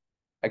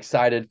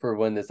excited for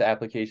when this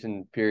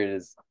application period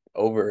is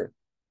over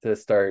to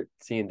start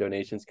seeing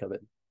donations come in.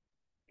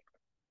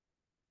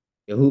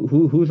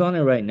 who's on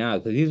it right now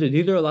because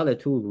these are a lot of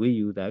tools we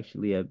use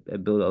actually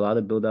at build a lot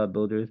of build out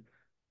builders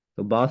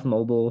so Boss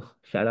Mobile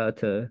shout out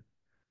to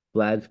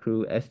Vlad's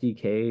crew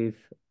SDKs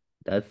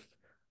that's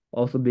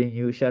also being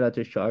used shout out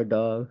to Shard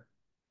Dog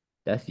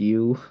that's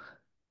you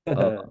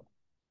uh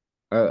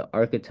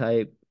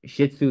archetype.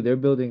 Shih Tzu, they're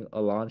building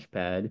a launch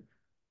pad.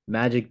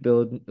 Magic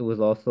Build was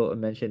also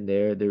mentioned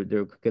there.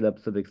 They're cooking up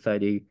some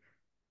exciting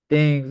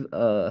things.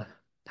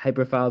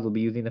 Hyperfiles will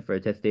be using them for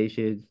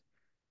attestations.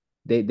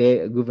 They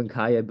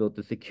Guvenkaya built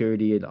the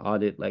security and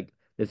audit like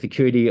the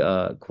security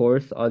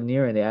course on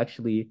near and they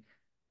actually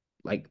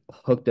like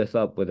hooked us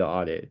up with the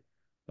audit.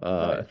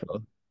 Nice.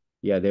 So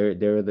yeah, they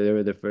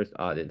were the first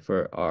audit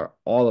for our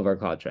all of our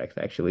contracts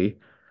actually.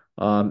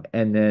 And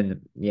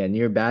then yeah,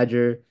 near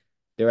Badger,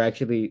 they're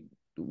actually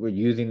we're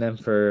using them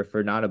for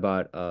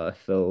Notabot.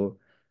 So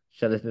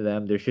shout out to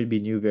them. There should be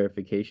new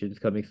verifications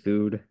coming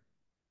soon.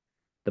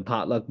 The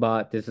Potluck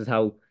bot. This is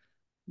how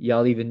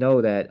y'all even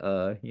know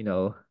that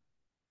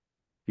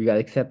you got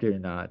accepted or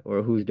not,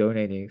 or who's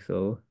donating.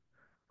 So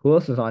who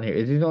else is on here?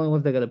 Is these the only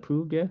ones that got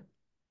approved? Yeah.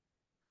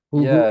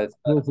 Who who Yeah, it's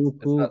not, who who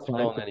it's who not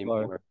climbed stolen so far?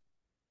 anymore.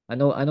 I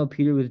know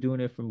Peter was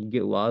doing it from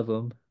Get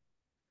Wasm.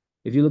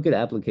 If you look at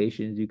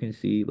applications, you can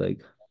see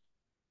like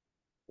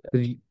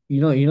because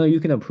you know you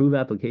can approve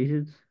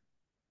applications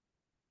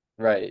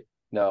Right.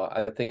 No,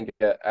 I think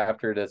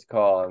after this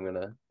call, I'm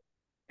gonna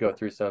go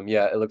through some.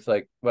 Yeah, it looks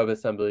like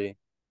WebAssembly.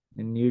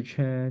 in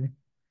Nearchan.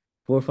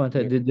 Forefront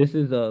Talk. Near, This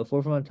is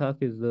Forefront Talk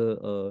is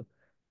the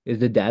is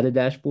the data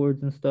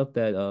dashboards and stuff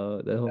that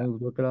that Yeah. homie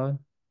was working on.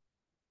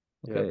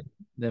 Yep. Okay.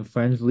 Then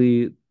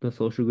Friendly, the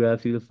social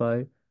graph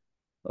unified.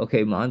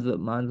 Okay,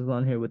 Monza's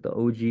on here with the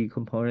OG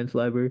components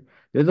library.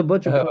 There's a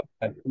bunch of Oh,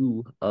 projects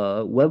too.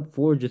 Web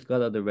 4 just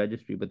got out of the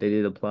registry, but they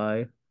did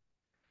apply.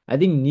 I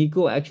think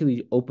Nico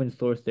actually open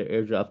sourced their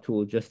airdrop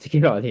tool just to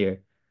get on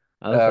here.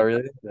 I was like,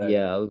 really? Nice.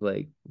 yeah, I was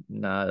like,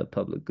 not a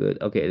public good.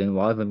 Okay, then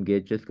Wasm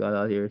Git just got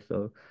out here.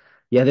 So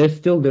yeah, there's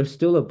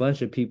still a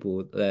bunch of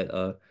people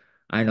that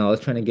I know. I was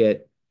trying to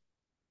get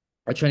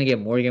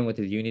Morgan with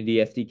his Unity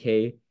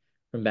SDK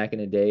from back in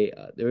the day.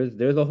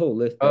 There's a whole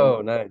list that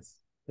Oh, nice.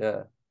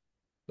 Yeah.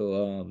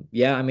 so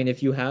yeah, I mean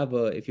if you have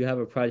a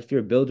project, if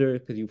you're a builder,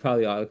 because you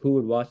probably are, who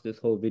would watch this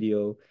whole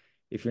video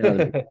if you're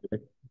not a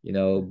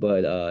builder,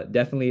 but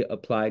definitely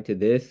apply to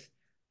this.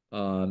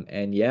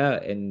 And yeah,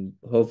 and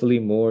hopefully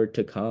more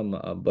to come.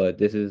 But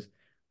this is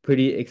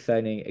pretty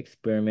exciting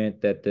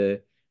experiment that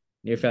the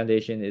Near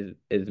Foundation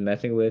is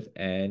messing with.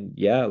 And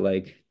yeah,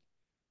 like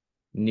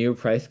Near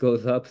price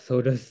goes up,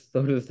 so does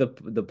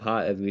the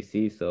pot as we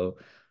see. So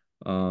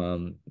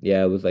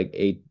yeah, it was like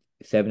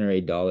 $7 or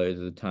 $8 at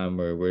the time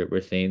where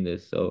we're saying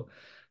this. So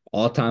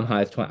all-time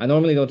high is 20. I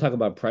normally don't talk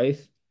about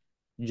price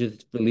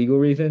just for legal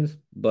reasons,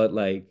 but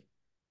like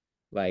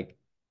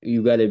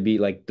you gotta be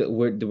like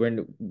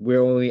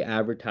we're only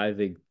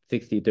advertising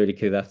 60-30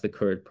 because that's the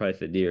current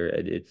price of deer,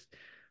 and it's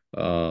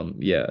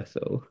yeah,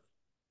 so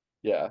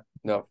Yeah.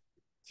 No,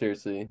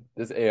 seriously,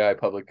 this AI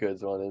public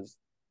goods one is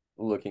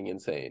looking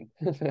insane.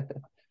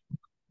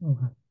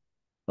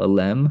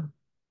 Alem.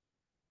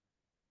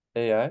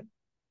 AI?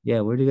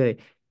 Yeah, where do they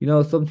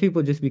some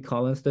people just be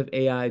calling stuff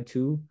AI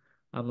too.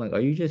 I'm like, are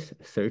you just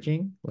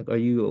searching? Like, are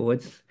you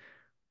what's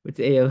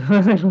AI?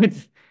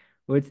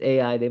 What's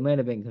AI? They might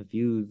have been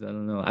confused. I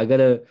don't know. I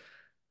gotta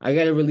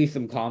release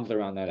some comms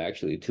around that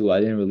actually too. I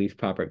didn't release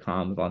proper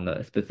comms on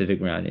the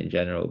specific round in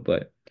general,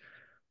 but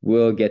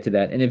we'll get to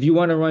that. And if you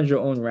want to run your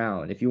own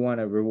round, if you want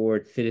to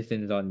reward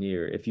citizens on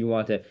Near, if you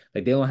want to,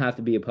 like, they don't have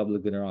to be a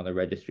public winner on the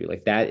registry.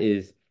 Like that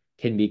is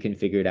can be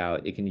configured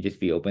out. It can just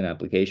be open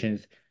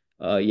applications.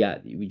 Yeah,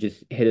 you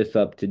just hit us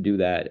up to do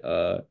that.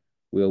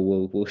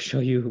 We'll show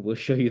you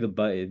the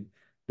button.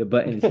 The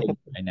button is hidden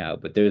right now,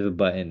 but there's a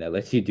button that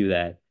lets you do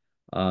that.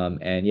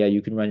 And yeah,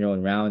 you can run your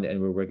own round, and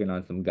we're working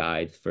on some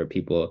guides for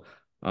people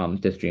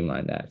to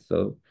streamline that.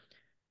 So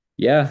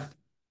yeah,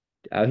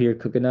 out here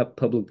cooking up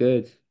public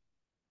goods.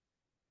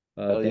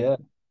 Hell Thank yeah.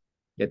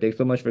 Yeah, thanks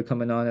so much for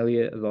coming on,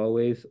 Elliot, as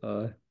always.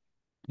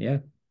 Yeah.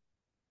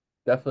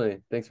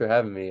 Definitely. Thanks for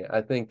having me.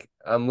 I think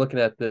I'm looking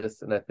at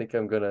this and I think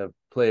I'm gonna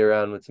play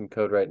around with some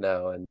code right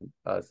now and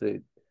see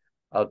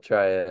I'll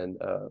try and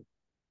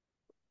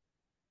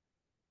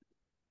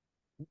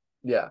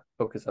yeah,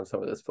 focus on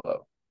some of this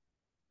flow.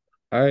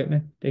 All right,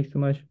 man. Thanks so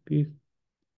much. Peace.